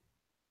TV.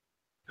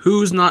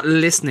 Who's not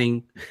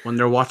listening when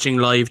they're watching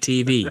live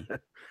TV?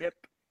 Yep.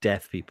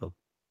 Deaf people.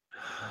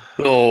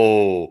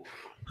 Oh.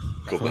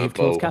 Good man,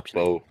 closed Bo.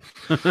 captions.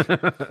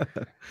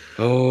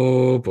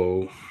 Oh,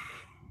 Bo.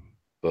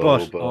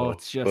 But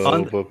it's just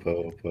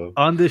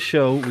on this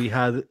show, we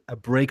had a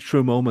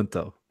breakthrough moment,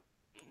 though.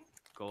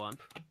 Go on.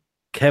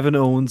 Kevin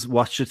Owens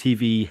watched the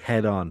TV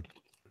head on.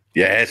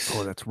 Yes.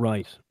 Oh, that's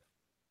right.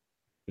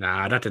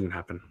 Nah, that didn't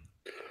happen.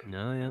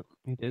 No, yeah,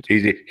 he did.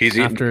 He's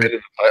After- in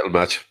the title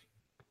match.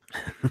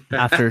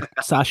 After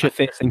Sasha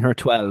facing her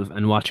 12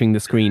 and watching the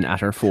screen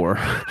at her 4.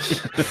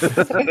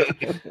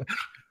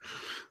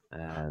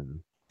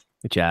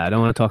 But yeah, I don't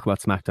want to talk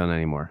about SmackDown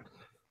anymore.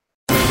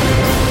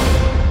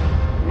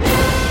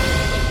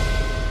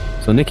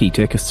 So, Nikki,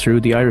 take us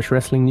through the Irish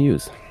wrestling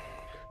news.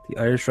 The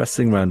Irish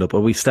Wrestling Roundup.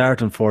 Well, we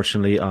start,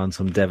 unfortunately, on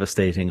some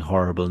devastating,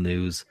 horrible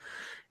news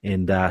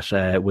in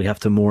that we have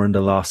to mourn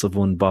the loss of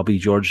one Bobby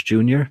George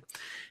Jr.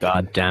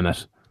 God damn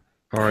it.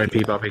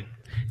 R.I.P. Bobby.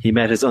 He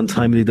met his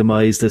untimely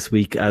demise this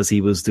week as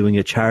he was doing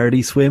a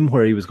charity swim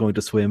where he was going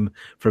to swim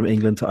from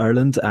England to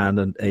Ireland,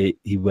 and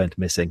he went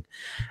missing.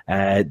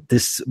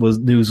 News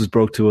was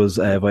brought to us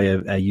via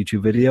a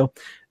YouTube video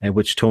in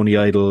which Tony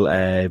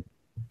Idol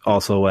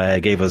also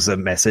gave us a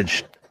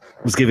message,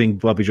 was giving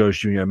Bobby George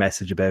Jr. a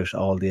message about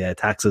all the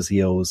taxes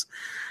he owes,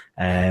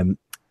 the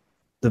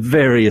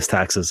various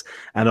taxes,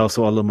 and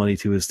also all the money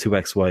to his two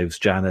ex-wives,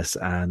 Janice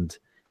and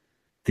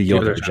the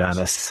other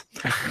Janice.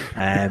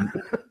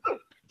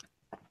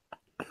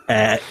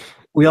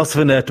 We also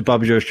found out that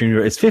Bobby George Jr.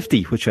 is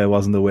 50, which I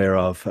wasn't aware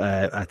of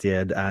at the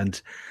end,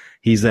 and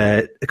he's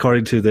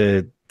according to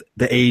the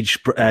age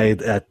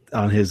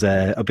on his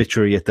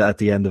obituary at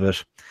the end of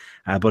it.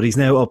 But he's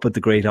now up at the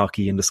Great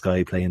Hockey in the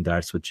Sky playing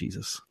darts with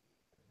Jesus.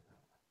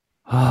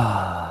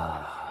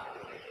 The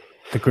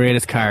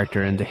greatest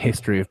character in the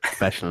history of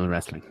professional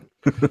wrestling.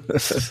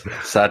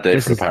 Sad day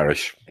for the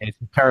parish. It's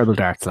terrible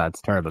darts,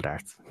 lads. Terrible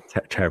darts.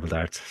 Terrible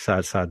darts.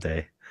 Sad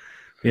day.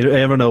 You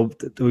never know.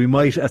 We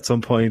might at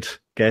some point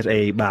get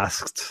a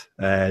masked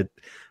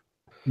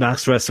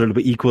wrestler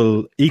with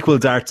equal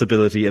darts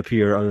ability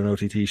appear on an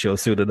OTT show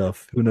soon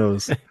enough. Who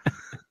knows?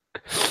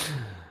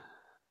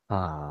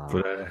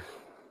 But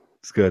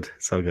it's good.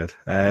 So good.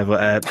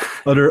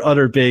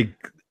 Other big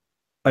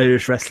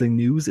Irish wrestling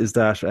news is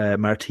that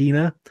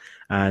Martina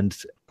and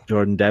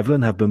Jordan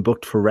Devlin have been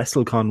booked for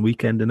WrestleCon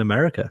weekend in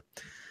America.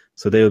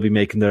 So they will be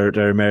making their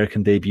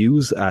American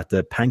debuts at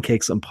the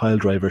Pancakes and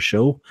Piledriver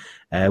show,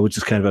 which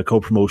is kind of a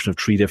co-promotion of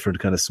 3 different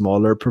kind of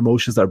smaller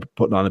promotions that are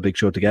putting on a big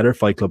show together.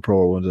 Fight Club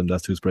Pro are one of them.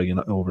 That's who's bringing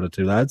over the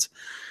 2 lads.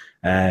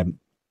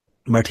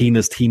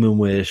 Martina's teaming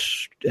with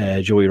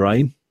Joey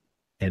Ryan.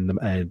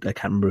 I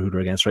can't remember who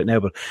they're against right now,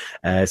 but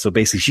so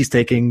basically she's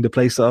taking the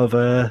place of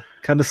Candice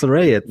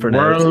LeRae for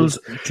World's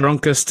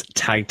drunkest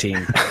tag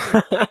team.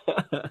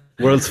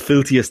 World's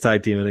filthiest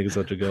tag team, I think is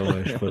what they're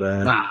going with.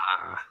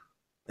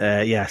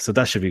 But yeah, so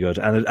that should be good.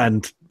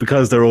 And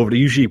because they're over,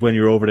 usually when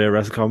you're over there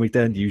WrestleCon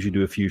weekend, you usually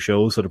do a few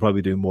shows, so they're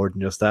probably doing more than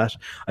just that.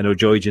 I know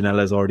Joey Janela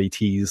has already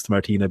teased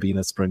Martina being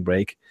at spring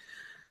break.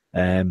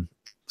 So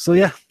So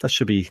yeah, that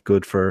should be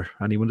good for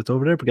anyone that's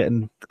over there, but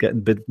getting a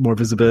bit more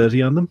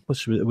visibility on them,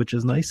 which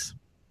is nice.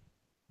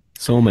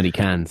 So many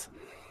cans.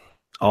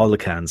 All the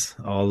cans,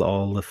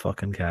 all the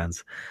fucking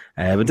cans.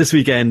 But this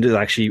weekend is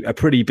actually a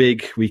pretty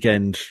big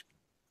weekend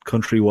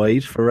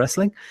countrywide for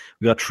wrestling.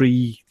 We got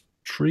three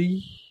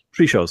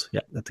shows.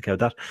 Yeah, have to count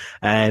that.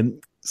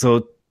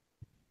 So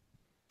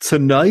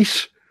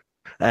tonight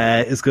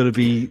is going to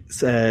be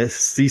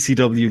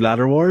CCW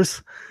Ladder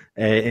Wars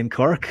in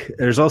Cork.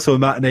 There's also a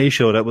matinee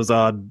show that was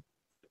on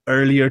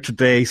earlier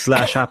today /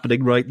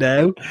 happening right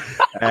now.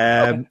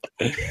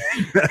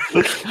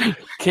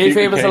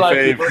 Kayfabe is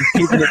alive.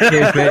 Keeping it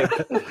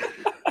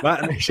kayfabe.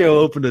 Matinee show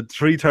opened at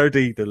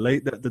 3:30.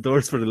 The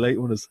doors for the late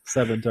one is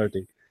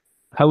 7:30.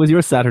 How was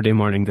your Saturday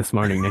morning this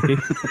morning, Nicky?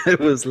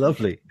 It was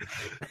lovely.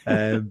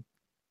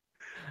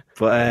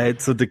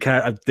 So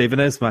they've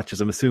announced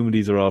matches. I'm assuming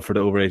these are all for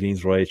the over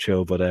 18s Riot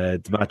show, but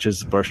the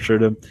matches burst through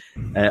them.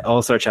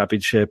 All-Star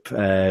Championship,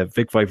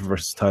 Vic Viper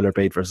versus Tyler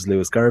Bate versus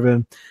Lewis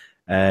Garvin.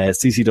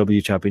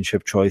 CCW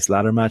Championship Choice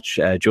Ladder match,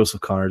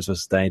 Joseph Connors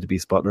versus Danny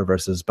DeBeast Butler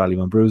versus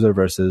Ballymun Bruiser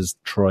versus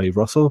Troy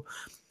Russell.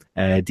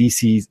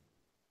 DCT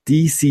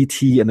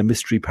and a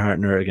mystery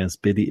partner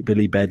against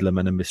Billy Bedlam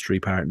and a mystery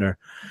partner.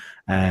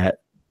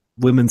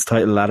 Women's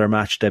title ladder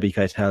match, Debbie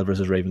Keitel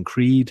versus Raven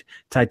Creed.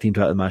 Tag team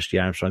title match, The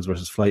Armstrongs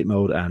versus Flight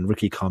Mode, and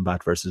Ricky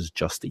Combat versus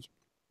Justy.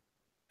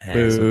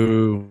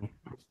 So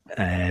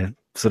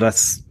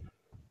that's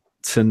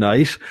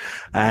tonight.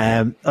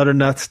 Other than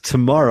that,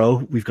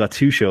 tomorrow we've got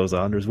two shows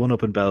on. There's one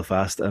up in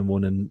Belfast and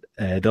one in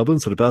Dublin.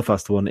 So the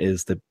Belfast one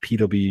is the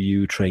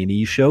PWU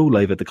trainee show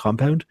live at the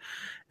compound.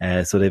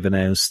 So they've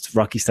announced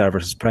Rocky Star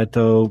versus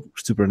Preto,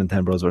 Super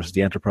Nintendo versus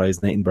The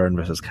Enterprise, Nathan Byrne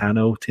versus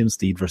Kano, Tim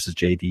Steed versus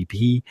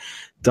JDP,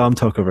 Dom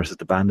Tucker versus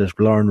The Bandit,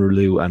 Lauren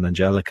Rulu and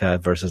Angelica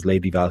versus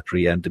Lady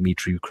Valkyrie and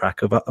Dmitry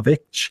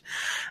Krakovich,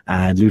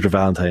 and Luther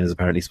Valentine is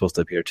apparently supposed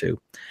to appear too.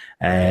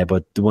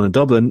 But the one in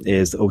Dublin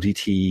is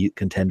OTT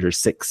Contenders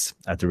 6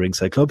 at the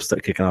Ringside Club,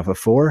 start kicking off at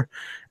 4.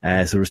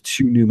 So there's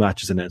 2 new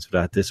matches announced for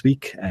that this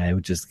week,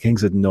 which is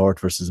Kings of the North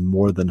versus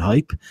More Than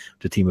Hype,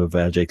 the team of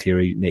Jay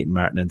Cleary, Nathan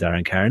Martin and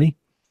Darren Carney.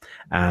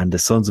 And the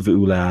Sons of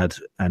Ulad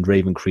and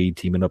Raven Creed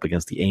teaming up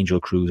against the Angel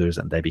Cruisers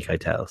and Debbie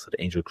Keitel. So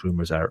the Angel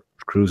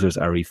Cruisers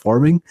are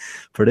reforming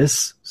for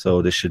this.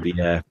 So this should be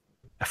a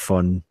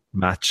fun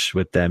match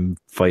with them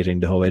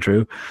fighting the whole way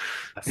through.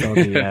 I saw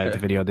the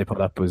video they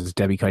put up was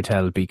Debbie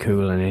Keitel, Be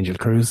Cool, and Angel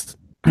Cruz.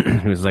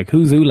 It was like,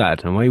 who's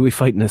Ulad and why are we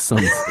fighting his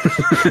sons?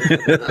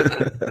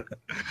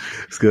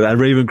 It's good. And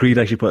Raven Creed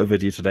actually put a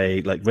video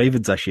today. Like,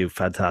 Raven's actually a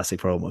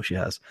fantastic promo she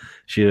has.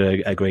 She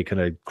had a great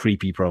kind of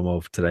creepy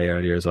promo today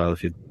earlier as well.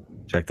 If you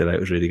checked it out, it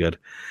was really good.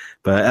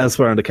 But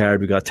elsewhere on the card,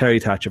 we got Terry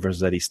Thatcher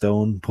versus Eddie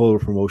Stone, Polar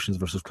Promotions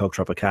versus Club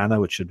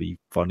Tropicana, which should be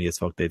funny as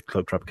fuck.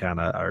 Club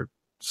Tropicana are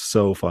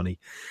so funny.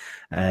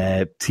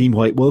 Team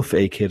White Wolf,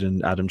 A-Kid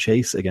and Adam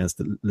Chase against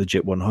the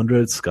Legit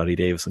 100, Scotty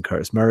Davis and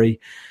Curtis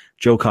Murray.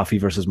 Joe Coffey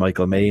versus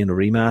Michael May in a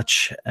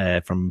rematch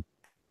from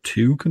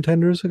 2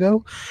 contenders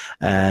ago.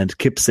 And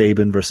Kip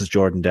Saban versus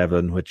Jordan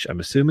Devlin, which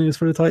I'm assuming is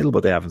for the title,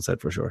 but they haven't said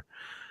for sure.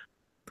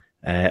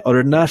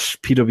 Other than that,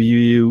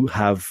 PWU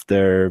have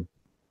their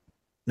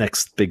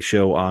next big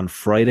show on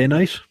Friday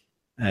night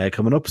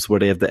coming up, so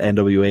where they have the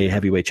NWA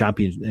heavyweight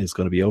champion is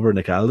going to be over,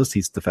 Nick Aldis.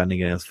 He's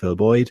defending against Phil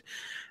Boyd.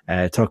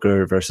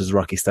 Tucker versus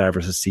Rocky Star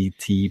versus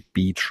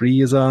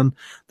CTB3 is on.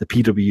 The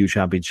PWU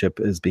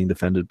championship is being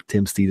defended.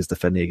 Tim Steed is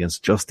defending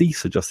against Justy,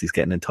 so Justy's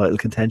getting in title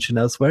contention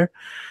elsewhere.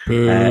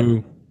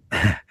 Michael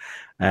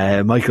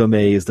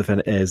May is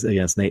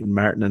against Nathan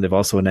Martin, and they've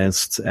also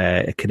announced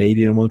a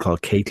Canadian one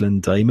called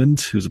Caitlin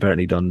Diamond, who's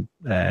apparently done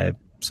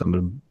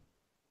some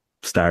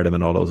Stardom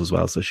and all those as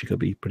well, so she could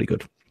be pretty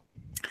good.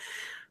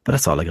 But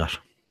that's all I got.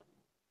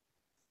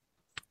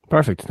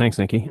 Perfect. Thanks,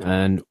 Nicky.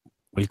 And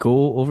we'll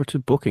go over to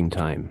booking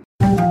time.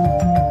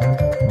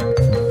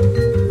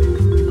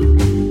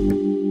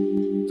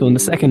 So in the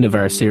second of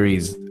our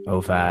series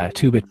of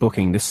 2-bit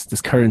booking,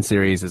 this current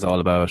series is all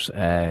about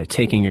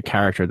taking a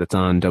character that's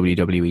on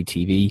WWE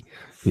TV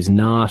who's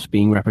not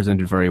being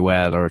represented very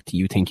well, or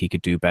you think he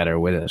could do better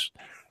with it.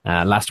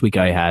 Last week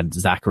I had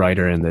Zack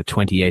Ryder in the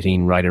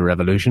 2018 Ryder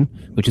Revolution,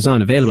 which is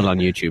available on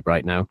YouTube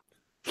right now.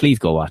 Please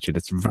go watch it.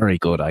 It's very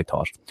good, I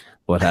thought.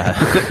 But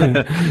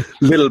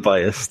little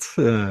biased.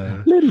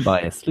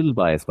 Little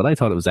biased, but I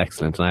thought it was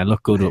excellent, and I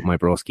look good with my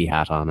broski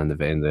hat on in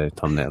the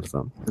thumbnail.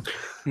 So,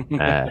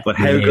 but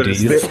how good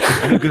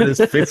is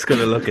Fitz going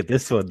to look at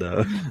this one,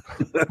 though?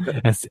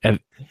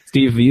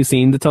 Steve, have you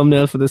seen the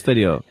thumbnail for this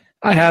video?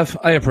 I have.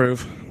 I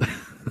approve.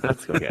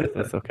 That's okay.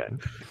 That's okay.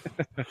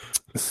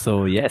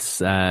 So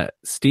yes,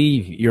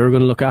 Steve, you're going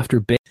to look after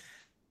Bailey.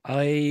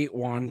 I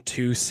want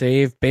to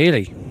save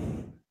Bailey.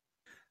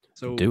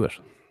 So do it.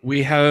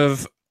 We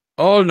have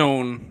all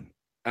known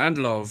and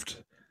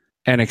loved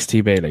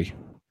NXT Bailey.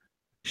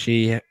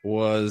 She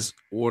was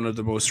one of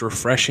the most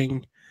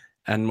refreshing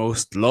and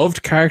most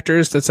loved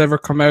characters that's ever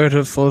come out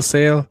of Full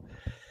Sail,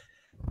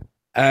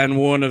 and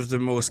one of the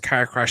most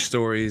car crash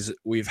stories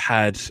we've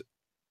had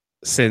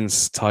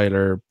since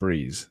Tyler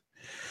Breeze.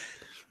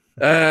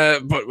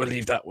 But we'll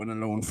leave that one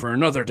alone for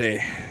another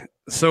day.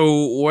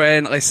 So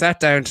when I sat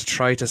down to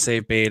try to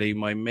save Bailey,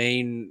 my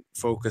main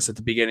focus at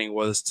the beginning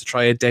was to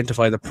try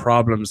identify the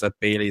problems that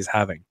Bailey is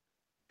having.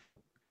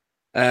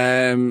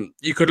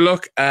 You could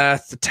look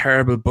at the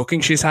terrible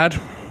booking she's had,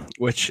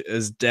 which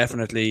is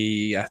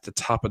definitely at the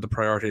top of the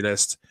priority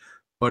list.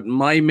 But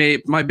my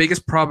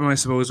biggest problem, I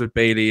suppose, with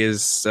Bailey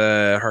is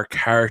her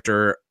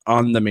character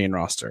on the main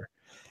roster.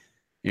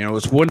 You know,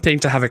 it's one thing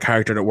to have a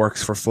character that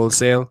works for Full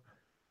Sail.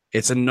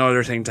 It's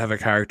another thing to have a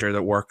character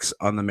that works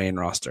on the main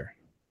roster.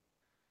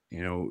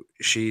 You know,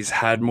 she's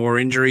had more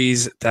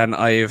injuries than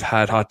I've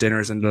had hot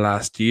dinners in the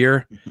last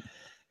year.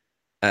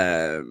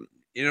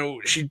 You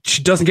know, she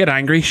doesn't get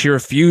angry. She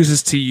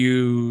refuses to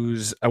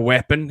use a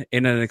weapon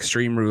in an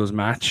Extreme Rules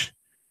match.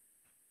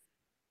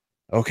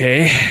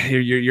 Okay,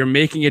 you're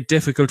making it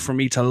difficult for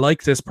me to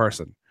like this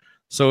person.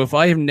 So if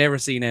I have never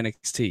seen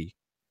NXT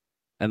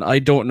and I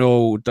don't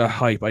know the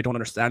hype, I don't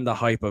understand the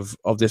hype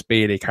of this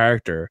Bailey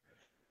character,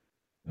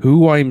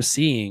 who I'm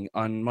seeing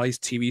on my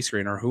TV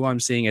screen or who I'm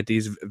seeing at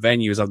these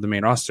venues of the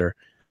main roster,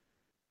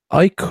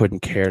 I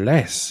couldn't care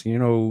less. You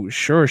know,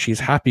 sure,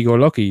 she's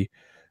happy-go-lucky,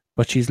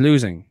 but she's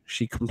losing.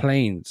 She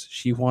complains.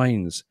 She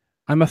whines.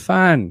 I'm a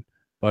fan,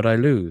 but I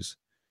lose.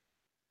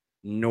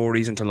 No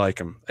reason to like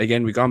him.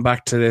 Again, we've gone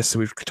back to this.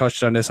 We've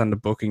touched on this on the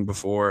booking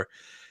before.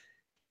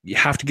 You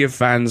have to give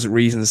fans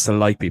reasons to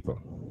like people.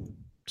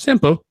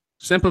 Simple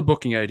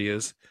booking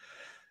ideas.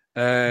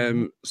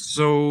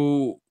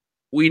 So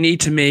we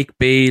need to make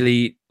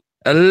Bailey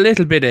a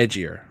little bit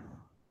edgier.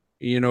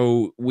 You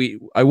know,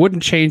 I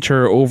wouldn't change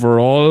her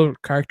overall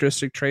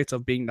characteristic traits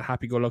of being the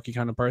happy-go-lucky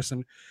kind of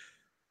person,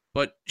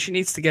 but she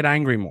needs to get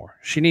angry more.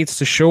 She needs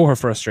to show her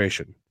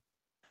frustration.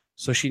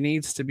 So she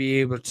needs to be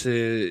able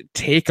to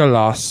take a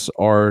loss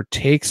or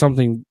take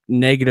something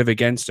negative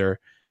against her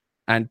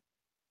and,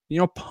 you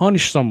know,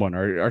 punish someone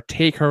or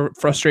take her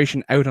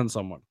frustration out on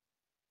someone.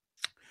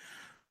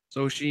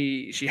 So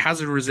she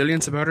has a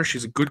resilience about her.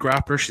 She's a good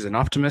grappler. She's an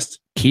optimist.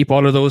 Keep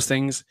all of those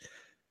things.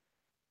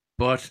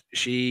 But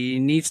she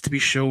needs to be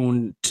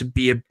shown to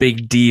be a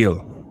big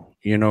deal.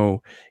 You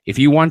know, if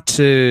you want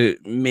to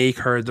make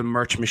her the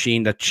merch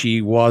machine that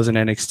she was in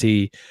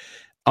NXT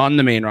on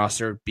the main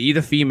roster, be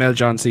the female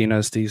John Cena,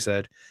 as Steve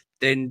said,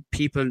 then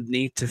people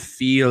need to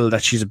feel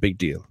that she's a big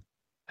deal.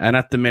 And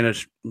at the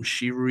minute,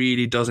 she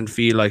really doesn't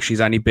feel like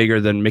she's any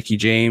bigger than Mickie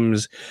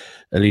James,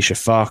 Alicia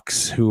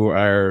Fox, who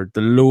are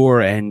the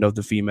lower end of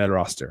the female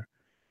roster.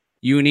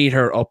 You need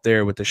her up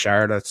there with the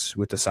Charlottes,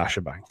 with the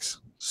Sasha Banks.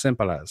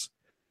 Simple as.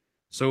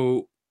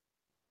 So,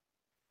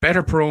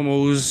 better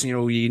promos. You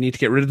know, you need to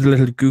get rid of the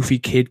little goofy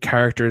kid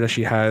character that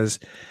she has.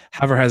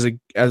 Have her as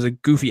a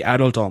goofy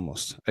adult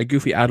almost. A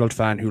goofy adult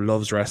fan who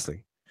loves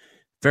wrestling.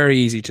 Very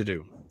easy to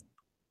do.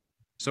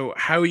 So,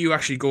 how you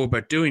actually go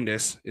about doing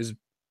this is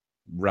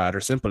rather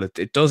simple.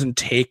 It doesn't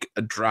take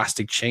a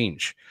drastic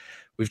change.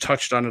 We've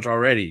touched on it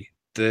already.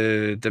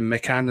 The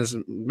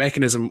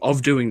mechanism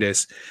of doing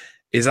this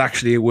is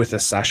actually with a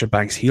Sasha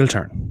Banks heel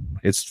turn.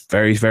 It's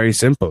very, very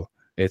simple.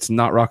 It's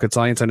not rocket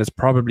science, and it's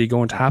probably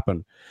going to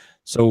happen.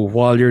 So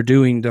while you're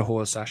doing the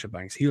whole Sasha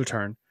Banks heel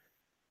turn,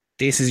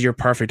 this is your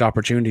perfect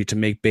opportunity to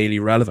make Bailey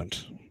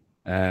relevant.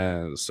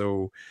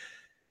 So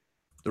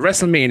the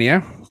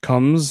WrestleMania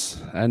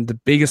comes, and the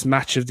biggest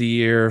match of the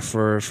year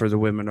for the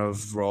women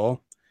of Raw,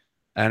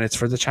 and it's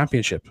for the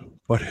championship.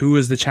 But who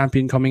is the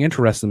champion coming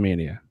into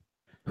WrestleMania?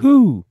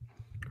 Who?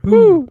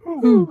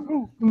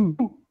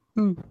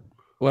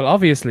 Well,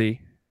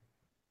 obviously,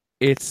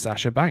 it's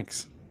Sasha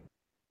Banks.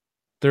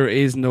 There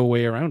is no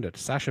way around it.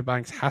 Sasha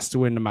Banks has to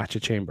win the match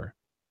at Chamber.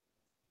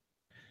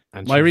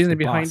 And my reasoning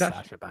behind that,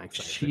 Sasha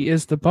Banks, she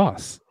is the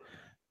boss.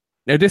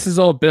 Now, this is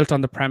all built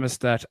on the premise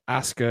that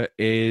Asuka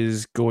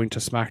is going to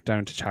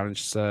SmackDown to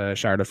challenge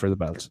Charlotte for the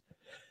belt.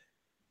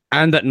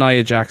 And that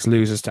Nia Jax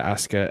loses to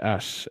Asuka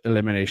at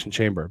Elimination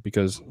Chamber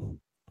because,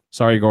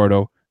 sorry,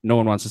 Gordo, no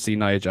one wants to see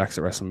Nia Jax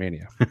at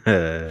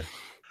WrestleMania.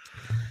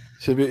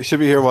 Should be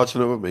here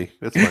watching it with me.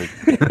 It's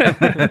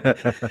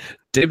fine.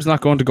 Dib's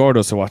not going to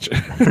Gordo's to watch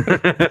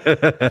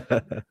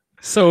it.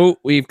 So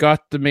we've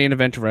got the main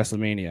event of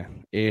WrestleMania.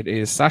 It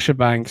is Sasha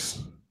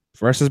Banks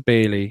versus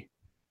Bailey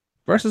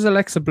versus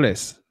Alexa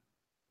Bliss.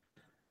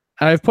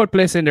 And I've put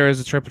Bliss in there as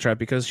a triple threat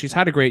because she's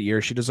had a great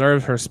year. She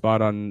deserves her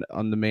spot on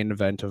the main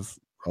event of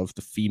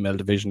the female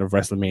division of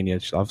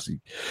WrestleMania.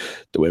 Obviously,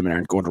 the women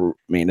aren't going to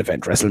main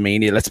event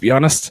WrestleMania. Let's be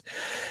honest.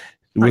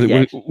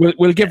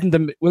 We'll give them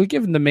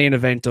the main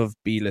event of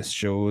B-list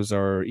shows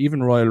or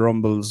even Royal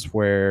Rumbles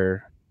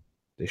where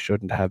they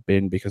shouldn't have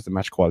been because the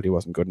match quality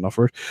wasn't good enough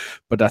for it.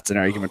 But that's an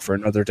argument for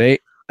another day.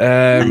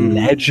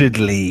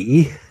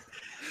 Allegedly.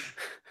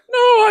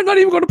 No, I'm not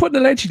even going to put an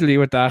allegedly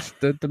with that.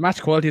 The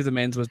match quality of the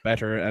men's was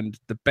better, and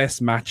the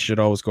best match should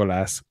always go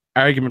last.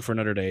 Argument for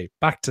another day.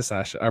 Back to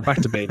Sasha, or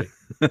back to Bailey.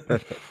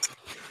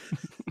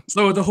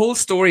 So the whole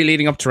story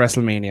leading up to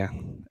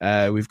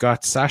WrestleMania, we've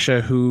got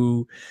Sasha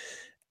who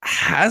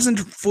hasn't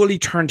fully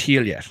turned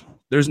heel yet.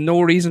 There's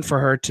no reason for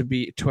her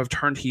to have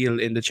turned heel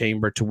in the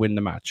Chamber to win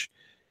the match.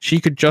 She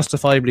could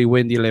justifiably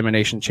win the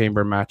Elimination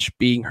Chamber match,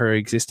 being her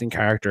existing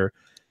character,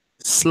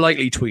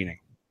 slightly tweening.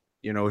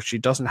 She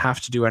doesn't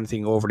have to do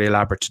anything overly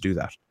elaborate to do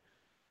that.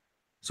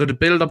 So the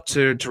build up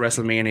to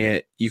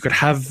WrestleMania, you could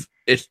have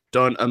it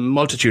done a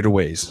multitude of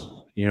ways.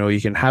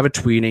 You can have it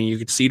tweening, you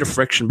could see the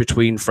friction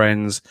between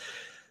friends,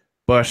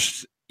 but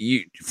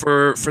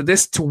for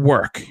this to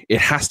work, it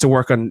has to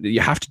work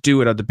you have to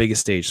do it at the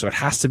biggest stage. So it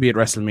has to be at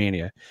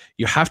WrestleMania.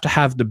 You have to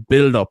have the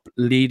build up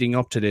leading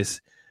up to this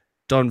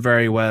done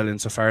very well,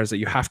 insofar as that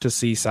you have to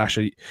see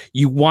Sasha.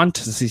 You want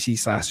to see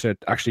Sasha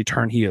actually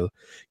turn heel.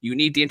 You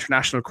need the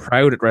international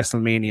crowd at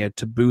WrestleMania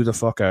to boo the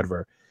fuck out of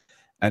her.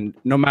 And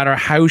no matter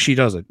how she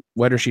does it,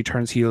 whether she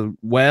turns heel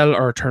well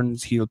or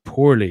turns heel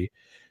poorly,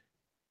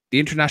 the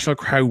international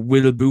crowd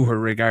will boo her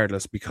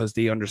regardless, because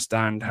they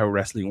understand how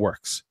wrestling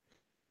works.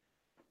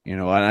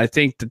 And I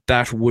think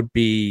that would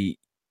be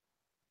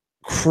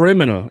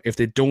criminal if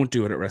they don't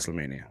do it at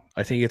WrestleMania.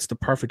 I think it's the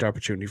perfect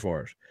opportunity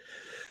for it.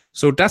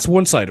 So that's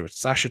one side of it,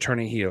 Sasha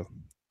turning heel.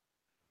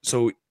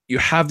 So you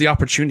have the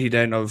opportunity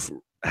then of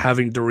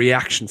having the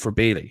reaction for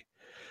Bayley.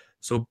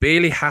 So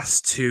Bayley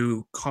has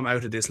to come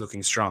out of this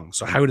looking strong.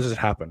 So how does it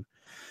happen?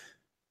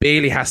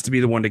 Bayley has to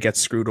be the one that gets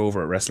screwed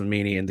over at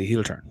WrestleMania in the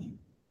heel turn.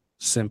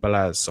 Simple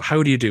as. So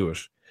how do you do it?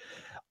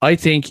 I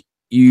think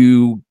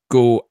you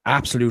go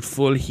absolute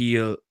full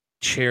heel,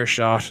 chair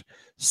shot,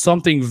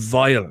 something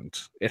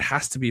violent. It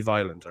has to be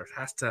violent, or it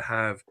has to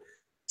have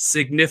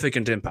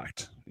significant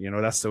impact.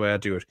 That's the way I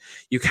do it.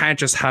 You can't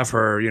just have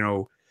her,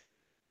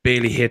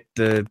 Bayley hit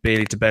the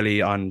Bayley to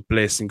belly on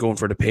Bliss and going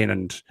for the pin,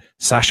 and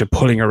Sasha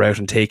pulling her out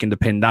and taking the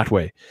pin that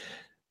way.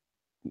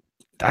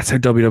 That's how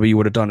WWE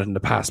would have done it in the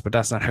past, but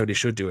that's not how they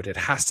should do it. It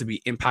has to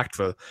be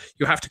impactful.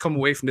 You have to come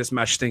away from this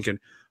match thinking,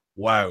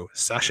 wow,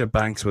 Sasha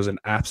Banks was an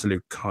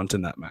absolute cunt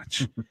in that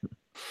match.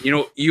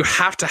 You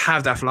have to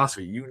have that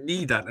philosophy. You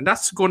need that. And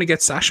that's going to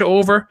get Sasha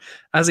over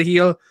as a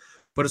heel,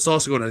 but it's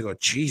also going to go,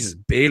 Jesus,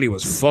 Bayley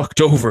was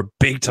fucked over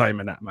big time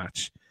in that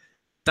match.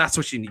 That's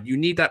what you need. You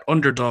need that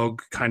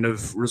underdog kind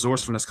of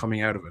resourcefulness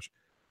coming out of it.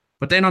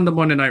 But then on the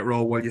Monday Night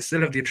Raw, while you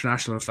still have the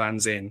international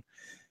fans in,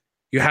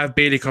 you have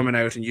Bayley coming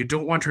out, and you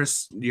don't want her,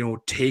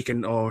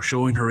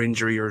 showing her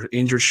injury or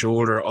injured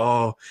shoulder.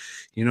 I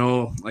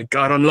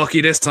got unlucky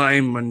this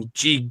time, and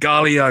gee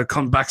golly, I'll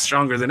come back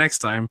stronger the next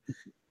time.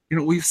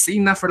 We've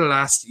seen that for the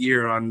last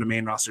year on the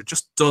main roster. It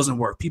just doesn't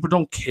work. People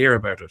don't care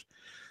about it.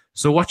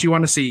 So what you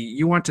want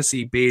to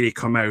see Bayley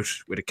come out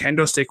with a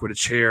kendo stick, with a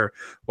chair,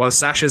 while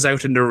Sasha's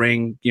out in the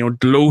ring,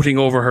 gloating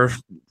over her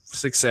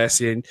success.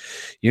 And,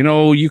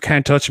 you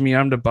can't touch me.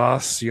 I'm the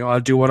boss.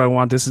 I'll do what I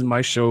want. This is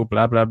my show.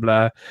 Blah, blah,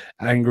 blah.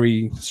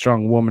 Angry,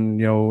 strong woman,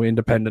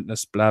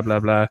 independentness, blah, blah,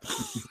 blah.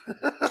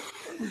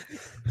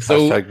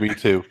 So, hashtag me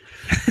too.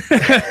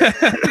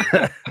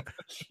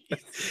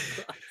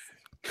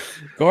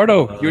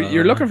 Gordo,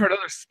 you're looking for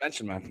another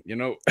suspension, man.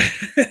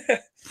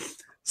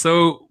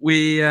 So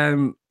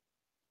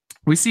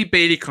we see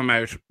Bayley come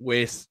out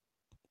with,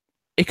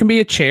 it can be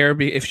a chair.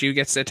 If she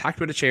gets attacked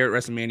with a chair at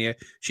WrestleMania,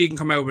 she can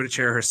come out with a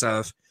chair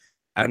herself.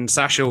 And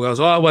Sasha goes,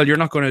 oh, well, you're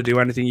not going to do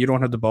anything. You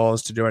don't have the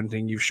balls to do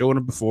anything. You've shown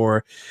it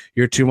before.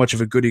 You're too much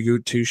of a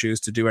goody-good two-shoes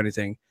to do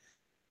anything.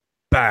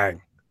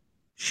 Bang.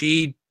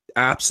 She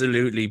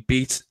absolutely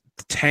beats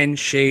 10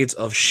 shades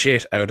of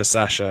shit out of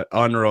Sasha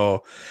on Raw.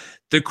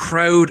 The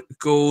crowd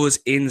goes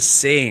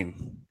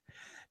insane.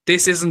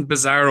 This isn't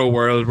Bizarro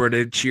World where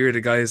they cheer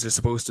the guys they're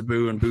supposed to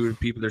boo and boo the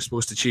people they're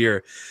supposed to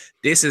cheer.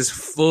 This is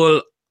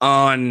full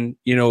on,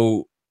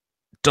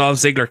 Dolph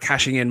Ziggler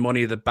cashing in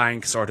Money in the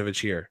Bank sort of a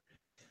cheer.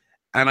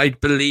 And I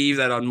believe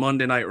that on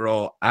Monday Night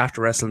Raw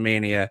after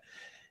WrestleMania,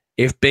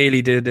 if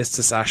Bayley did this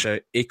to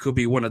Sasha, it could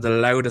be one of the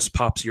loudest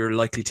pops you're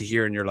likely to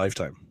hear in your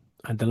lifetime.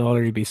 And they'll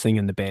already be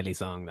singing the Bayley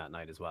song that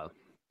night as well.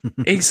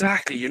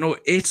 Exactly.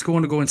 It's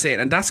going to go insane.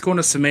 And that's going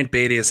to cement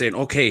Bayley as saying,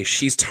 okay,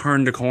 she's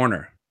turned the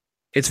corner.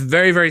 It's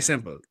very, very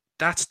simple.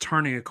 That's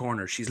turning a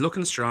corner. She's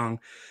looking strong.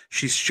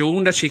 She's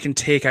shown that she can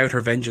take out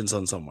her vengeance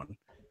on someone.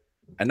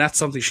 And that's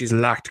something she's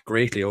lacked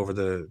greatly over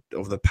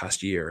the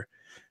past year.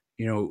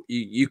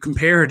 You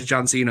compare her to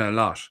John Cena a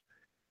lot.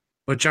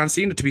 But John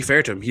Cena, to be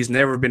fair to him, he's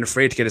never been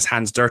afraid to get his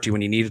hands dirty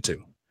when he needed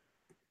to.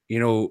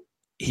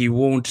 He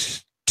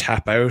won't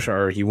tap out,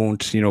 or he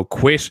won't,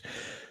 quit.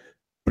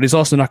 But he's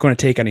also not going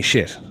to take any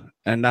shit.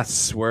 And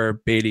that's where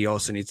Bayley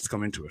also needs to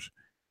come into it.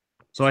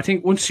 So I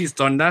think once she's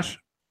done that,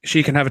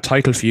 she can have a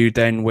title feud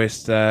then with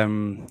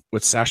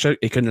Sasha.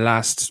 It can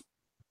last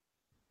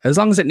as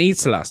long as it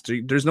needs to last.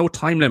 There's no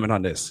time limit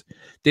on this.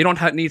 They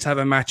don't need to have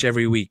a match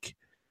every week.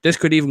 This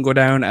could even go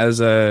down as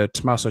a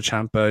Tommaso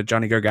Ciampa,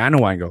 Johnny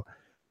Gargano angle,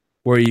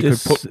 where you could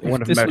put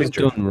one of them out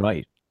injured. Done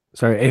right.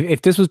 Sorry,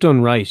 if this was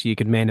done right, you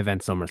could main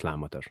event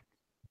SummerSlam with it.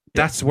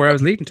 That's where I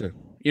was leading to.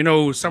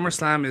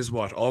 SummerSlam is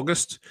what,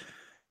 August?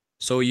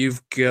 So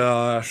you've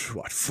got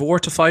 4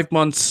 to 5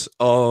 months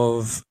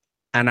of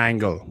an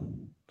angle.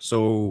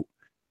 So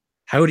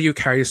how do you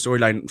carry a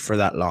storyline for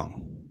that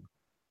long?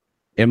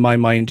 In my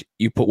mind,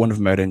 you put one of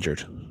them out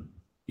injured.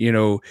 You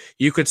know,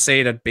 you could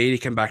say that Bayley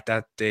came back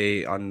that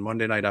day on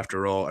Monday night after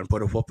Raw and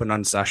put a whooping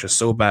on Sasha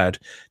so bad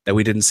that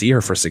we didn't see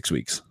her for 6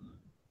 weeks.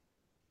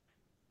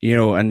 You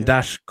know, and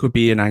that could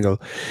be an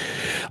angle.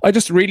 I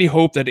just really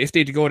hope that if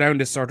they go down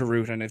this sort of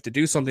route and if they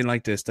do something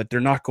like this, that they're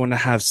not going to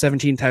have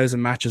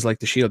 17,000 matches like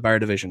the Shield Bar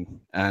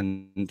division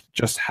and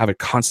just have it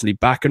constantly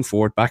back and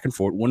forth.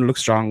 One looks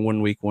strong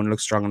one week, one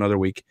looks strong another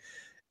week.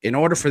 In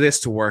order for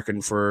this to work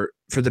and for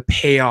the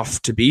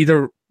payoff to be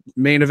the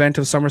main event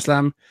of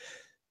SummerSlam,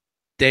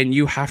 then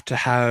you have to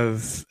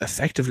have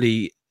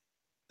effectively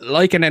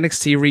like an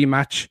NXT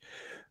rematch,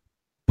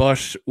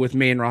 but with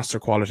main roster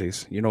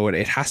qualities. You know,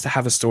 it has to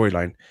have a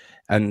storyline.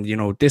 And, you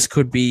know, this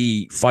could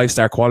be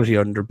 5-star quality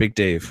under Big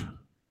Dave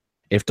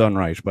if done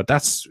right. But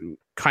that's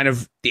kind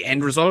of the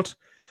end result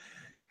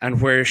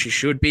and where she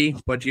should be.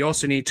 But you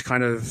also need to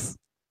kind of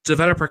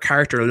develop her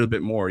character a little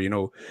bit more. You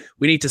know,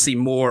 we need to see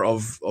more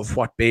of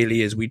what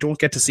Bayley is. We don't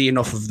get to see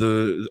enough of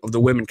the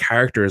women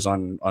characters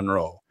on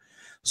Raw.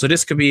 So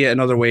this could be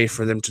another way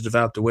for them to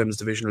develop the women's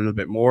division a little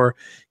bit more.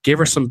 Give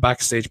her some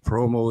backstage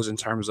promos in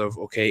terms of,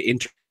 okay,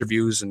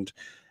 interviews, and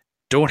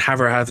don't have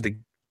her have the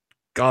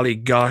golly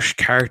gosh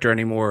character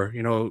anymore.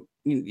 You know,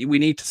 we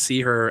need to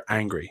see her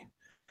angry.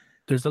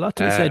 There's a lot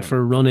to be said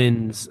for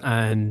run-ins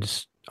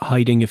and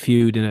hiding a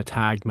feud in a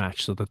tag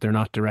match so that they're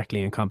not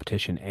directly in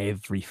competition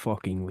every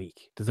fucking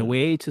week. There's a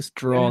way to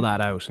draw that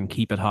out and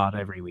keep it hot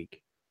every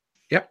week.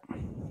 Yep.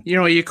 You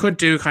know, you could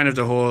do kind of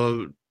the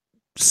whole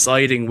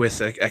siding with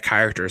a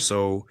character.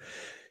 So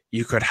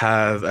you could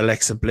have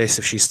Alexa Bliss,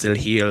 if she's still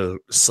heel,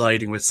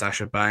 siding with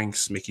Sasha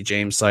Banks, Mickie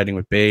James siding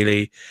with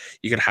Bayley.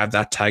 You could have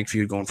that tag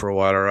feud going for a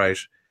while, all right?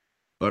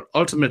 But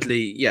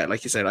ultimately, yeah,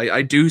 like you said,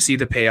 I do see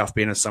the payoff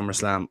being a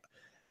SummerSlam.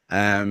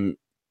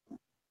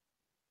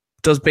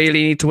 Does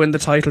Bayley need to win the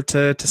title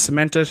to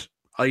cement it?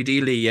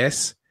 Ideally,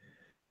 yes.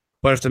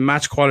 But if the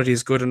match quality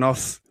is good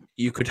enough,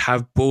 you could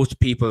have both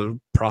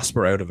people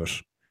prosper out of it.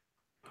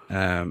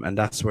 And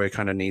that's where it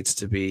kind of needs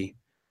to be.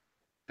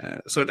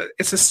 So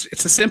it's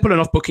a simple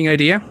enough booking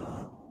idea.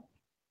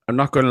 I'm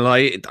not going to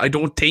lie. I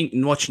don't think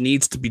much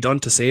needs to be done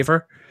to save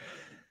her.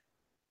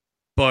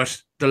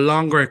 But the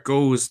longer it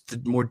goes, the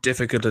more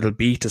difficult it'll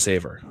be to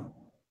save her.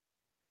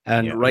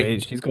 And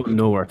she's going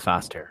nowhere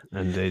faster,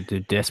 and they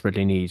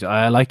desperately need.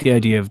 I like the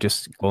idea of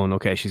just going,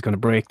 okay, she's going to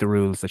break the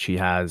rules that she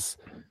has,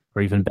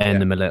 or even bend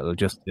them a little,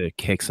 just to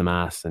kick some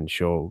ass and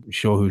show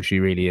who she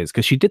really is.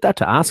 Because she did that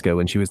to Asuka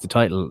when she was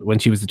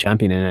the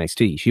champion in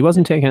NXT. She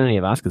wasn't taking any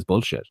of Asuka's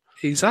bullshit.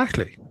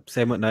 Exactly.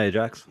 Same with Nia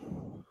Jax.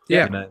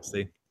 Yeah. In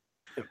NXT.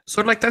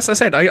 So, like as I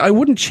said, I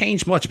wouldn't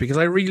change much because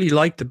I really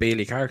like the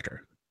Bayley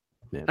character.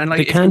 Yeah. And like,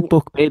 they can't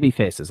book baby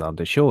faces on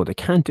the show. They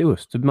can't do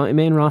it. The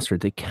main roster,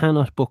 they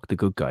cannot book the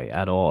good guy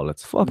at all.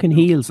 It's fucking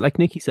heels. Like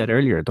Nikki said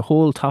earlier, the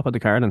whole top of the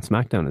card on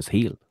SmackDown is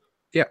heel.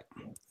 Yeah.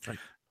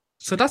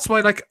 So that's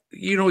why, like,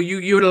 you know,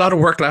 you had a lot of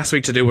work last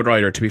week to do with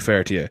Ryder, to be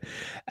fair to you.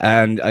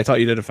 And I thought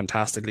you did it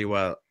fantastically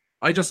well.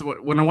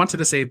 When I wanted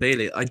to say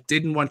Bayley, I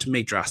didn't want to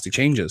make drastic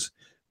changes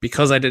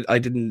because I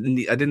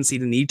didn't see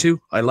the need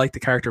to. I like the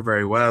character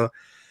very well.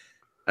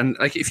 And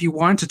like, if you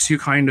wanted to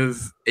kind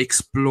of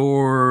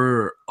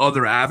explore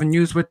other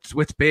avenues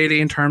with Bayley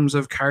in terms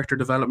of character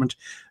development,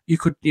 you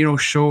could, you know,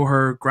 show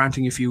her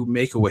granting a few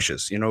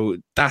make-a-wishes. You know,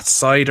 that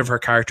side of her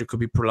character could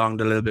be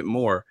prolonged a little bit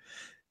more.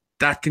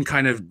 That can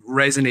kind of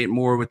resonate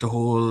more with the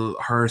whole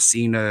her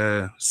seeing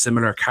a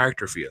similar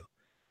character feel.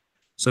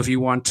 So if you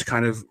want to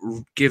kind of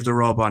give the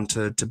rub on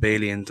to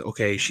Bayley and,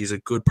 okay, she's a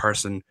good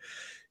person,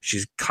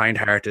 she's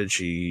kind-hearted,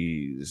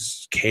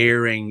 she's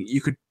caring,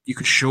 you could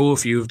show a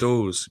few of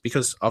those,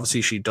 because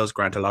obviously she does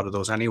grant a lot of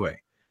those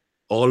anyway.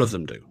 All of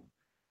them do.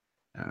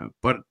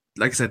 But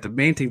like I said, the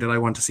main thing that I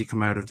want to see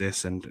come out of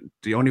this, and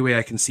the only way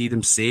I can see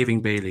them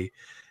saving Bayley,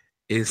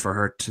 is for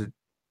her to,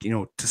 you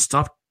know, to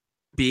stop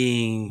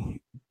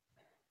being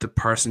the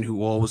person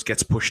who always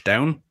gets pushed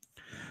down,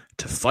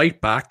 to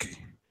fight back,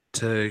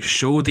 to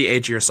show the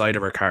edgier side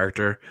of her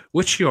character,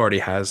 which she already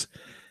has,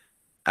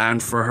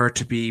 and for her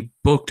to be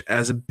booked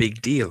as a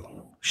big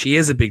deal. She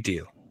is a big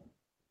deal.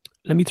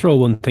 Let me throw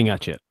one thing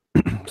at you.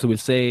 So we'll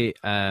say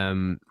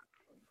Bayley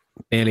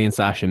and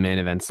Sasha main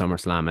event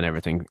SummerSlam and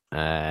everything,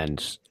 and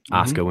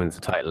Asuka wins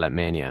the title at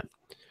Mania.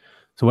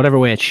 So whatever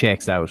way it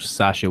shakes out,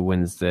 Sasha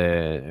wins they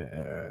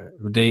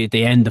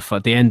end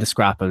the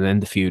scrap and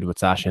end the feud with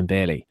Sasha and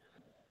Bayley.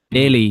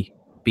 Bayley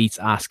beats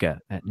Asuka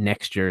at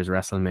next year's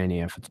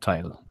Wrestlemania for the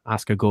title.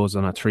 Asuka goes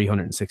on a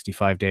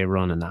 365-day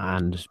run,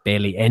 and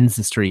Bayley ends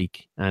the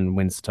streak and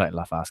wins the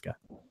title off Asuka.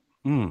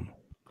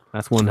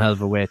 That's one hell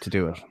of a way to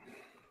do it.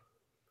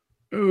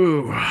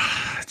 Oh,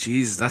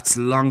 jeez, that's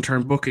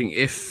long-term booking.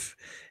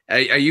 Are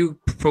you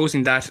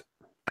proposing that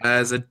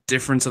as a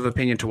difference of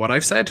opinion to what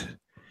I've said?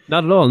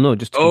 Not at all. No,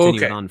 just to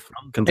continue it on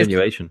from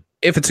continuation.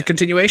 If it's a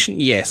continuation,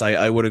 yes,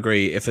 I would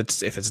agree. If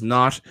it's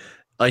not,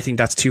 I think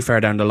that's too far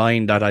down the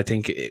line that I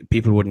think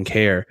people wouldn't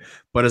care.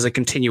 But as a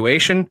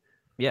continuation,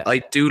 yeah, I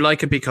do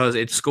like it because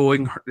it's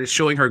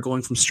showing her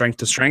going from strength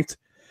to strength.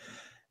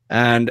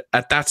 And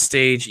at that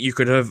stage, you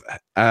could have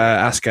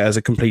Asuka as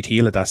a complete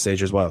heel at that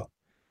stage as well.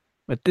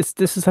 But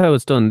this is how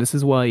it's done. This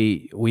is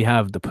why we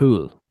have the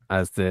pool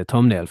as the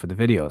thumbnail for the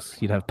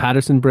videos. You'd have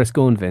Patterson,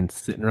 Briscoe, and Vince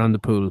sitting around the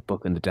pool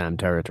booking the damn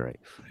territory.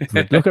 So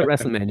they'd look at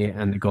WrestleMania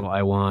and they go,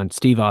 I want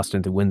Steve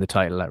Austin to win the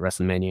title at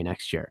WrestleMania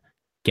next year.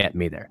 Get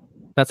me there.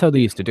 That's how they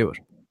used to do it.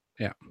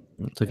 Yeah.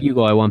 So if you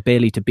go, I want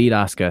Bayley to beat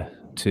Asuka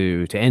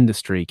to end the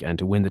streak and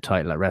to win the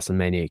title at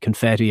WrestleMania,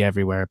 confetti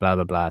everywhere, blah,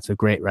 blah, blah. It's a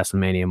great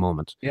WrestleMania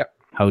moment. Yeah.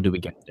 How do we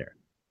get there?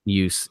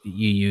 You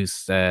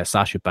use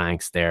Sasha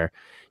Banks there.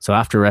 So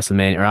after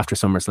WrestleMania or after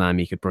SummerSlam,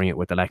 you could bring it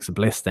with Alexa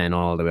Bliss then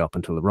all the way up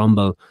until the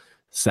Rumble.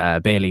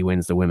 Bayley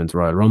wins the Women's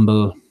Royal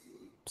Rumble.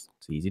 It's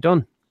easy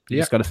done. You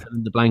just got to fill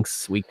in the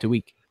blanks week to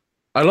week.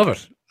 I love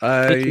it.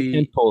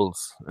 Pick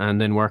polls and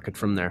then work it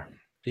from there.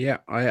 Yeah,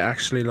 I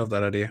actually love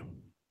that idea.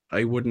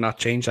 I would not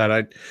change that.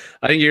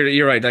 I think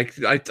you're right. Like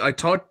I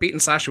thought beating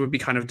Sasha would be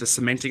kind of the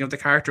cementing of the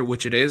character,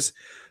 which it is,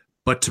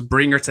 but to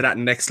bring her to that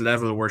next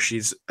level where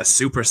she's a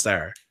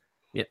superstar,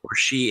 where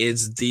she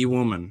is the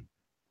woman.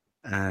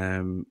 I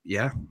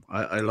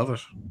love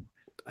it.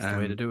 That's the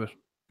way to do it.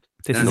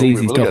 This is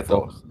easy stuff,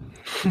 though.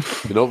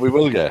 You know what we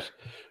will get?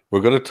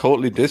 We're going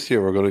to this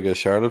year, we're going to get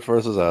Charlotte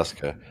versus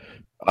Asuka.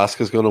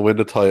 Asuka's going to win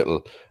the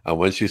title, and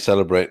when she's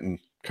celebrating,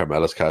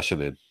 Carmella's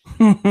cashing in.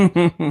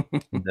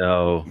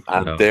 No.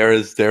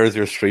 There's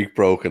your streak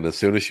broken as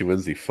soon as she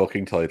wins the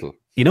fucking title.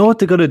 You know what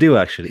they're going to do,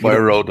 actually?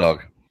 Fire Road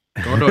Dogg.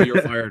 Gordo,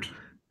 you're fired.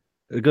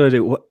 They're going to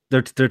do what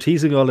they're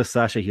teasing all this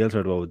Sasha heel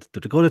turn.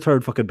 They're going to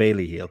turn fucking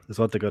Bayley heel. Is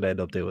what they're going to end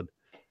up doing.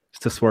 It's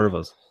to swerve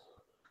us.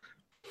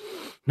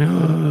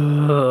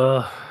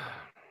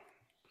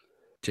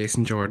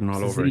 Jason Jordan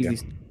all over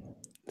again.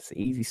 It's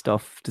easy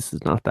stuff. This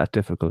is not that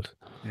difficult.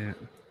 Yeah.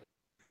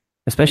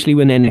 Especially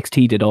when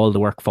NXT did all the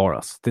work for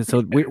us.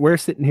 So we're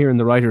sitting here in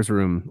the writer's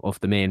room of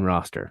the main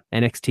roster.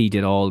 NXT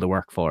did all the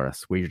work for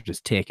us. We're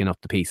just taking up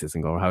the pieces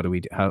and go,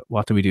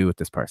 what do we do with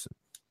this person?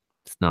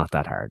 It's not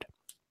that hard.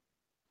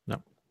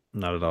 No,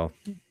 not at all.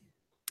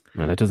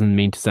 And it doesn't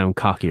mean to sound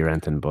cocky or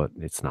anything, but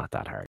it's not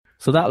that hard.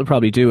 So that'll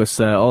probably do us.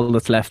 All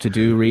that's left to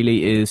do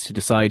really is to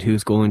decide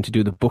who's going to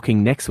do the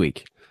booking next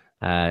week.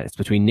 It's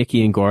between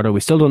Nikki and Gordo.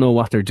 We still don't know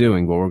what they're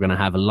doing, but we're going to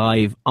have a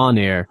live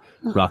on-air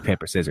rock,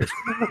 paper, scissors.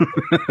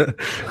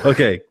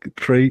 Okay,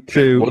 3,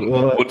 2, 1.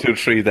 1, 2,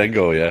 3, then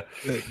go, yeah.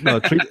 No,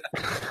 3.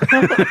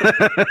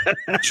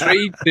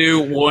 3,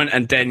 2, 1,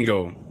 and then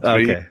go.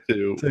 Okay.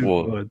 3, 2,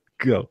 1.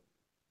 Go.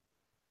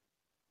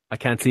 I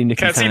can't see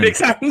Nick's hand. Can't see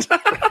Nick's hand.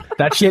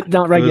 That shit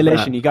not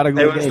regulation. You got to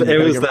go. It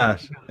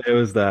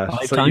was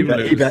that. So he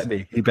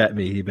bet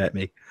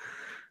me.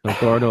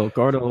 So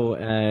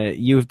Gordo,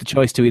 you have the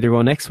choice to either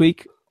go next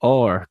week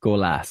or go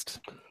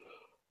last.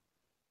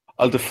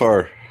 I'll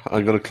defer.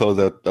 I'm going to close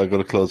it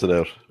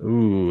out.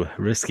 Ooh,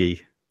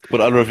 risky.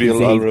 But I'll reveal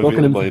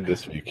mine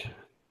this week.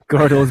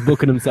 Gordo's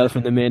booking himself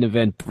in the main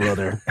event,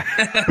 brother.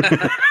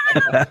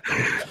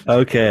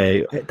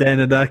 Okay,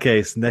 then in that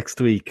case, next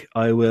week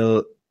I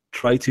will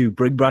try to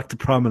bring back to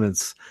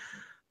prominence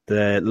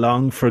the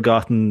long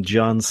forgotten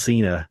John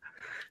Cena,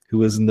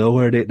 who is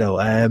nowhere to know.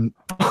 You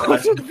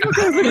got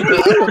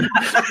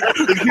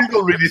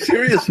really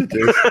serious with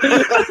this.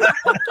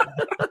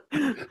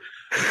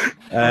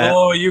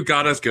 You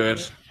got us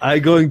good.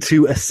 I'm going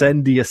to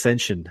ascend the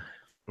Ascension.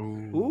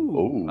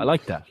 Ooh, I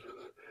like that.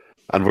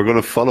 And we're going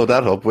to follow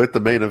that up with the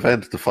main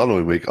event the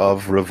following week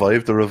of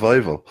Revive the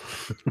Revival.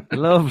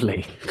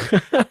 Lovely.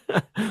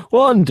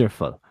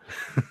 Wonderful.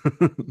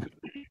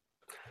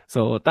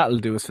 So that'll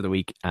do us for the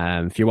week.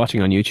 If you're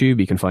watching on YouTube,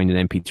 you can find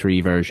an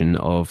MP3 version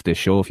of this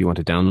show if you want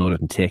to download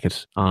it and take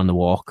it on the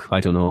walk.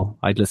 I don't know.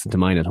 I'd listen to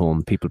mine at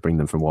home. People bring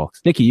them from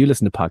walks. Nikki, you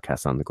listen to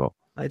podcasts on the go.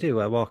 I do.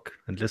 I walk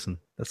and listen.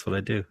 That's what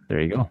I do.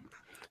 There you go.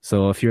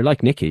 So if you're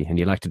like Nikki and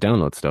you like to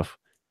download stuff,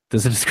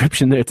 there's a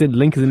description there. The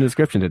link is in the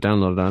description to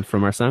download it on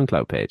from our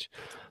SoundCloud page.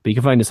 But you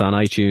can find us on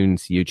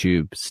iTunes,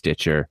 YouTube,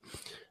 Stitcher,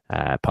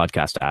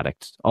 Podcast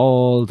Addict,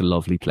 all the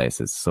lovely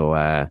places.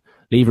 So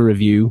leave a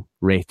review,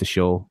 rate the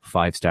show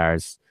 5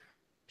 stars,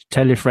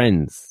 tell your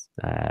friends,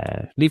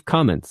 leave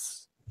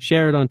comments,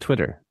 share it on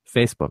Twitter,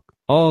 Facebook,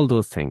 all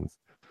those things.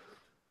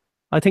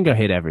 I think I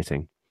hit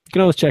everything. You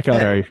can always check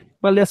out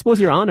I suppose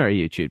you're on our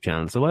YouTube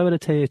channel, so why would I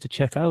tell you to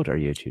check out our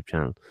YouTube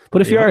channel?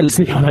 But if you are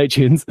listening on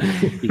iTunes,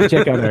 you can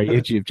check out our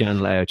YouTube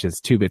channel, which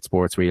is 2-Bit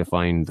Sports, where you'll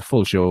find the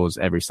full shows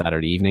every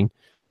Saturday evening,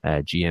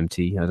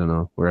 GMT, I don't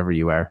know, wherever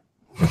you are,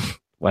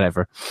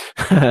 whatever.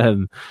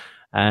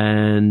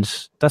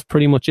 And that's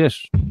pretty much it.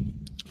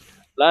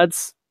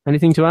 Lads,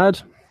 anything to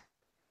add?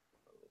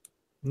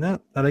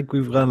 No, I think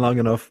we've gone long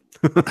enough.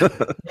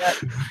 Yeah,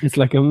 it's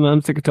like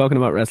I'm sick of talking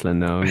about wrestling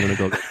now. I'm going to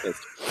go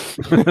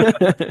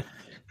get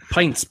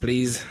Pints,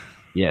 please.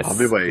 Yes. I'll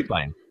be waiting.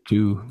 Fine.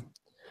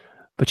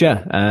 But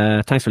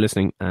yeah, thanks for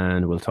listening,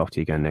 and we'll talk to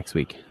you again next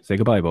week. Say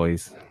goodbye,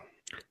 boys.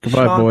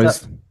 Goodbye,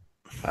 boys.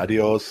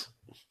 Adios.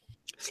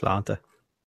 Slanta.